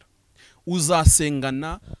batera.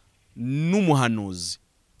 Uzasengana n'umuhanuzi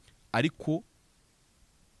ariko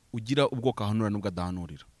ugira ubwoko ahanura nubwo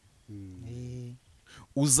adahanurira.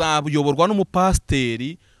 Uzabuyoborwa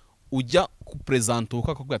n'umupasteri ujya kupresenta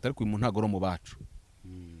ukakubwira ati ariko uyu muntu ntago ari mu bacu.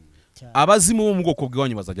 Abazimu bo mu bwoko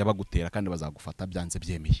bw'iwanyu bazajya bagutera kandi bazagufata byanze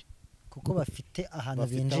byemeye kuko bafite ahantu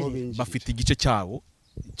binjira, bafite igice cyabo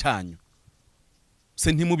cyanyu.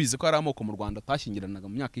 Se ntimubize ko hari amoko mu Rwanda atashyingiranaga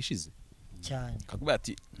mu myaka ishize cyane. Kakubwira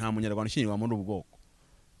ati nta munyarwanda ushyingirwa muri ubu bwoko,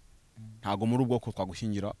 ntago muri ubwoko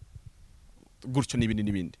twagushyingira gutyo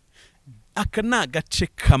n'ibindi. Aka ni agace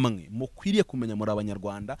kamwe mukwiriye kumenya muri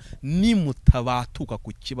abanyarwanda nimutabatuka ku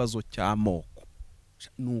kibazo cy'amoko.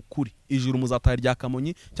 Ni ukuri ijuru muzataha rya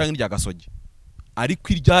Kamonyi cyangwa irya Gasogi,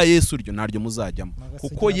 ariko irya Yesu ryo naryo muzajyamo,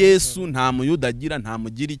 kuko Yesu nta muyuda agira, nta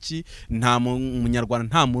mugira iki, nta munyarwanda,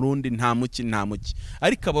 nta murundi, nta muki.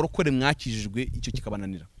 Ariko abarokore mwakijijwe icyo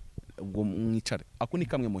kikabananira, ubwo mwicare. Ako ni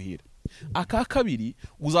kamwe muhire. Aka kabiri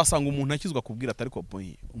uzasanga umuntu akizwa kubwira atari ko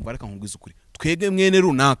umva reka nkubwiza ukuri twege mwene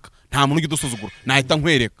runaka nta muntu ugidusuzugura nahita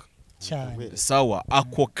nkwereka cyane. Sawa,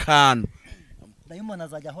 ako kantu Dayimoni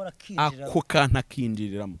azajya ahora kinjira, ako kantu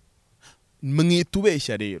akinjiriramo.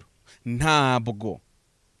 Mwitubeshya rero ntabwo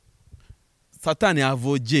Satani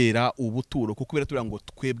yavogera ubuturo, kuko biratubwira ngo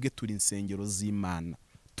twebwe turi insengero z'Imana,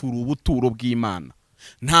 turi ubuturo bw'Imana.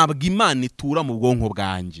 Ntabwo Imana itura mu bwonko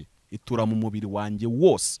bwanjye, itura mu mubiri wanjye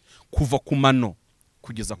wose kuva ku mano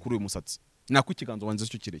kugeza kuri uyu musatsi nako ikiganza wanze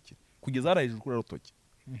cyo kirekire kugeza hara hejuru kuri rutoki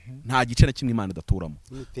nta gice na kimwe Imana idaturamo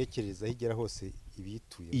n'imitekerereze aho igera hose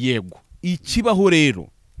ibituye yego ikibaho rero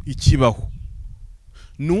ikibaho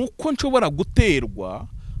nuko nshobora guterwa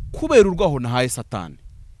kubera urwaho nahaye Satani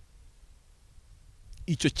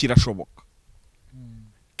icyo kirashoboka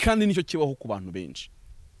kandi nicyo kibaho ku bantu benshi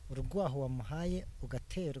urwaho wamuhaye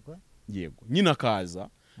ugaterwa yego nyine akaza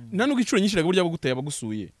nta nubwo inshuro nyinshi burya baguteye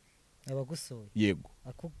abagusuye yego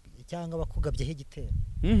cyangwa bakugabyeho igitero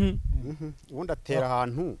ubundi atera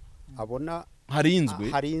ahantu abona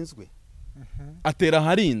harinzwe atera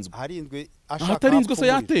aharinzwe ahatarinzwe se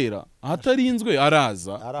yatera ahatarinzwe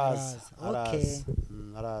araza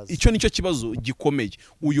icyo nicyo kibazo gikomeye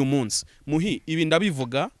uyu munsi muhi ibi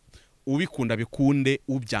ndabivuga ubikunda bikunde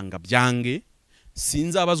ubyanga byange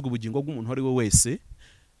sinzabazwa ubugingo bw'umuntu ari we wese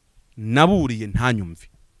naburiye ntanyumve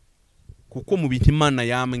kuko mu bintu Imana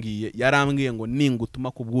yarambwiye ngo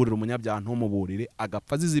ningutuma kubwurira umunyabyaha ntumuburire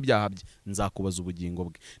agapfa azize ibyaha bye nzakubaza ubugingo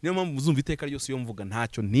bwe niyo mpamvu uzumva iteka ryose iyo mvuga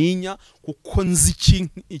ntacyo ntinya kuko nzi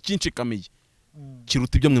ikinshikamiye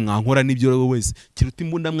kiruta ibyo mwe mwankora n'ibyo wowe wese kiruta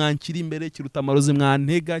imbunda mwankira imbere kiruta amarozi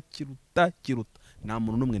mwantega kiruta nta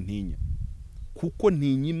muntu n'umwe ntinya kuko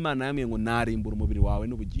ntinya Imana yambwiye ngo narimbura umubiri wawe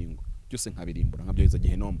n'ubugingo byose nkabirimbura nkabyoheza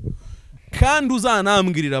gehenomu kandi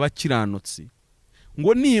uzanambwirira abakiranutsi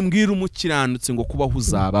ngo nimbwira umukiranutsi ngo kubaho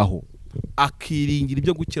uzabaho akiringira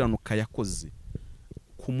ibyo gukiranuka yakoze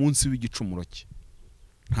ku munsi w'igicumuro cye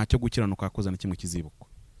ntacyo gukiranuka yakoze na kimwe kizibukwa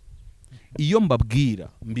iyo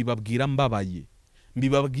mbibabwira mbabaye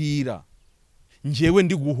mbibabwira njyewe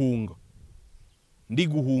ndi guhunga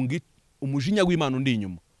umujinya w'Imana undi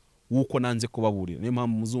inyuma wuko nanze kubaburira niyo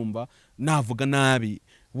mpamvu muzumva navuga nabi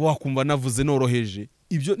wakumva navuze noroheje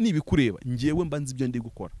ibyo nibikureba njyewe mba nzi ibyo ndi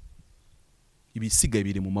gukora ibisigaye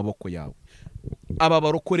biri mu maboko yawe aba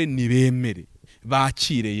barokore nibemere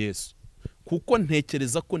bakire Yesu kuko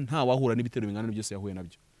ntekereza ko nta wahura n'ibitero bingana byose yahuye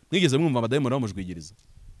nabyo mwigeze mwumva abadayimoni bamujwigiriza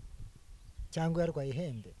cyangwa yarwaye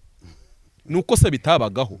ihembe nuko se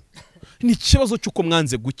bitabagaho ni ikibazo cy'uko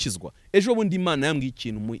mwanze gukizwa ejo bundi Imana yambwiye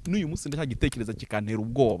ikintu n'uyu munsi ndacagitekereza kikantera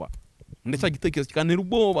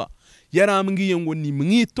ubwoba yarambwiye ngo ni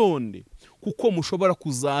mwitonde kuko mushobora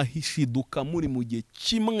kuzahishiduka muri mu gihe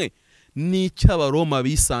kimwe n'icy'abaroma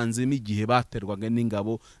bisanzemo igihe baterwaga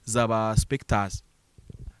n'ingabo z'aba spectators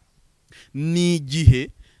ni igihe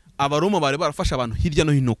abaroma bari barafasha abantu hirya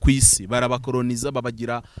no hino ku isi barabakoloniza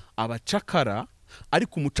babagira abacakara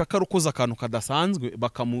ariko umucakara ukoze akantu kadasanzwe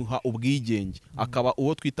bakamuha ubwigenge akaba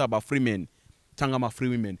uwo twita aba freemen cyangwa ama free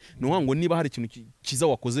women no ngo niba hari ikintu kiza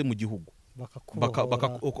wakoze mu gihugu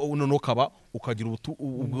ukaba ukagira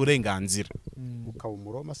uburenganzira ukaba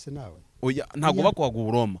umuroma se nawe oya ntago bakwaga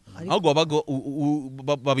uburoma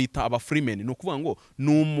ahubwo babita aba freemen no kuvuga ngo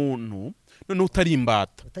ni umuntu none utakiri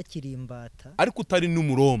imbata ariko utari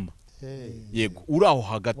n'umuroma yego uri aho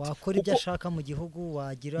hagati wakora ibyo ashaka mu gihugu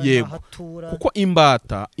wagira ahatura kuko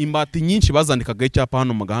imbata nyinshi bazandikaga icyapa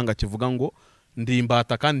hano mu gahanga kivuga ngo ndi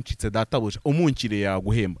imbata kandi ncitse databuja umunkire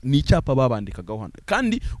yaguhemba ni icyapa babandikagaho hano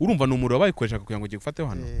kandi urumva no umuriro bayikoresha kugira ngo gifateho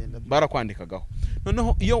hano barakwandikagaho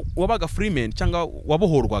noneho iyo wabaga freeman cyangwa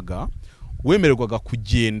wabohorwaga wemererwaga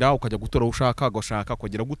kugenda ukajya gutora ushaka agashaka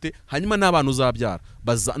kugira gute hanyuma n'abantu uzabyara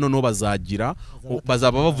noneho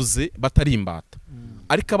bazaba bavuze batari imbata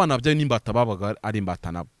ariko abana byayo n'imbata babaga ari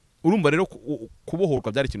imbata nabo urumva rero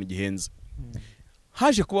kubohorwa byari ikintu gihenze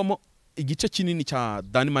haje kubamo igice kinini cya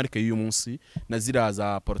Denmark y'uyu munsi na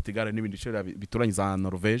ziraza Portugal n'ibindi bice bituranye za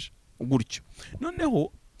Norvege gutyo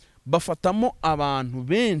noneho bafatamo abantu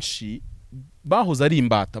benshi bahoze ari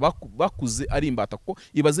imbata bakuze ari imbata ko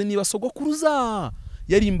ibaze niba sogokuruza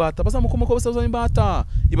yari imbata bazamukomako bose bazaba imbata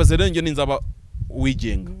ibaze rero nge ninzaba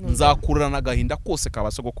wigenga nzakurana agahinda kose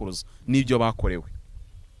kabasogokuruza nibyo bakorewe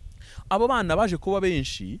abo bana baje kuba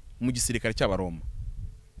benshi mu gisirikare cy'abaroma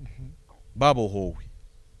babohowe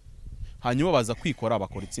hanyuma baza kwikora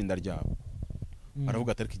bakora itsinda ryabo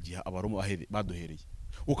baravuga atari igihe abaroma baduhereye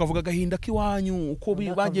ukavuga agahinda k'iwanyu uko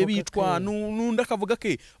bagiye bitwa n'undi akavuga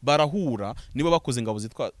ke barahura nibo bakoze ingabo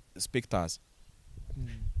zitwa spectators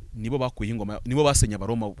nibo bakuye ingoma nibo basenya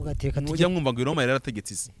abaroma nujya mwumva ngo Roma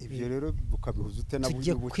yarategetse isi ibyo rero bukabihuza ute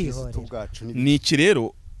n'uburyo bw'ikristo bwacu ni iki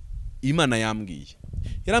rero Imana yambwiye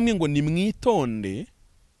yarambwiye ngo ni mwitonde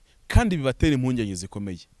kandi bibatera impungenge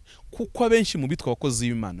zikomeye kuko abenshi mu bitwa abakozi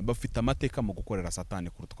b'Imana bafite amateka mu gukorera Satani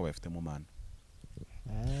kuruta uko bayafite mu Mana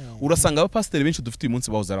urasanga abapasiteri benshi dufite uyu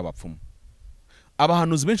munsi bahoze ari abapfumu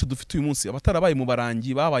abahanuzi benshi dufite uyu munsi abatarabaye mu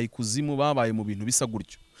barangi babaye kuzimu babaye mu bintu bisa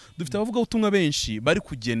gutyo dufite abavuga ubutumwa benshi bari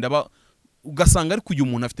kugenda ugasanga ariko uyu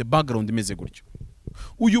muntu afite background imeze gutyo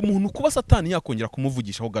uyu muntu kuba Satani yakongera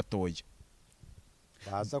kumuvugishaho gatoya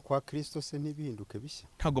baza kwa Kristo se ntibihinduke bishya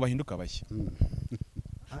ntabwo bahinduka bashya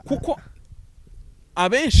kuko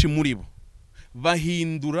abenshi muri bo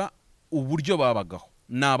bahindura uburyo babagaho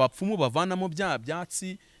ni abapfumu bavanamo bya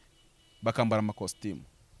byatsi bakambara amakositimu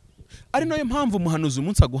ari nayo mpamvu umuhanuzi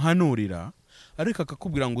umunsi aguhanurira ariko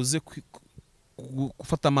akakubwira ngo uze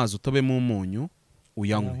gufata amazi utobemo umunyu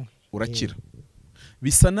uyanywe urakira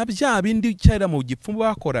bisa na bya bindi cyari mu gipfumu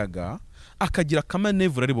bakoraga akagira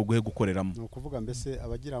akamanevura ari buguhe gukoreramo ni ukuvuga mbese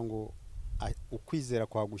abagira ngo ukwizera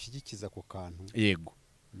kwa gushyigikiza ku kantu yego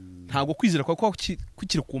ntabwo kwizera kwa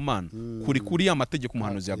kukiri ku Mana kuri ya mategeko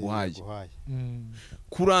umuhanuzi yaguhaye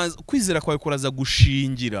kwizera kwawe kuraza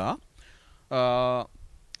gushingira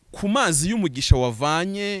ku mazi y'umugisha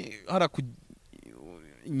wavanye hara ku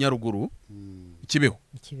Nyaruguru Kibeho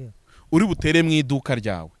uri butere mu iduka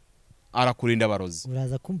ryawe arakurinda abarozi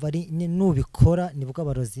uraza kumva ari nubikora nibwo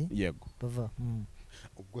abarozi yego bava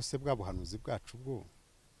ubwo se bwa buhanuzi bwacu bwo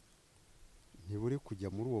ntiburi kujya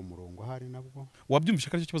muri uwo murongo hari nabwo wabyumvisha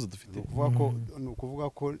ko ari cyo kibazo dufite ni ukuvuga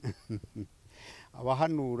ko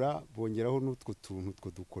abahanura bongeraho n'utwo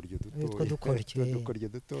tuntu dukoryo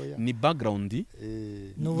dutoya ni background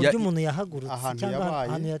ni uburyo umuntu yahagurutse cyangwa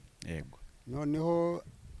ahantu yego noneho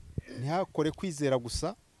ntihakore kwizera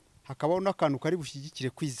gusa hakabaho n'akantu kari bushyigikire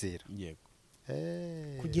kwizera yego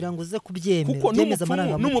kugira ngo uze kubyemera kuko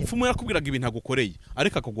n'umupfumu yakubwiraga ibintu agukoreye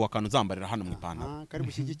ariko akaguha akantu uzambarira hano mu ipantaro kari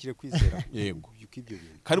bushyigikire kwizera yego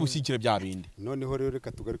kari bushyigikire bya bindi noneho rero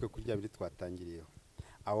reka tugaruke kuri bya bindi twatangiriyeho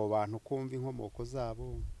abo bantu kumva inkomoko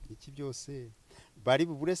zabo iki byose bari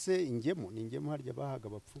bubure se ingemu ni ingemu harya bahaga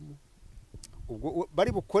abapfumu ubwo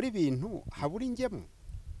bari bukora ibintu habura ingemu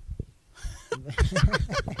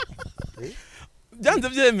byanze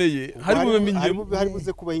byemeye hari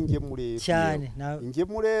buze kubaho ingemu rero cyane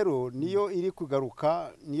ingemu rero niyo iri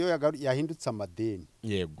kugaruka niyo yahindutse amadeni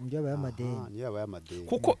yego niyo yabaye amadeni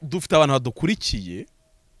kuko dufite abantu badukurikiye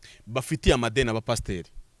bafitiye amadeni abapasiteri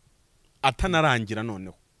atanarangira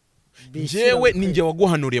noneho njyewe ninjye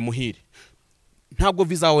waguhanuriye muhire ntabwo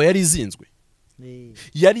viza yawe yari izinzwe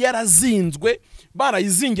yari yarazinzwe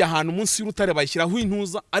barayizingiye ahantu munsi y'urutare bayishyiraho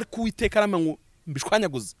intuza ariko Uwiteka aramenya ngo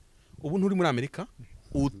mbishwanyaguze ubu nturi muri Amerika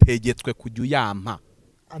utegetswe kujya uyampa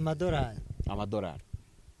amadolari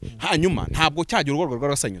hanyuma ntabwo cyagira urugo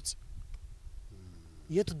rwarasanyutse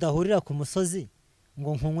iyo tudahurira ku musozi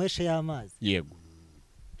ngo nkunyweshe y'amazi yego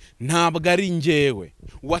ntabwo ari njyewe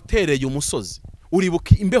watereye umusozi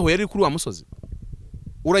uribuka imbeho yari kuri wa musozi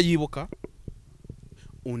urayibuka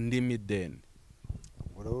undi mideni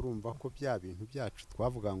urumva ko bya bintu byacu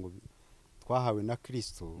twavuga ngo twahawe na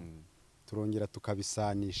Kristo turongera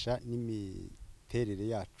tukabisanisha n'imiterere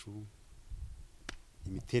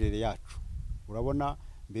yacu urabona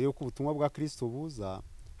mbere yuko ubutumwa bwa Kristo buza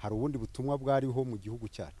hari ubundi butumwa bwariho mu gihugu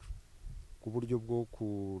cyacu ku buryo bwo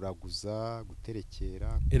kuraguza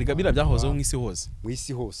guterekera erega bira byahozeho mu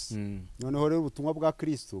isi hose noneho rero ubutumwa bwa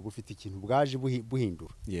Kristo bufite ikintu bwaje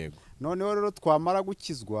buhindura yego noneho rero twamara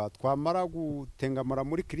gukizwa twamara gutengamara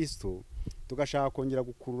muri Kristo tugashaka kongera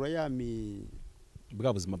gukurura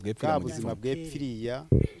bwa buzima bw'epfiriya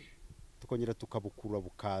tukongera tukabukurura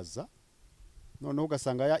bukaza noneho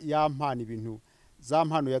ugasanga yampana ibintu za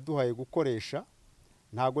mpano yaduhaye gukoresha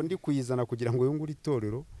ntago ndi kuyizana kugira ngo yungure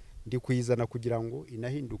itorero ndi kuyizana kugira ngo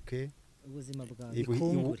inahinduke ubuzima bwawe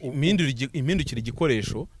impindukire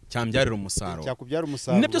igikoresho cyambyarira umusaruro cyakubyara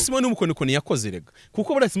umusaruro nibyo Simoni w'umukonikoni yakoze rega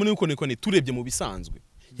kuko buriya Simoni w'umukonikoni turebye mu bisanzwe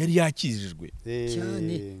yari yakijijwe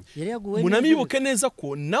cyane yari yaguwe munamibuke neza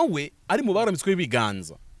ko nawe ari mu baramitswe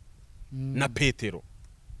b'ibiganza na Petero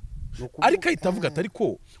ariko ahita avuga ati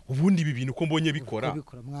ariko ubundi ibi bintu ko mbonye bikora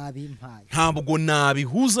ntabwo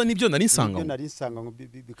nabihuza n'ibyo nari nsanga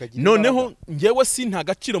noneho njyewe si nta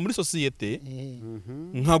gaciro muri sosiyete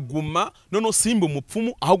nkaguma noneho simba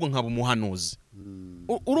umupfumu ahubwo nkaba umuhanuzi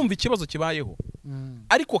urumva ikibazo kibayeho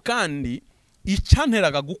ariko kandi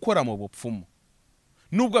icyanteraga gukora mu bupfumu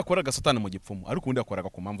nubwo yakoraga Satani mu gipfumu ariko ubundi yakoraga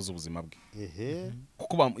ku mpamvu z'ubuzima bwe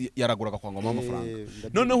kuko yaraguraga kwa ngoma amafaranga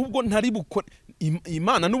noneho ubwo ntari bukore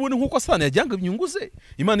Imana n'ubundi nkuko Satani yajyanga inyungu ze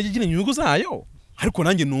Imana igira inyungu zayo ariko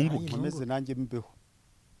nanjye nunguke nkomeze nanjye mbeho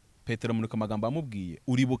Petero muri amagambo amubwiye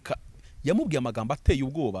uribuka yamubwiye amagambo ateye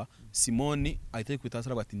ubwoba Simoni ahita yikwita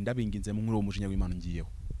asara ati ndabinginze mu uwo mujinya w'Imana ngiyeho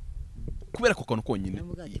kubera ko kantu konyine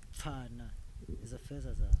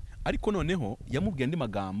ariko noneho yamubwiye andi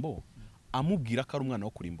magambo amubwira ko ari umwana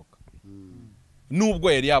wo kurimbuka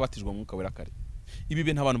nubwo yari yabatijwe mu mwuka wera kare ibi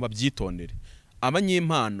bintu abantu babyitondere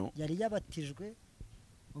abanyempano yari yabatijwe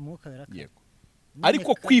mu mwuka wera kare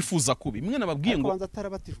ariko kwifuza kubi mwe nababwiye ngo abanza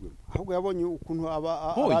atarabatijwe ahubwo yabonye ukuntu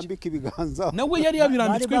abambika ibiganza nawe yari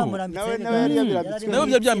yabirambitsweho nawe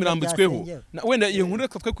bya byamirambitsweho wenda iyo nkuru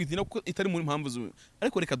reka twe kwitina ko itari muri mpamvu zo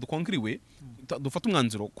ariko reka dukonkiriwe dufata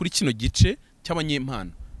umwanzuro kuri kino gice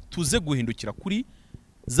cy'abanyempano tuze guhindukira kuri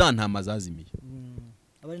za ntama zazimiye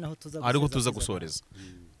ariko tuza gusoreza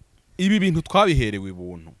ibi bintu twabiherewe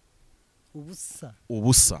ibuntu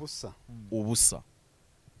ubusa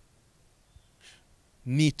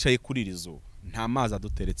nicaye kuri iri zuba nta mazi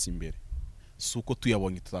aduteretse imbere si uko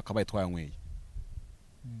tuyabonye tutakabaye twayanyweye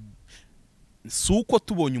si uko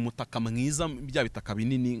tubonye umutaka mwiza bya bitaka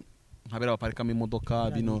binini nkabera baparikamo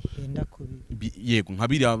imodoka bino yego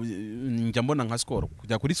nkabira njya mbona nka Skol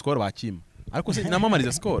kujya kuri Skol bakima ariko se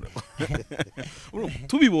namamariza Skol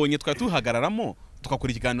tubibonye twari tuhagararamo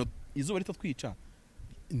tukakora ikiganiro izuba ritatwica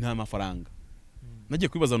nta mafaranga nagiye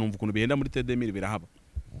kwibaza numva ukuntu bihenda muri TDMR birahaba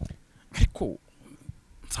ariko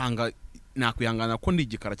nsanga nakwihangana ko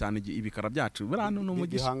ndigikara cyane ibikara byacu birano no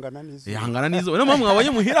mugisha ihangana nizo no mwabonye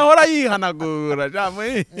muhira hora yihanagura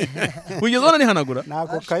jamwe ugeze ubona nihanagura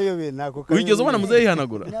nako kayobe ugeze ubona muze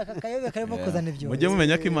yihanagura naka kayobe karimo kuzana ibyo mujye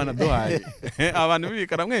mumenya ko Imana duhaye abantu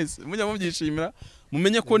bibikara mwese mujye mubyishimira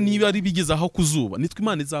mumenye ko niba ari bigeze aho kuzuba nitwe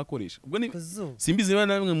Imana izakoresha ubwo ni simbizi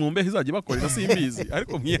bana namwe mwumbe izaje bakorera simbizi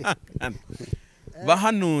ariko mwihangana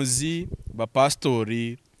bahanuzi ba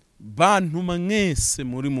pastori bantu mwese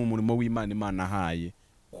muri mu murimo w'Imana Imana haye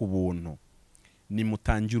ku buntu ni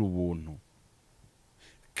mutangira ubuntu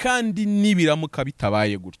kandi nibiramuka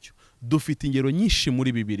bitabaye gutyo dufite ingero nyinshi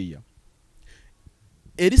muri Bibiliya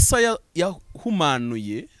Yesaya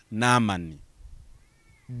yahumanuye Namani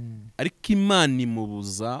ariko Imana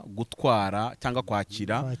imubuza gutwara cyangwa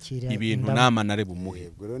kwakira ibintu Namani ari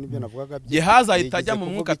bumuhe Gehazi ahita ajya mu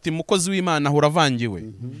mwuka ati mukozi w'Imana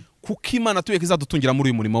uravangiwe kuko Imana tuye kizadutungira muri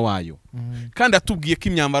uyu murimo wayo kandi atubwiye ko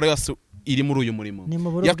imyambaro yose iri muri uyu murimo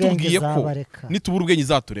yatubwiye ko nitubura ubwenge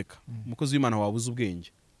izatureka mukozi w'Imana wabuze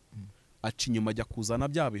ubwenge aca inyuma ajya kuzana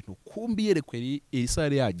bya bintu kumbi yerekwe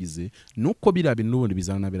Yesaya yagize nuko bira bintu n'ubundi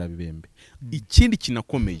bizana bira bibembe ikindi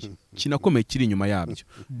kinakomeye kiri inyuma yabyo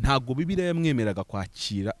ntago Bibiliya yamwemeraga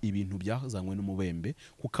kwakira ibintu byazanywe n'umubembe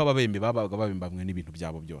kuko ababembe babaga babembamwe n'ibintu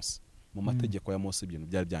byabo byose mu mategeko ya Mose ibintu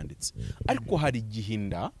byari byanditse ariko hari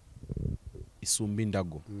igihinda isumba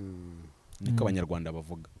indago niko abanyarwanda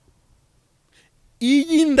bavuga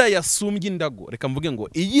iyi nda yasumbye indago reka mvuge ngo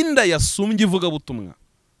iyi nda yasumbye ivuga butumwa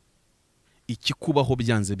ikikubaho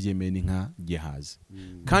byanze byemeye ni nka Gehazi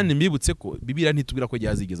kandi mbibutse ko Bibiliya ntitubwira ko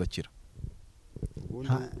Gehazi igeze akira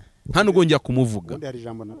nta nubwo njya kumuvuga ubundi hari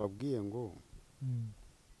ijambo nababwiye ngo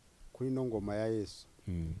kuri no ngoma ya Yesu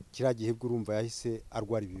kira gihe urumva yahise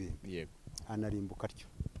arwara ibibembe yego anarimbuka atyo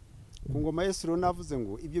ku ngoma Yesu rero navuze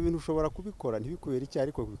ngo ibyo bintu ushobora kubikora ntibikubera icyaha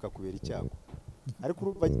ariko bikakubera icyago ariko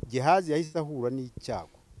urumva Gehazi yahise ahura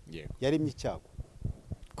n'icyago yaremye icyago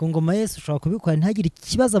ku ngoma Yesu ushobora kubikora ntagire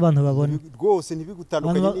ikibazo abantu babona rwose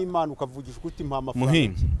ntibigutandukanye n'Imana ukavugisha uti mpa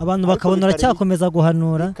amafaranga abantu bakabona uracyakomeza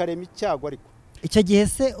guhanura karema icyago ariko icyo gihe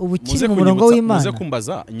se ubu kiri mu murongo w'Imana muze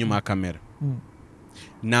kumbaza inyuma ya kamera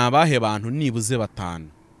nabahe bantu nibuze batanu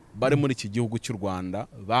bari muri iki gihugu cy'u Rwanda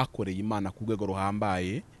bakoreye Imana ku rwego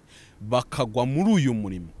ruhambaye bakagwa muri uyu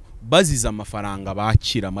murimo baziza amafaranga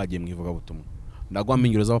bakira amagiye mu ivuga butumwa ndagwamo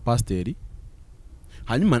ingero z'abapasteri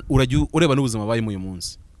hanyuma ureba n'ubuzima bayi mu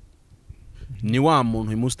munsi ni wa muntu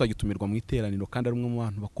uyu munsi utagitumirwa mu iteraniro kandi ari umwe mu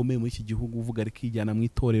bantu bakomeye muri iki gihugu uvuga ari kijyana mu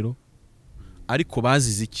itorero ariko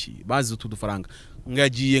bazize iki bazize utudufaranga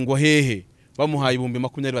ngagiye ngo hehe bamuhaye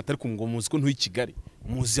 20,000 batari kumngo muzi ko ntuyi Kigali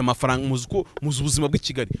muzi amafaranga muzi ko muzi ubuzima bw'i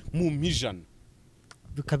Kigali mu mijana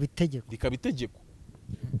bikabitegeko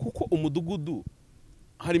kuko umudugudu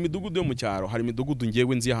hari imidugudu yo mu cyaro hari imidugudu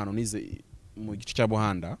ngewe nzi hano nize mu gice cya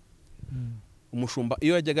Buhanda umushumba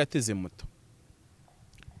iyo yajyaga ateze moto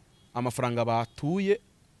amafaranga batuye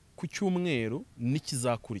ku cyumweru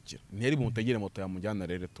nikizakurikira ntiyari bumutegere moto yamujyana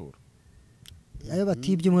rero tora ayo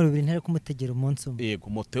batiye ibyumweru bibiri ntare kumutegera umunsi umwe yego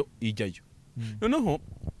moto ijyayo noneho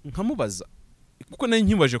nkamubaza kuko nari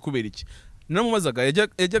nkibaje kubera iki namubazaga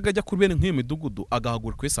yajyaga ajya kuri bene nk'iyo midugudu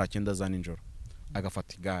agahagura kuri saa 9 za nijoro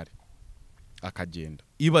agafata igare akagenda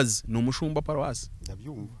ibaze ni umushumba paruwasi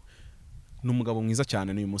ndabyumva numugabo mwiza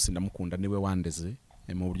cyane n'uyu munsi ndamukunda niwe wandeze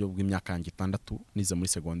mu buryo bw'imyaka 6 nize muri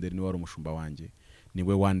secondaire niwe wari umushumba wanjye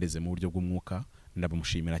niwe wandeze mu buryo bw'umwuka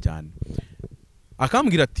ndabamushimira cyane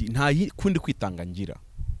akambwira ati nta kundi kwitanga ngira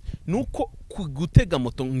nuko gutega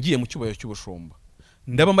moto ngiye mu cyubahiro cy'ubushumba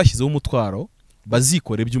ndaba mbashyizeho umutwaro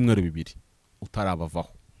bazikore ibyumweru 2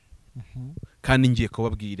 utarabavaho kandi ngiye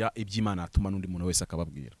kubabwira iby'Imana atuma n'undi muntu wese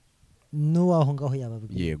akababwira n'uwaho ngaho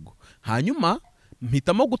yababwira yego hanyuma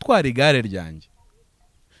mpitamo gutwara igare ryanjye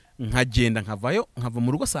nkagenda nkavayo nkava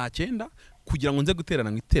mu rugo saa 9 kugira ngo nze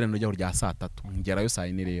guterana nk'iterano ryaho rya saa 3 ngerayo saa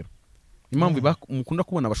 4 rero impamvu mukunda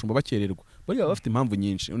kubona abashumba bakererwa bari bafite impamvu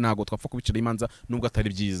nyinshi ntago twapfa kubicira imanza nubwo atari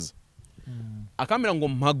byiza akamera ngo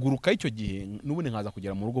mpaguruka icyo gihe n'ubundi nkaza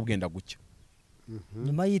kugera mu rugo bwenda gucya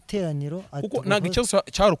nyuma y'iteraniro kuko ntago icyo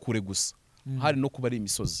cyarukure gusa hari no kuba ari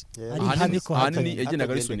imisozi ahanini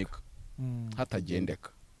yagendaga risunika hatagendeka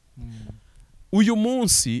uyu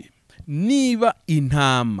munsi niba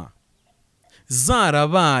intama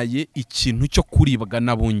zarabaye ikintu cyo kuribwa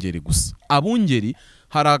n'abungeri gusa abungeri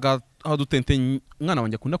hari adutente mwana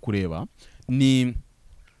wanjye akunda kureba ni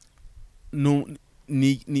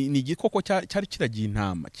igikoko cyari kiragiye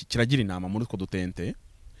intama kiragira intama muri utwo dutente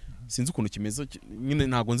sinzi ukuntu kimeze nyine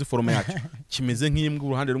ntago nzi forma yacyo kimeze nk'imbwa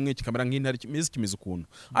uruhande rumwe kikamera nk'intare kimeze ukuntu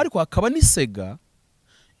ariko hakaba n'isega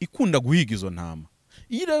ikunda guhiga izo ntama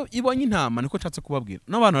iyo ibonye intama niko nshatse kubabwira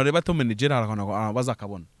n'abantu bareba to manager harahana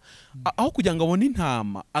bazakabona aho kugira ngo abone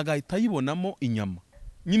intama agahita yibonamo inyama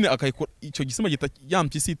nyine akayikora icyo gisima gita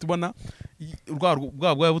yampyisi tubona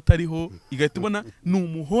bwa butariho igahita ibona ni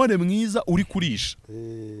umuhore mwiza uri kurisha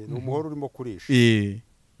ni umuhore urimo kurisha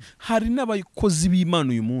hari n'abakozi b'Imana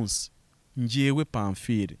uyu munsi ngewe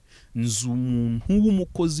Pamphile nzi umuntu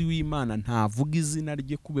w'umukozi w'Imana ntavuga izina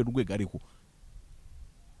rye kubera urwego ariho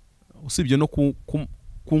usibye no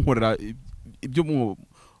kunkorera ibyo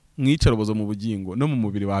mwicarobozo mu bugingo no mu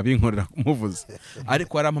mubiri babinkorera kumuvuza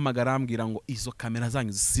ariko arampamagara arambwira ngo izo kamera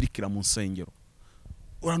zanyu zisirikira mu nsengero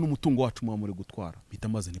ura n'umutungo wacu muba muri gutwara bita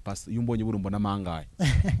maze ni pastor iyo mbonye burumbo namangaye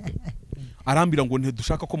arambira ngo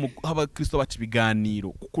ntidushaka ko haba Kristo bacu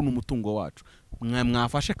biganiro kuko n'umutungo wacu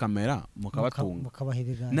mwafashe kamera mukabatunga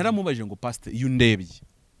naramubaje ngo pastor iyo ndebye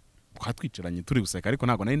twatwicaranye turi guseka ariko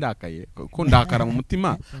ntago nari ndakaye ko ndakara mu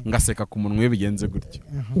mutima ngaseka ku munwa bigenze gutyo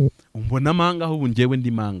umbona manga aho ngewe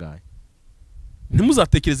ndi mangaye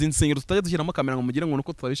ntimuzatekereze insengero tutajya dushyiramo kamera ngo mugire ngo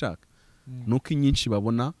nuko tutabishaka nuko inyinshi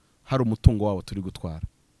babona hari umutungo wabo turi gutwara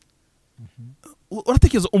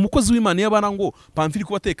uratekereza umukozi w'Imana yabana ngo Pamphile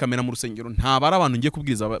kuba ateye kamera mu rusengero ntabara abantu ngiye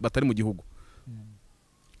kubwiriza batari mu gihugu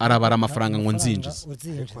arabara amafaranga ngo nzinjiza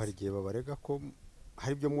ariko hari gihe babarega ko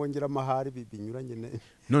hari byo mwongera amahari binyuranye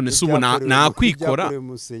none se ubu nakwikora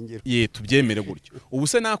tubyemere gutyo ubu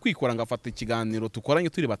se nakwikora ngafata ikiganiro tukoranye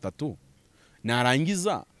turi batatu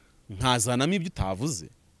narangiza nkazanamo ibyo utavuze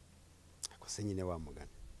ariko se nyine wamugana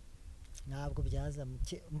ntabwo byaza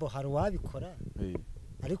mbo hari wabikora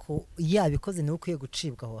ariko yabikoze niwe ukwiye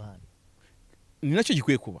gucibwa aho hantu ni nacyo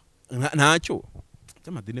gikwiye kuba ntacyo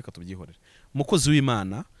cy'amadini katubyihorera umukozi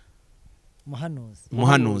w'Imana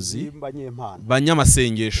muhanuzi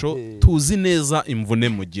banyamasengesho tuzi neza imvune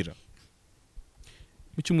mugira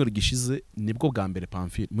mu cyumweru gishize nibwo bwa mbere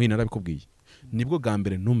Pamphile muyi narabikubwiye nibwo bwa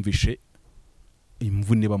mbere numvishe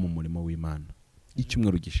imvune ba mu murimo w'Imana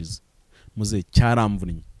icyumweru gishize muze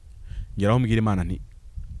cyaramvunye ngeraho mbwira Imana nti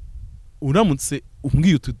uramutse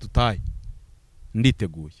umbwiye ututaye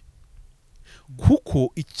nditeguye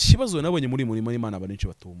kuko ikibazo nabonye muri murimo w'Imana abaninshi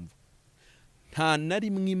batumva nta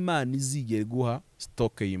nari mw'Imana izigera guha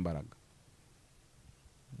stock y'imbaraga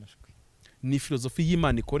ni filozofi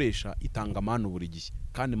y'Imana ikoresha itanga amano buri gihe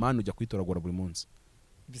kandi mano ujya kwitoragura buri munsi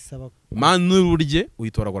bisaba mano urye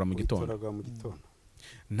uyitoragura mu gitondo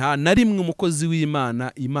nta nari mwe umukozi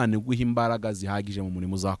w'Imana Imana iguha imbaraga zihagije mu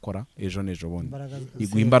murimo uzakora ejo nejo bundi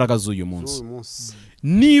iguha imbaraga z'uyu munsi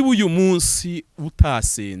niba uyu munsi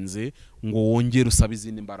utasenze ngo wongere usaba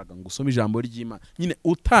izindi mbaraga ngo usome ijambo ry'Imana nyine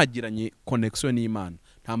utagiranye connection n'Imana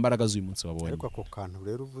nta mbaraga z'uyu munsi wabonye ariko ako kantu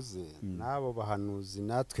rero uvuze nabo bahanuzi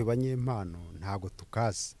natwe banyempano ntago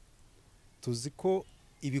tukazi tuzi ko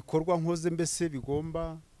ibikorwa nkoze mbese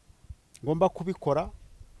ngomba kubikora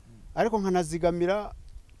ariko nkanazigamira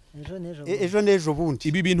ejo nejo bundi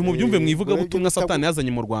ibi bintu mu byumve mwivuga butumwa Satani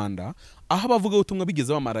yazanye mu Rwanda aho abavuga butumwa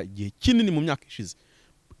bigeze bamara igihe kinini mu myaka ishize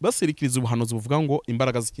baserikiriza ubuhanuzi buvuga ngo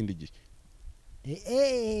imbaraga z'ikindi gihe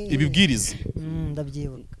ibibwiriza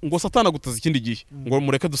ndabyibuka ngo Satani agutaza ikindi gihe ngo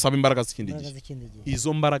mureke dusaba imbaraga z'ikindi gihe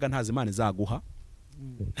izo mbaraga ntazi Imana izaguha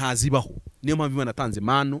ntazibaho niyo mpamvu Imana atanze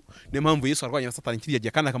mano niyo mpamvu Yesu arwanya na Satani kiriya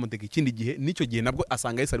gihe kandi akamuteka ikindi gihe nicyo gihe nabwo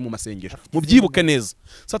asanga Yesu ari mu masengesho mubyibuke neza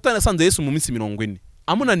Satani asanze Yesu mu minsi 40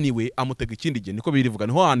 amunaniwe amutega ikindi gihe niko birivuga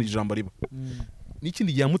niho handi ijambo riba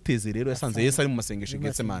n'ikindi gihe amuteze rero yasanze Yesu ari mu masengesho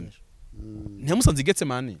Getsemane ntiyamusanze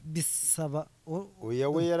Getsemane bisaba oya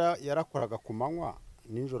we yarakoraga ku manywa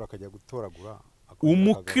ninjoro akajya gutoragura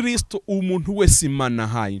umukristo umuntu wese Imana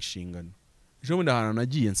haye inshingano ejo bundi ahantu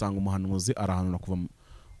nagiye nsanga umuhanuzi arahanura kuva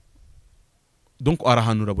donc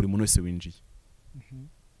arahanura buri muntu wese winjiye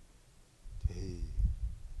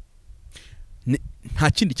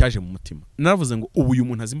nta kindi cyaje mu mutima naravuze ngo ubu uyu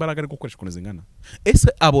muntu azi imbaraga ari gukoresha ukuntu zingana ese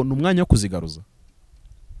abona umwanya wo kuzigaruza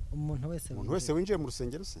umuntu wese winjiye mu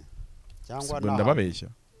rusengero se cyangwa ndababeshya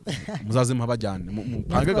muzaze muhabajyane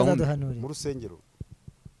mupange gahunda mu rusengero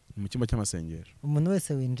mu cyumba cy'amasengero umuntu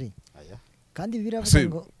wese winjiye kandi biravuga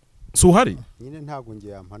ngo si uhari nyine ntabwo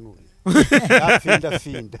ngiye yampanurira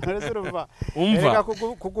finda umva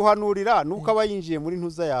kuguhanurira nuko aba yinjiye muri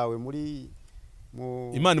ntuza yawe muri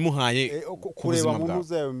Imana imuhaye kureba mu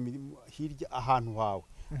ntuza yawe hirya ahantu hawe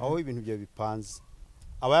aho ibintu byawe bipanze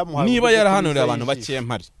niba yarahanurira abantu bakeya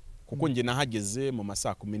mpari kuko njye nahageze mu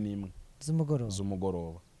masaa 11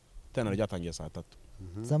 z'umugoroba itana ryatangiye saa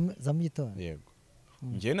 3 za mu gitondo yego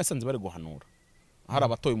njye nasanze bari guhanura hari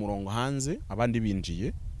abatoye umurongo hanze abandi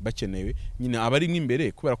binjiye bakenewe nyine abari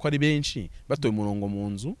nk'imbere kubera ko ari benshi batoye umurongo mu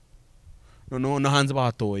nzu noneho na hanze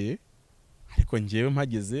bahatoye ariko njyewe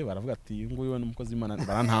mpageze baravuga ati nguyu n'umukozi w'Imana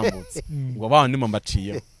barantambutse ngo bandi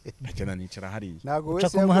mbaciye bagenda nicara hariya ntago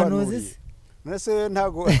wese yamuhanuzi nese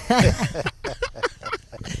ntago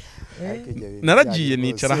naragiye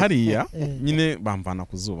nicara hariya nyine bamvana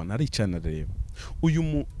ku zuba naricana reba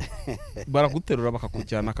uyu baraguterura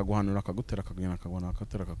bakakujyana akaguhanura akagutera akagena akagona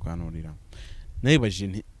akatera akaguhanurira nayibaje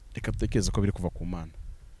nti reka dutekereze ko biri kuva ku Mana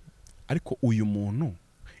ariko uyu muntu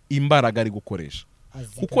imbaraga ari gukoresha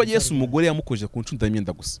kuko Yesu umugore yamukoje ku ncunda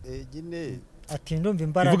y'imyenda gusa ati ndumva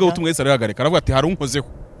imbaraga bivuga utumwe Yesaya arahagarika aravuga ati hari unkozeho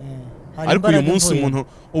ariko uyu munsi umuntu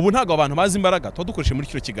ubu ntago abantu bazi imbaraga twadukoreshe muri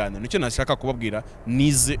kiro kiganiro nicyo nashaka kubabwira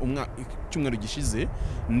nize cyumweru gishize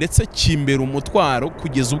ndetse kimbera umutwaro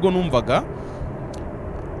kugeza ubwo numvaga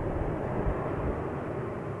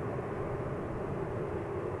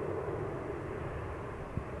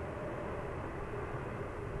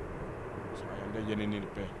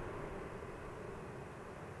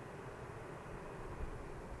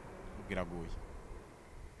biragoye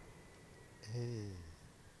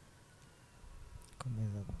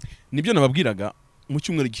nibyo nababwiraga mu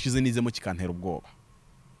cyumweru gishize nizemo kikantera ubwoba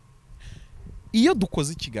iyo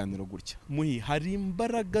dukoze ikiganiro gutya muhi hari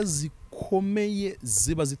imbaraga zikomeye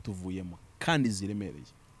ziba zituvuyemo kandi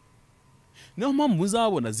ziremereye niyo mpamvu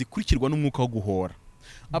muzabona zikurikirwa n'umwuka wo guhora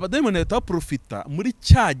abadayimoni leta baprofita muri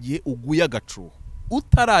cya gihe uguye agacuho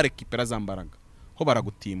utararekipera za mbaraga ho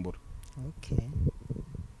baragutimbura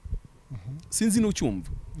sinzi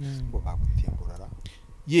n'ucyumva ngo bagutimbura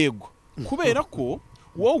yego kubera ko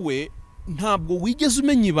wowe ntabwo wigeze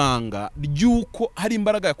umenya ibanga ry'uko hari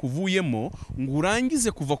imbaraga yakuvuyemo ngo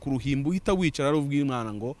urangize kuva ku ruhimbo uhita wicara ari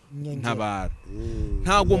ubw'Imana ngo ntabara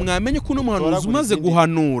ntabwo mwamenye ko n'umuhanuzi umaze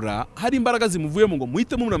guhanura hari imbaraga zimuvuyemo ngo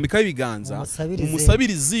muhite mumurambikaho ibiganza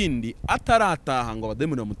umusabire izindi atarataha ngo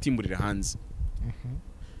abadayimoni bamutimburire hanze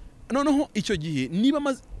noneho icyo gihe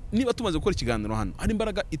niba tumaze gukora ikiganiro hano hari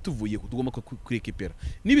imbaraga ituvuyeho tugomba kurekipera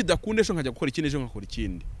nibidakunda ejo nkajya gukora ikindi ejo nkakora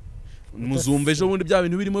ikindi muzumve ejo bundi bya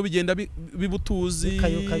bintu birimo bigenda bibutuzi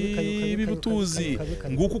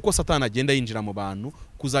nguko uko Satani agenda yinjira mu bantu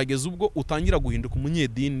kuzageza ubwo utangira guhinduka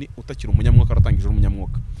umunyedini utakira umunyamwuka aratangije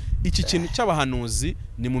umunyamwuka iki kintu cy'abahanuzi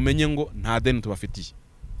nimumenye ngo nta deni tubafitiye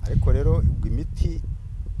ariko rero ubwo imiti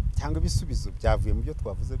cyangwa ibisubizo byavuye mu byo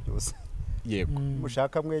twavuze byose yego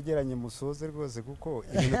mushaka mwegeranye musoze rwose kuko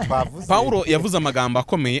ibintu twavuze Paulo yavuze amagambo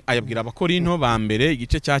akomeye ayabwira abakorinto ba mbere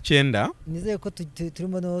igice cya 9 nizeye ko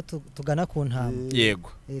turimo no tugana ku ntama yego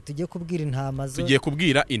tugiye kubwira intama zo tugiye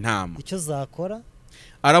kubwira intama icyo zakora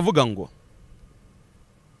aravuga ngo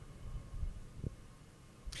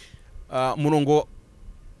murongo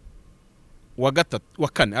wa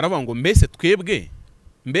 4 aravuga ngo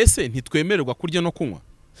mbese ntitwemererwa kurya no kunywa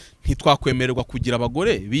ntitwakwemererwa kugira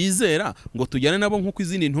abagore bizera ngo tujyane nabo nk'uko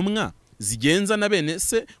izindi ntumwa zigenza na bene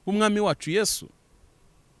se b'umwami wacu Yesu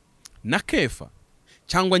na Kefa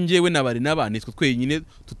cyangwa njyewe nabari n'abandi twe twenyine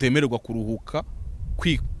tutemererwa kuruhuka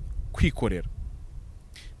kwikorera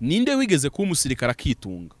ninde wigeze kuba umusirikare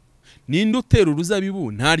akitunga ninde utera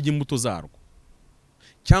uruzabibu ntarya imbuto zarwo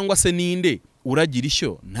cyangwa se ninde uragira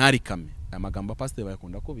ishyo ntarikame amagambo pastor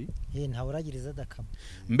bayakunda kubi nta uragiriza dakama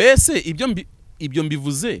mbese ibyo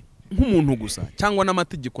mbivuze nk'umuntu gusa cyangwa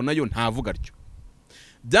n'amategeko nayo ntavuga ryo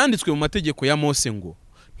byanditswe mu mategeko ya Mose ngo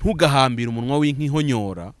ntugahambire umunwa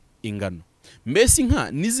w'inkihonyora ingano mbese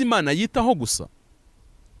inka n'izimana yitaho gusa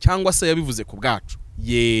cyangwa se yabivuze ku bwacu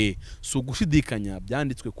si ugushidikanya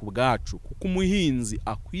byanditswe ku bwacu kuko umuhinzi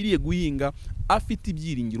akwiriye guhinga afite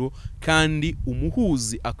ibyiringiro kandi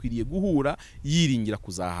umuhuzi akwiriye guhura yiringira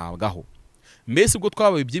kuzahabwaho mbese ubwo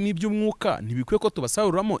twabaye iby'umwuka ntibikwiye ko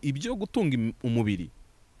tubasaruramo ibyo gutunga umubiri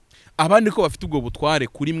abandi ko bafite ubwo butware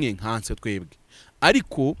kuri mwe nkanse twebwe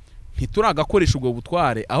ariko ntituragakoresha ubwo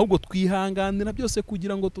butware ahubwo twihanganira byose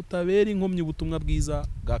kugira ngo tutabere inkomyi ubutumwa bwiza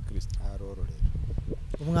bwa Kristo.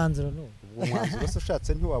 umwanzuro no ubwo mwanzuro se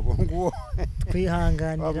ushatse ntiwabonga uwo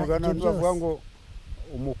twihanganira ibyo bavuga ngo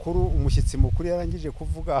umushyitsi mukuru yarangije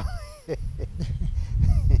kuvuga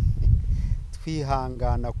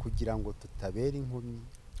twihangana kugira ngo tutabere inkomyi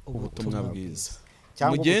ubutumwa bwiza.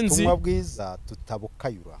 cyangwa Mugenzi, ubutumwa bwiza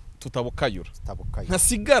tutabukayura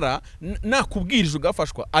ntasigara nakubwirije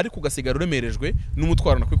ugafashwa ariko ugasigara uremerejwe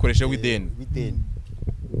n'umutwaro nakwikoresha w'ideni.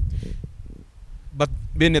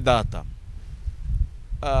 Bene data,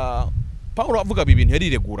 Paulo avuga ibintu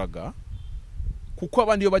yarireguraga kuko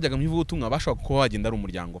abandi iyo bajyaga mu ivugabutumwa bashaka kuba bagenda ari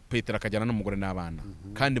umuryango. Petero akajyana n'umugore n'abana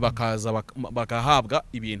kandi bakaza bagahabwa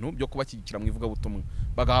ibintu byo kubashyigikira mu ivugabutumwa,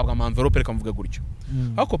 bagahabwa amamverope reka mvuge gutyo.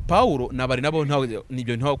 Ariko Paulo n'abari nabo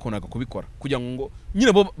nibyo ntibakonaga kubikora kugira ngo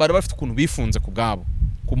nyine bo bari bafite ukuntu bifunze ku bwabo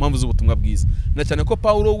ku mpamvu z'ubutumwa bwiza, na cyane ko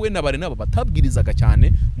Paulo we n'abari nabo batabwirizaga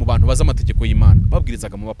cyane mu bantu baza amategeko y'Imana,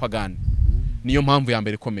 babwirizaga mu bapagani. Niyo mpamvu ya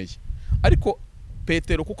mbere ikomeye. Ariko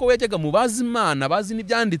Petero kuko we yajyaga mu bazi Imana, bazi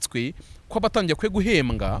n'ibyanditswe ko abatangiye kwe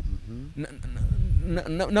guhembwa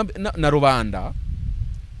na rubanda,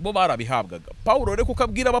 bo barabihabwaga. Paulo rero kuko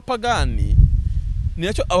abwira abapagani, ni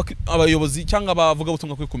nacyo abayobozi cyangwa abavuga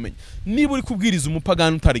ubutumwa kwe kumenya. Niba uri kubwiriza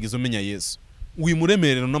umupagani utarigeze umenya Yesu,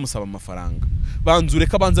 wimuremerera unamusaba amafaranga,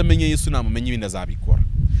 banzureka banza amenye Yesu, namumenye ibindi azabikora.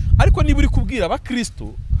 Ariko niba uri kubwira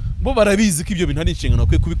abakristo, bo barabizi ko ibyo bintu ari inshingano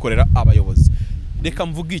kwe kubikorera abayobozi. Reka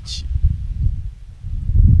mvuga iki,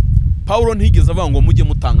 Paulo ntigeze avuga ngo mujye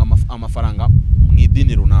mutanga amafaranga mu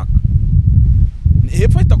idini runaka.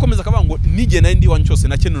 Hepfo ahita akomeza akavuga ngo nige nari ndi wanyu cyose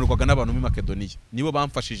nakenerwaga n'abantu muri Makedoniya, nibo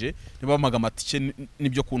bamfashije, nibo bamaga amatike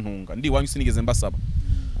n'ibyo kuntunga, ndi wanyu sinigeze mbasaba.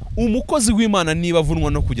 Umukozi w'Imana niba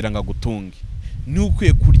avunwa no kugira ngo agutunge, ni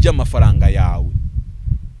ukwiye kurya amafaranga yawe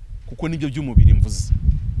kuko nibyo by'umubiri mvuze.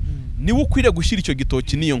 Ni ukwiriye gushyira icyo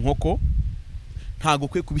gitoki n'iyo nkoko, ntago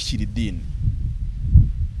ukwiye kubishyira idini.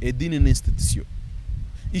 Idini ni institution,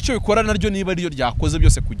 icyo bikora naryo niba ariyo ryakoze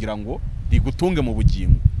byose kugira ngo rigutunge mu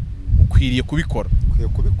bugingo, ukwiriye kubikora.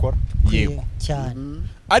 Yego cyane.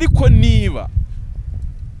 Ariko niba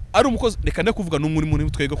ari umukozi, reka nde kuvuga n'umuri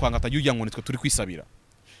muri twego kwanga atajya ujya ngo nitwe turi kwisabira.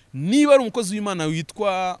 Niba ari umukozi w'Imana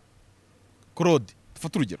witwa Claude,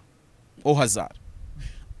 dufata urugero, Hazard,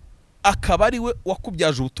 akaba ari we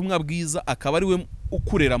wakubyaje ubutumwa bwiza, akaba ari we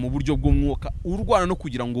ukurera mu buryo bw'umwuka, urwana no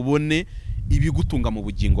kugira ngo ubone ibigutunga mu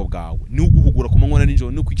bugingo bwawe, ni uguhugura ku manywa na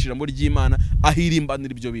nijoro, ni kwicira mu ry'Imana,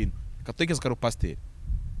 ahirimbanira ibyo bintu. Kategeza karo pasteur,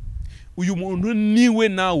 uyu muntu niwe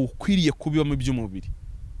nawe ukwiriye kubibamo iby'umubiri,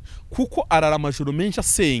 kuko arara amajoro menshi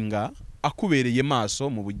asenga akubereye maso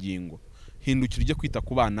mu bugingo. Hindukira ujye kwita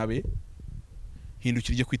ku bana be,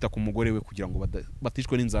 hindukira ujye kwita ku mugore we kugira ngo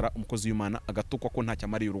batishwe n'inzara. Umukozi w'Imana agatukwa ko ntacyo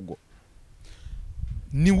amariye urugo.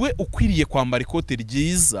 Niwe ukwiriye kwambara ikote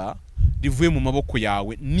ryiza rivuye mu maboko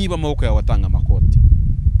yawe, niba amaboko yawe atanga amakote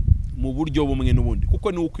mu buryo bumwe n'ubundi,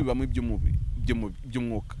 kuko niwe ukwibamo iby'umubiri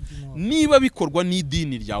by'umwuka. Niba bikorwa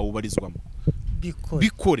n'idini ryawe ubarizwamo,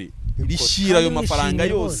 bikore rishyira ayo mafaranga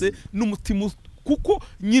yose n'umutima, kuko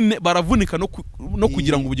nyine baravunika no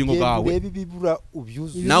kugira ngo ubugingo bwawe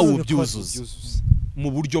nawe ubyuzuze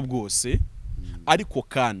mu buryo bwose. Ariko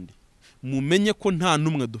kandi mumenye ko nta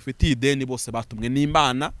numwe dufitiye ideni, bose batumwe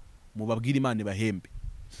n'Imana, mubabwire Imana ibahembe.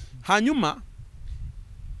 Hanyuma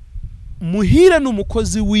muhira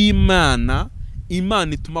n'umukozi w'Imana,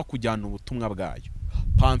 Imana ituma kujyana ubutumwa bwayo.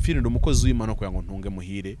 Pamfile umukozi w'Imana kugira ngo ntunge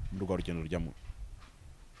muhire muri rwa rugendo rujyamo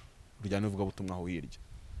rujyana uvuga ubutumwa aho hirya.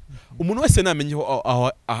 Umuntu wese namenye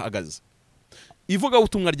aho ahagaze. Ivuga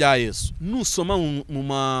ubutumwa rya Yesu, nusoma mu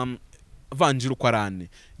mavanjiri uko arane,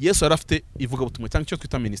 Yesu yarafite ivuga ubutumwa cyangwa icyo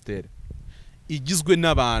twita ministere, igizwe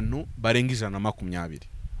n'abantu barenga 120,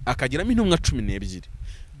 akagiramo intumwa 12.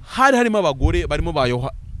 Harimo abagore barimo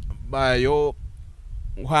ba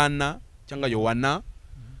Yohana cyangwa Yohana,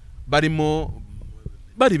 bari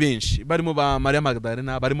benshi, barimo ba Maria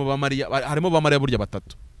Magdalena, barimo ba Maria, harimo ba Maria burya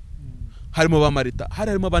batatu, harimo ba Marita,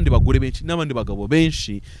 harimo abandi bagore benshi n'abandi bagabo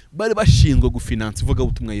benshi bari bashinzwe gufinansa ivuga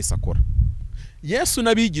ubutumwa Yesu akora. Yesu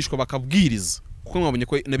nabigishwa bakabwiriza, kuko mwabonye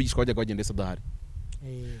ko nabigishwa bajyaga bagenda Yesu adahari.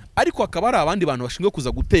 Ariko akaba ari abandi bantu bashinzwe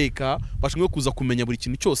kuza guteka, bashinzwe kuza kumenya buri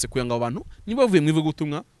kintu cyose, kugira ngo abantu niba bavuye mu ivuga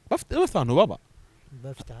ubutumwa bafite ahantu baba,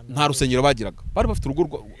 nta rusengero bagiraga, bari bafite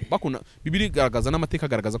urugo bakuna. Bibiri igaragaza n'amateka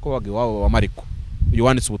agaragaza ko bagiye wabo wa Mariko,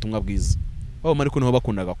 Yohana ubutumwa bwiza, babo Mariko niho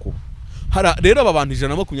bakundaga kuba. Rero aba bantu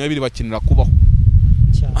 120 bakinira kubaho.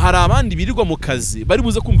 Hari abandi birirwa mu kazi bari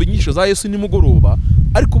buze kumva inyigisho za Yesu nimugoroba,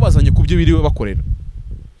 ariko bazanye kubyo biriwe bakorera.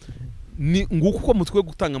 ni nguko uko mutwe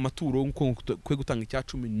gutanga amaturo nguko kwe gutanga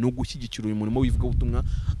icyacumi no gushyigikira uyu murimo wivuga ubutumwa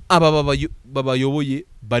babayoboye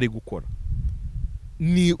bari gukora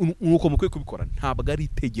ni nguko mukwe kubikora ntabwo ari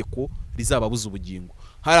itegeko rizababuza ubugingo.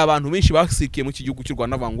 Hari abantu benshi basikiye mu gihugu cy'u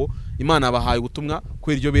Rwanda bavuga ngo Imana yabahaye ubutumwa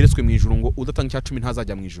kwera iryo beretswe mu ijuru ngo udatanga icyacumi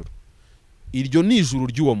ntazajya mu ijuru. Iryo ni ijuru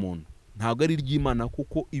ry'uwo muntu ntabwo ari iry'Imana,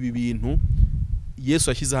 kuko ibi bintu Yesu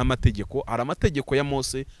yashyizeho amategeko, ari amategeko ya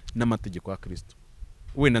Mose n'amategeko ya Kristo.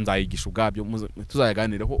 Wenda nzayigisha ubwabyo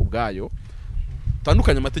tuzayaganireho ubwayo,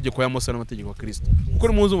 tandukanye amategeko ya Mose n'amategeko ya Kristo. Kuko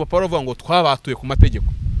ni muzi Paulo avuga ngo twabatuye ku mategeko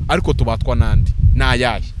ariko tubatwa nandi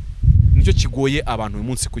nayaye. Nicyo kigoye abantu uyu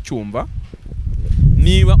munsi kucyumva.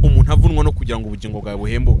 Niba umuntu avunwa no kugira ngo ubugingo bwawe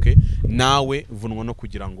buhembuke, nawe vunwa no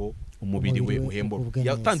kugira ngo umubiri we uhembuke.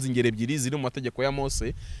 Yatanze ingero ebyiri ziri mu mategeko ya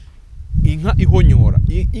Mose. Inka ihonyora,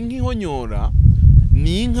 inka ihonyora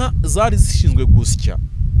ni inka zari zishinzwe gusya.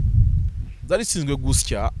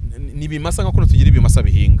 Ni bimasa nka kuno tugira ibimasa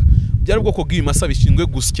bihinga. Byari ubwoko bw'ibimasa bishinzwe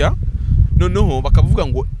gusya, noneho bakavuga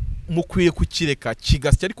ngo mukwiye kukireka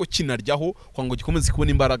kigasya ariko kinaryaho kwa ngo gikomeze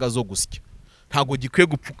kubona imbaraga zo gusya. Ntago gikwiye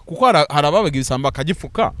gupfuka, kuko harababaga ibisamba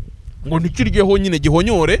akagifuka ngo ntikiryeho nyine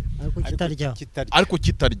gihonyore ariko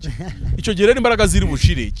kitarya. Icyo gihe rero imbaraga ziri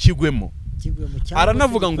bushire kigwemo.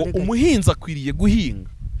 Aranavuga ngo umuhinzi akwiriye guhinga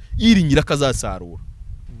yiringira akazasarura.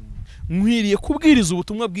 Nkwiriye kubwiriza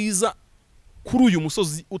ubutumwa bwiza kuri uyu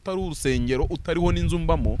musozi utari urusengero, utariho n'inzu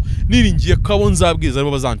mbamo, niringiye kabo nzabwiza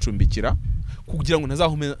aribo bazancumbikira kugira ngo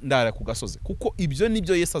ntazahume ndara ku gasozi, kuko ibyo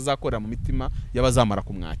nibyo Yesu azakorera mu mitima y'abazamara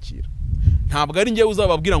kumwakira. Ntabwo ari ngiye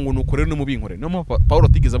uzababwira ngo nukorere no mubinkore. No Paulo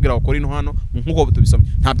atigeze abwira abakora ino hano nkuko tubisomye,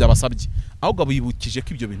 ntabyo abasabye, ahubwo abibukije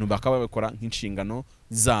ko ibyo bintu bakaba bakora nk'inshingano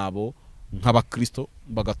zabo nk'abakristo,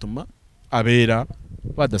 bagatuma abera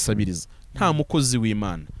badasabiriza. Nta mukozi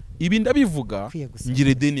w'Imana. Ibi ndabivuga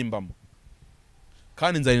ngire idini mbamo,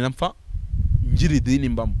 kandi nzari napfa ngire idini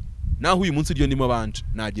mbamo. Naho uyu munsi ryo ndimo banje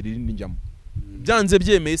nagira irindi njyamo, byanze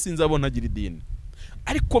byemeye sinzabona agira idini.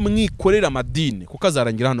 Ariko mwikorera amadini kuko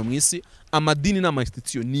azarangira hano mu isi. Amadini n'ama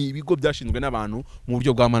institution ni ibigo byashinzwe n'abantu mu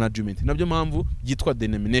buryo bwa management, nabyo mpamvu byitwa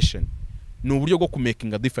denomination. Ni uburyo bwo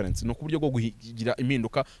kumaking a difference, no kuburyo bwo kugira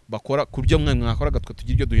impinduka bakora ku byo mwakora gatwe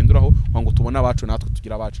tugira ibyo duhinduraho ngo tubona abacu natwe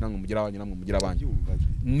tugira abacu namwe mugira abanyu namwe mugira abanyu.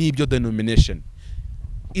 Nibyo denomination.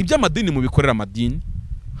 Ibyo amadini mu bikorera amadini,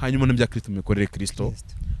 hanyuma n'ibya Kristo mu bikorere Kristo,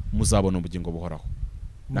 muzabona ubugingo buhoraho.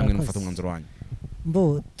 Namwe mufata umwanzuro wanyu.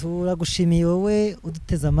 Mbo turagushimiye wowe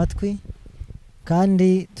uduteze amatwi,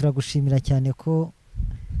 kandi turagushimira cyane ko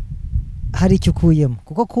hari icyo ukuyemo,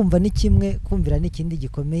 kuko kumva ni kimwe, kumvira n'ikindi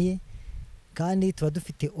gikomeye. Kandi tuba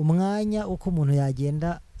dufite umwanya uko umuntu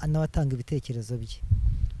yagenda anabatanga ibitekerezo bye.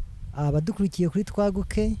 Abadukurikiye kuri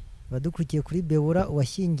Twaguke, abadukurikiye kuri Beulah,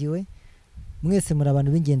 Uwashyingiwe, mwese muri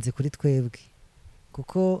abantu b'ingenzi kuri twebwe,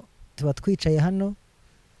 kuko tuba twicaye hano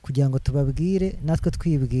kugira ngo tubabwire natwe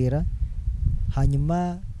twibwira,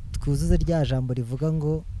 hanyuma twuzuze rya jambo rivuga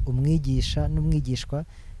ngo umwigisha n'umwigishwa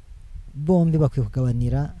bombi bakwiye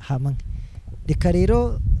kugabanira hamwe. Reka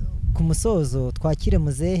rero ku musozo twakire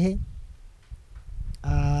muzehe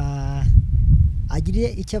agire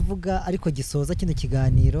icyo avuga, ariko gisoza kino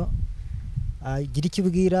kiganiro agira icyo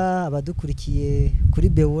ubwira abadukurikiye kuri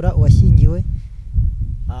Beulah, Uwashyingiwe,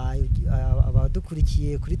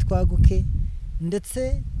 abadukurikiye kuri Twaguke,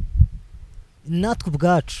 ndetse natwe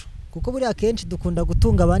ubwacu, kuko buriya kenshi dukunda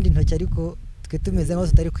gutunga abandi intoki ariko twe tumeze nk'aho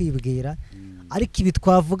tutari kwibwira. Ariko ibi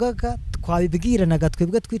twavugaga twabibwiranaga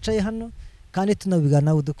twebwe twicaye hano, kandi tunabigana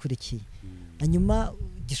nawe udukurikiye. Hanyuma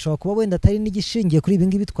gishobora kuba wenda atari n'igishingiye kuri ibi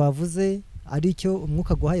ngibi twavuze, ari cyo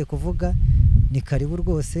umwuka guhaye kuvuga, ni karibu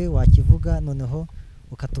rwose wakivuga, noneho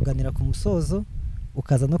ukatuganira ku musozo,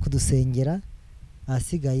 ukaza no kudusengera,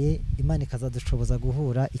 ahasigaye Imana ikazadushoboza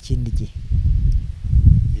guhura ikindi gihe.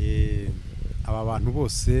 Aba bantu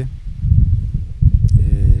bose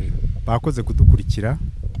bakoze kudukurikira,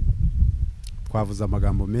 twavuze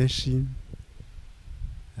amagambo menshi,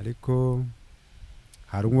 ariko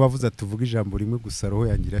hari umwe wavuze tuvuga ijambo rimwe gusa roho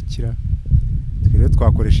yangira akira. Twe rero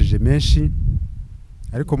twakoresheje menshi,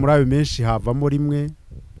 ariko muri ayo menshi havamo rimwe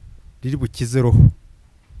riri bukize roho.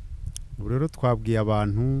 Ubu rero twabwiye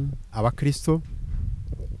abantu abakristo,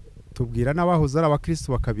 tubwira n'abahoze ari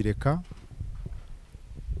abakristo bakabireka,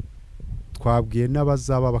 twabwiye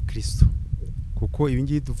n'abazaba abakristo, kuko ibi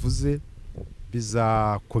ngibi tuvuze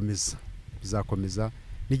bizakomeza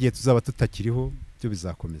n'igihe tuzaba tutakiriho byo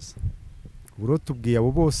bizakomeza. Ubu rero tubwiye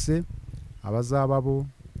abo bose, abazaba bo,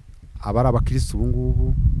 abari abakristo ubu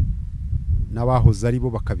ngubu n'abahoze ari bo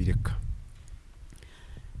bakabireka.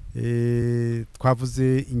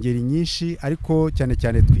 Twavuze ingeri nyinshi, ariko cyane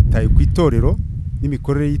cyane twitaye ku itorero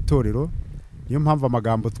n'imikorere y'itorero niyo mpamvu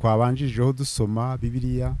amagambo twabanjijeho dusoma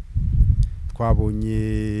Bibiliya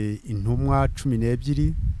twabonye intumwa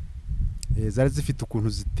 12 zari zifite ukuntu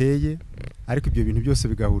ziteye, ariko ibyo bintu byose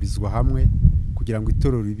bigahurizwa hamwe kugira ngo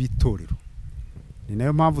itorero ribe itorero. Ni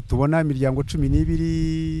nayo mpamvu tubona imiryango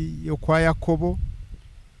 12 yo kwa Yakobo,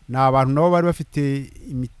 ni abantu nabo bari bafite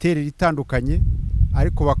imiterere itandukanye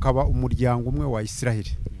ariko bakaba umuryango umwe wa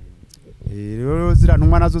Isiraheli. Rero zira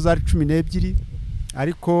ntumwa nazo zari 12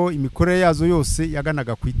 ariko imikorere yazo yose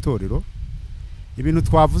yaganaga ku itorero. Ibintu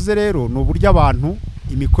twavuze rero ni uburyo abantu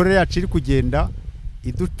imikorere yacu iri kugenda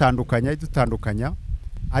idutandukanya,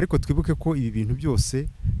 ariko twibuke ko ibi bintu byose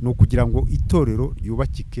ni ukugira ngo itorero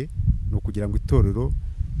ryubakike, ni ukugira ngo itorero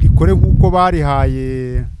rikore nk'uko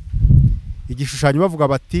barihaye igishushanyo bavuga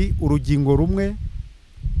bati urugingo rumwe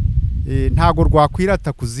ntago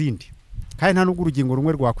rwakwirata ku zindi, kandi nta nubwo urugingo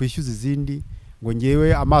rumwe rwakwishyuza izindi ngo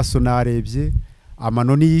ngewe amaso narebye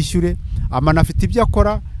amano niyishyure. Amano afite ibyo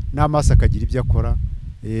akora n'amaso akagira ibyo akora,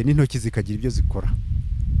 n'intoki zikagira ibyo zikora.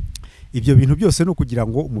 Ibyo bintu byose ni ukugira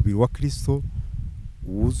ngo umubiri wa Kristo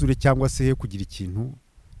wuzure, cyangwa se kugira ikintu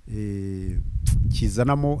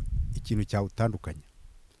kizanamo ikintu cyawutandukanya.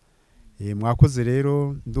 Mwakoze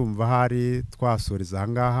rero, ndumva hari twasoreza aha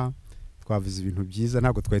ngaha, twavuze ibintu byiza,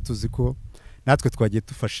 ntabwo twari tuzi ko natwe twagiye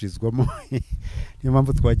dufashirizwamo. Niyo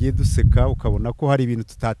mpamvu twagiye duseka, ukabona ko hari ibintu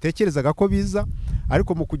tutatekerezaga ko biza,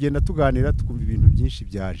 ariko mu kugenda tuganira tukumva ibintu byinshi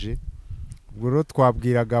byaje. Ubwo rero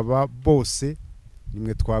twabwiraga bose,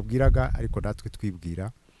 nimwe twabwiraga ariko natwe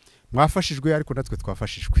twibwira. Mwafashijwe ariko natwe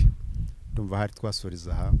twafashijwe. Ndumva hari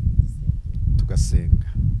twasoreza aha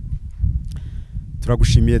tugasenga.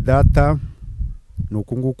 Turagushimiye Data,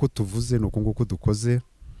 nuko nguko tuvuze, nuko nguko dukoze,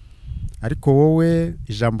 ariko wowe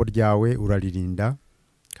ijambo ryawe uraririnda,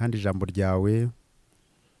 kandi ijambo ryawe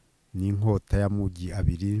ni inkota y'amugi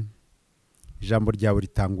abiri. Ijambo ryawe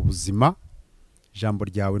ritanga ubuzima, ijambo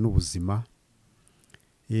ryawe n'ubuzima.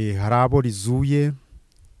 Hari abo rizuye,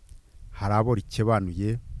 hari abo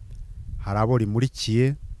rikebanuye, hari abo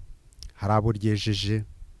rimurikiye, hari abo ryejeje.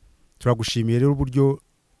 Turagushimiye rero uburyo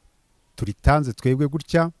turitanze twebwe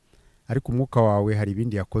gutya, ariko umwuka wawe hari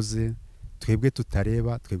ibindi yakoze twebwe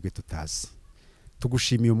tutareba, twebwe tutazi.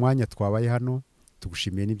 Tugushimiye umwanya twabaye hano,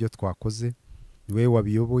 tugushimiye n'ibyo twakoze. Ni wewe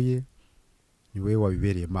wabiyoboye, ni wewe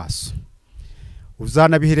wabibereye maso.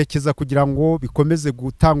 Uzanabiherekeza kugira ngo bikomeze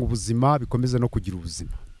gutanga ubuzima, bikomeze no kugira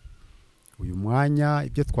ubuzima. Uyu mwanya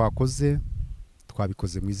ibyo twakoze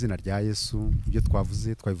twabikoze mu izina rya Yesu, ibyo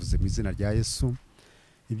twavuze twabivuze mu izina rya Yesu,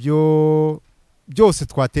 ibyo byose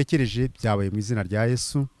twatekereje byabaye mu izina rya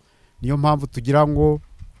Yesu. Niyo mpamvu tugira ngo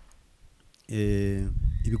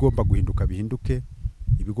ibigomba guhinduka bihinduke,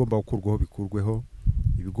 ibigomba gukurwaho bikurweho,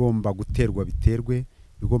 ibigomba guterwa biterwe,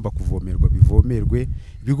 ibigomba kuvomerwa bivomerwe,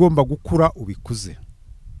 ibigomba gukura ubikuze.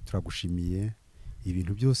 Turagushimiye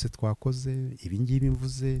ibintu byose twakoze, ibi ngibi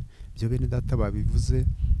mvuze byo bene Data babivuze,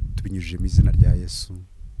 tubinyujije mu izina rya Yesu.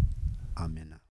 Amen.